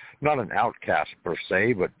not an outcast per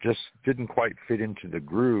se, but just didn't quite fit into the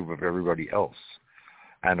groove of everybody else?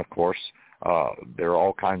 And of course, there are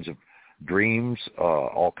all kinds of dreams,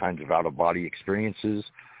 all kinds of out-of-body experiences,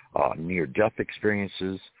 near-death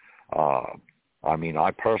experiences.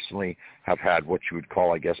 I personally have had what you would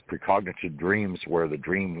call, I guess, precognitive dreams, where the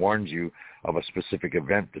dream warns you of a specific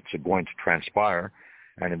event that's going to transpire.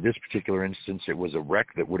 And in this particular instance, it was a wreck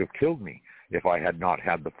that would have killed me if I had not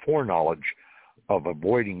had the foreknowledge of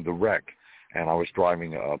avoiding the wreck. And I was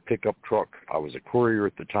driving a pickup truck. I was a courier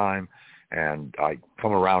at the time, and I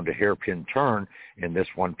come around a hairpin turn in this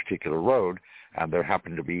one particular road, and there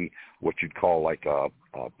happened to be what you'd call like a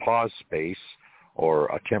pause space or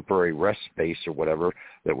a temporary rest space or whatever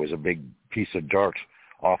that was a big piece of dirt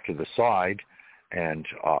off to the side. And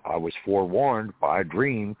I was forewarned by a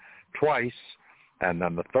dream twice. And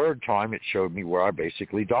then the third time it showed me where I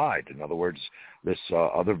basically died. In other words, this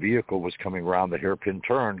other vehicle was coming around the hairpin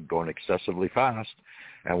turn going excessively fast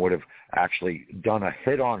and would have actually done a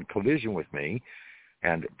head-on collision with me.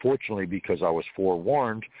 And fortunately, because I was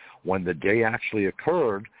forewarned, when the day actually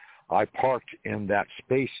occurred, I parked in that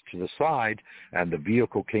space to the side, and the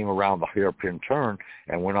vehicle came around the hairpin turn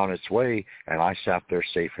and went on its way, and I sat there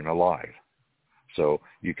safe and alive. So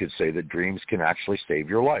you could say that dreams can actually save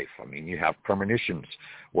your life. I mean, you have premonitions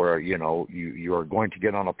where, you are going to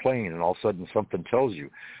get on a plane and all of a sudden something tells you,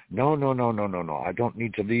 no, I don't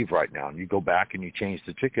need to leave right now. And you go back and you change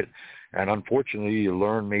the ticket. And unfortunately, you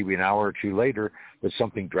learn maybe an hour or two later that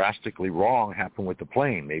something drastically wrong happened with the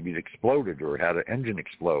plane. Maybe it exploded or had an engine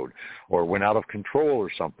explode or went out of control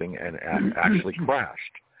or something and actually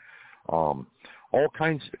crashed. All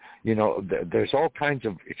kinds, there's all kinds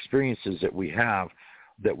of experiences that we have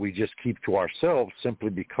that we just keep to ourselves simply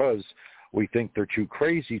because we think they're too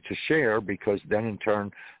crazy to share, because then in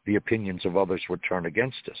turn the opinions of others would turn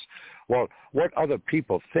against us. Well, what other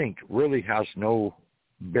people think really has no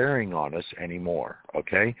bearing on us anymore,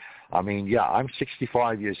 okay? I mean, yeah, I'm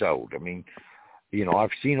 65 years old. I mean,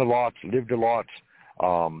 I've seen a lot, lived a lot.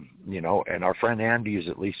 And our friend Andy is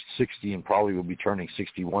at least 60 and probably will be turning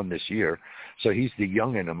 61 this year. So he's the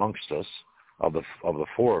youngin amongst us, of the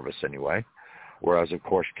four of us anyway. Whereas, of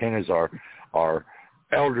course, Ken is our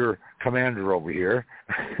elder commander over here.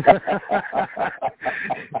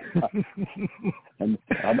 And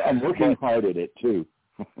I'm working hard at it, too.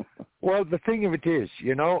 Well, the thing of it is,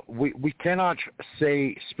 we cannot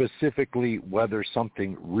say specifically whether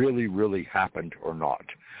something really, really happened or not.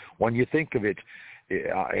 When you think of it,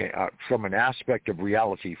 from an aspect of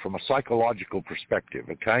reality, from a psychological perspective,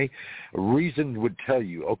 okay? Reason would tell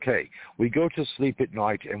you, okay, we go to sleep at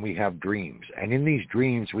night and we have dreams. And in these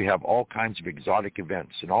dreams, we have all kinds of exotic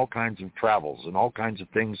events and all kinds of travels and all kinds of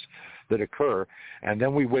things that occur. And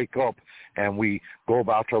then we wake up and we go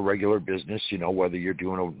about our regular business, whether you're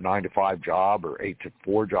doing a 9-to-5 job or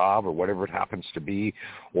 8-to-4 job or whatever it happens to be,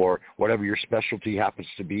 or whatever your specialty happens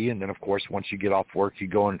to be. And then, of course, once you get off work, you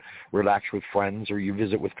go and relax with friends or you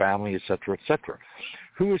visit with family, et cetera, et cetera.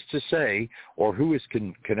 who is to say, or who is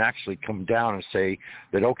can actually come down and say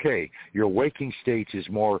that, okay, your waking state is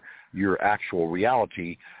more your actual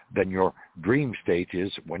reality than your dream state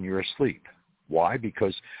is when you're asleep? Why?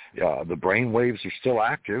 Because the brain waves are still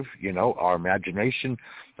active. You know, our imagination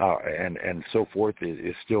and so forth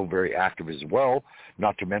is still very active as well,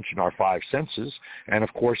 not to mention our five senses. And,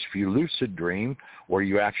 of course, if you lucid dream, where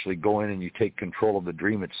you actually go in and you take control of the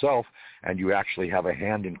dream itself and you actually have a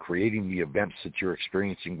hand in creating the events that you're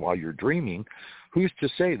experiencing while you're dreaming, who's to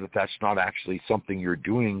say that that's not actually something you're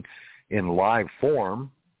doing in live form,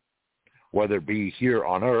 whether it be here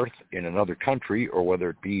on Earth in another country, or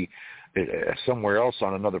whether it be somewhere else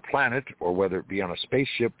on another planet, or whether it be on a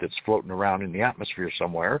spaceship that's floating around in the atmosphere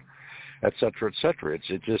somewhere, et cetera, et cetera.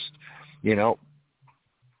 It just, you know,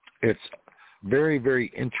 it's very,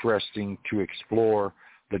 very interesting to explore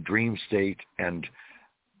the dream state, and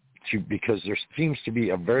because there seems to be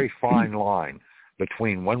a very fine line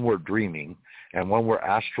between when we're dreaming and when we're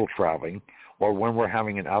astral traveling, or when we're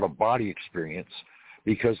having an out-of-body experience,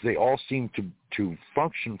 because they all seem to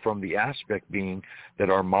function from the aspect being that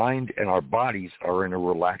our mind and our bodies are in a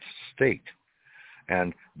relaxed state.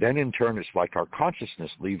 And then in turn, it's like our consciousness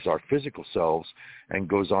leaves our physical selves and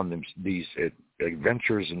goes on these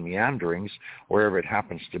adventures and meanderings, wherever it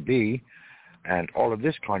happens to be, and all of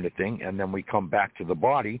this kind of thing. And then we come back to the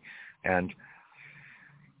body, and,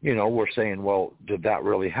 you know, we're saying, well, did that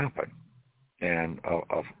really happen? And,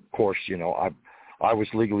 of course, you know, I was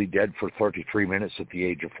legally dead for 33 minutes at the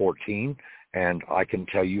age of 14, and I can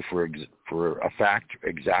tell you for a fact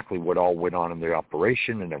exactly what all went on in the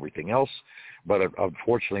operation and everything else. But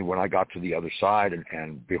unfortunately, when I got to the other side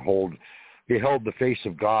and beheld the face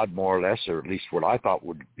of God, more or less, or at least what I thought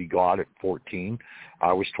would be God at 14,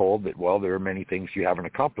 I was told that, well, there are many things you haven't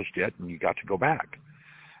accomplished yet, and you got to go back.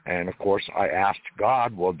 And, of course, I asked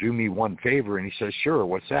God, well, do me one favor. And he says, sure,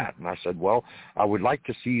 what's that? And I said, well, I would like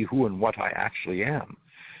to see who and what I actually am.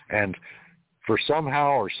 And for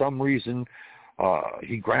somehow or some reason,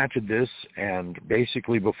 he granted this. And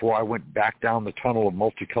basically, before I went back down the tunnel of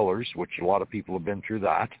multicolors, which a lot of people have been through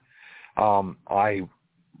that, I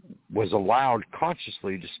was allowed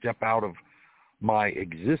consciously to step out of my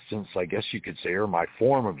existence, I guess you could say, or my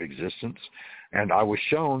form of existence, and I was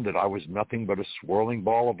shown that I was nothing but a swirling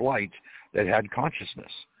ball of light that had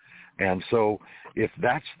consciousness. And so if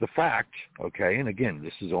that's the fact, okay, and again,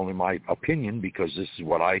 this is only my opinion because this is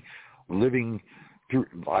what I lived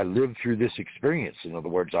through this experience. In other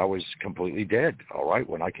words, I was completely dead, all right?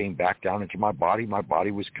 When I came back down into my body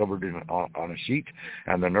was covered on a sheet,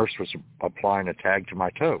 and the nurse was applying a tag to my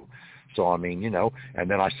toe. So, I mean, you know,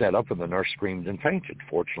 and then I sat up and the nurse screamed and fainted.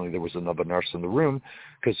 Fortunately, there was another nurse in the room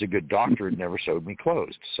because the good doctor had never sewed me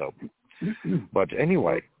closed. So, but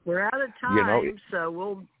anyway. We're out of time, you know,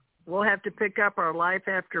 so we'll have to pick up our Life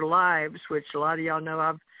After Lives, which a lot of y'all know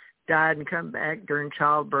I've died and come back during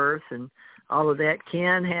childbirth and all of that.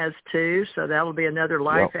 Ken has too, so that'll be another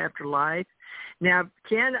Life After Life. Now,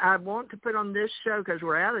 Ken, I want to put on this show because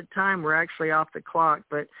we're out of time. We're actually off the clock,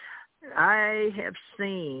 but I have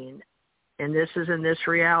seen, and this is in this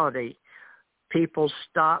reality, people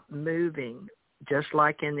stop moving, just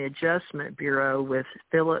like in the Adjustment Bureau with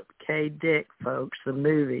Philip K. Dick, folks, the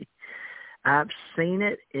movie. I've seen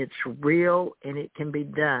it. It's real, and it can be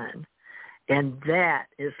done. And that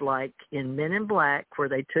is like in Men in Black, where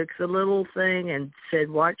they took the little thing and said,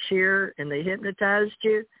 watch here, and they hypnotized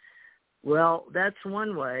you. Well, that's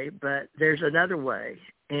one way, but there's another way.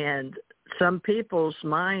 And some people's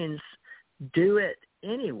minds do it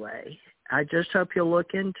anyway. I just hope you'll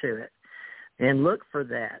look into it and look for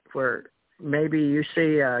that, where maybe you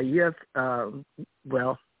see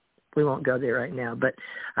well, we won't go there right now, but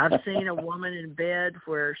I've seen a woman in bed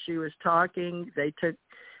where she was talking. They took,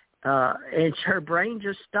 and her brain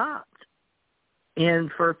just stopped. And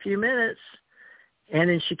for a few minutes, and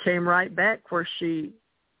then she came right back where she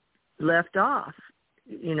left off,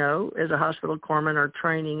 you know, as a hospital corpsman or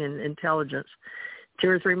training in intelligence. 2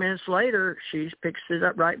 or 3 minutes later, she picks it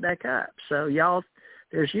up right back up. So y'all,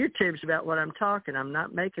 there's YouTubes about what I'm talking. I'm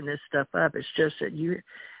not making this stuff up. It's just that you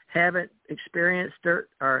haven't experienced it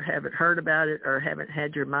or haven't heard about it or haven't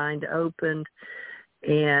had your mind opened.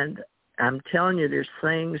 And I'm telling you, there's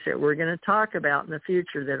things that we're going to talk about in the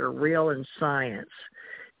future that are real in science.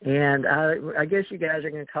 And I guess you guys are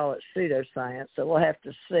going to call it pseudoscience, so we'll have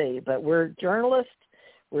to see. But we're journalists,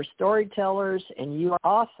 we're storytellers, and you are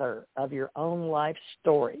author of your own life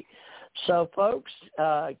story. So, folks,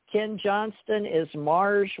 Ken Johnston is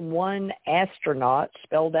Mars One Astronaut,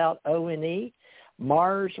 spelled out O-N-E,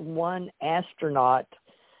 Mars One Astronaut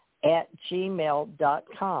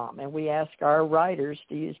 @gmail.com. And we ask our writers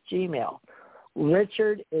to use Gmail.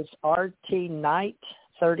 Richard is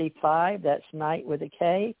RTKnight35, that's Knight with a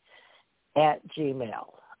K, at Gmail.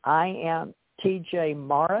 I am TJ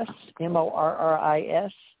Morris,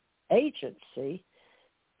 Morris, agency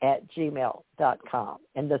at gmail.com.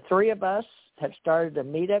 And the three of us have started a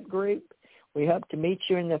meetup group. We hope to meet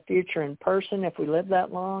you in the future in person if we live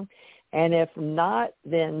that long. And if not,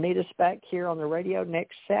 then meet us back here on the radio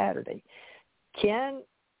next Saturday. Ken,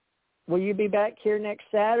 will you be back here next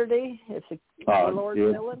Saturday if the Lord's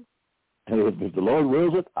willing? If the Lord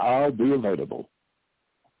wills it, I'll be available.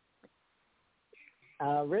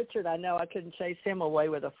 Richard, I know I couldn't chase him away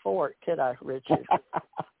with a fork, could I, Richard?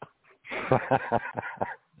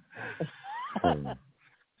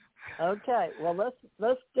 Okay, well,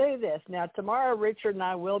 let's do this. Now, tomorrow, Richard and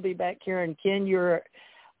I will be back here, and Ken, you're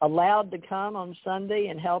allowed to come on Sunday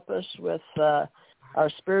and help us with our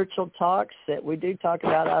spiritual talks that we do talk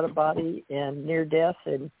about out-of-body and near-death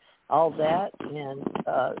and all that. And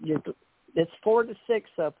it's 4 to 6,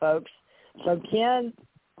 though, folks. So, Ken,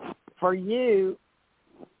 for you,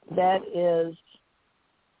 that is,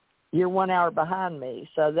 you're 1 hour behind me.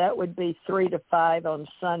 So that would be 3 to 5 on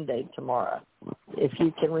Sunday tomorrow, if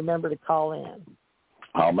you can remember to call in.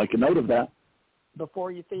 I'll make a note of that.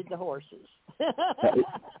 Before you feed the horses.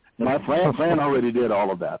 My friend already did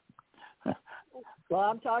all of that. Well,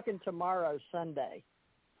 I'm talking tomorrow, Sunday.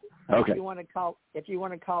 Okay. If you want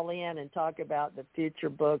to call in and talk about the future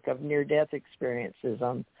book of near-death experiences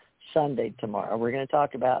on Sunday tomorrow, we're going to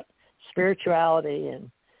talk about spirituality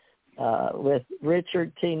and with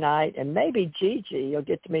Richard T. Knight and maybe Gigi. You'll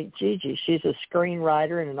get to meet Gigi. She's a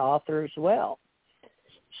screenwriter and an author as well.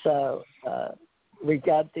 So we've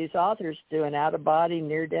got these authors doing out-of-body,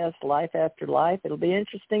 near-death, life after life. It'll be an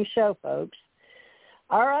interesting show, folks.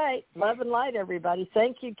 All right. Love and light, everybody.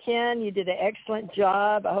 Thank you, Ken. You did an excellent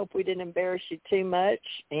job. I hope we didn't embarrass you too much,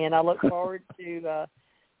 and I look forward to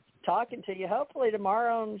talking to you hopefully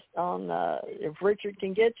tomorrow on if Richard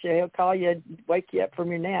can get you, he'll call you and wake you up from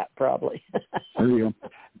your nap probably. There you go.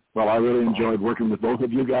 Well, I really enjoyed working with both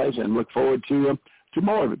of you guys and look forward to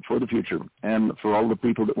more of it for the future and for all the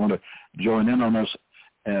people that want to join in on us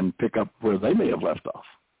and pick up where they may have left off.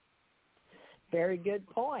 Very good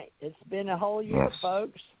point. It's been a whole year, yes,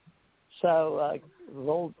 folks. So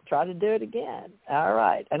we'll try to do it again. All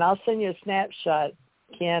right. And I'll send you a snapshot,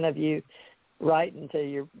 Ken, of you writing to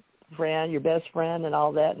your friend, your best friend and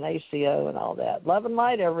all that, and ACO and all that. Love and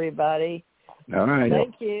light, everybody. All right.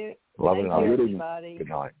 Thank you. Love and light, everybody. Good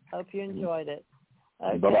night. Hope you enjoyed it.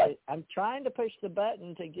 Okay. Bye-bye. I'm trying to push the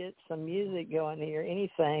button to get some music going here.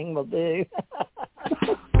 Anything will do.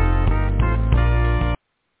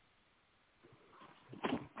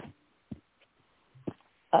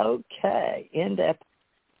 Okay. End episode.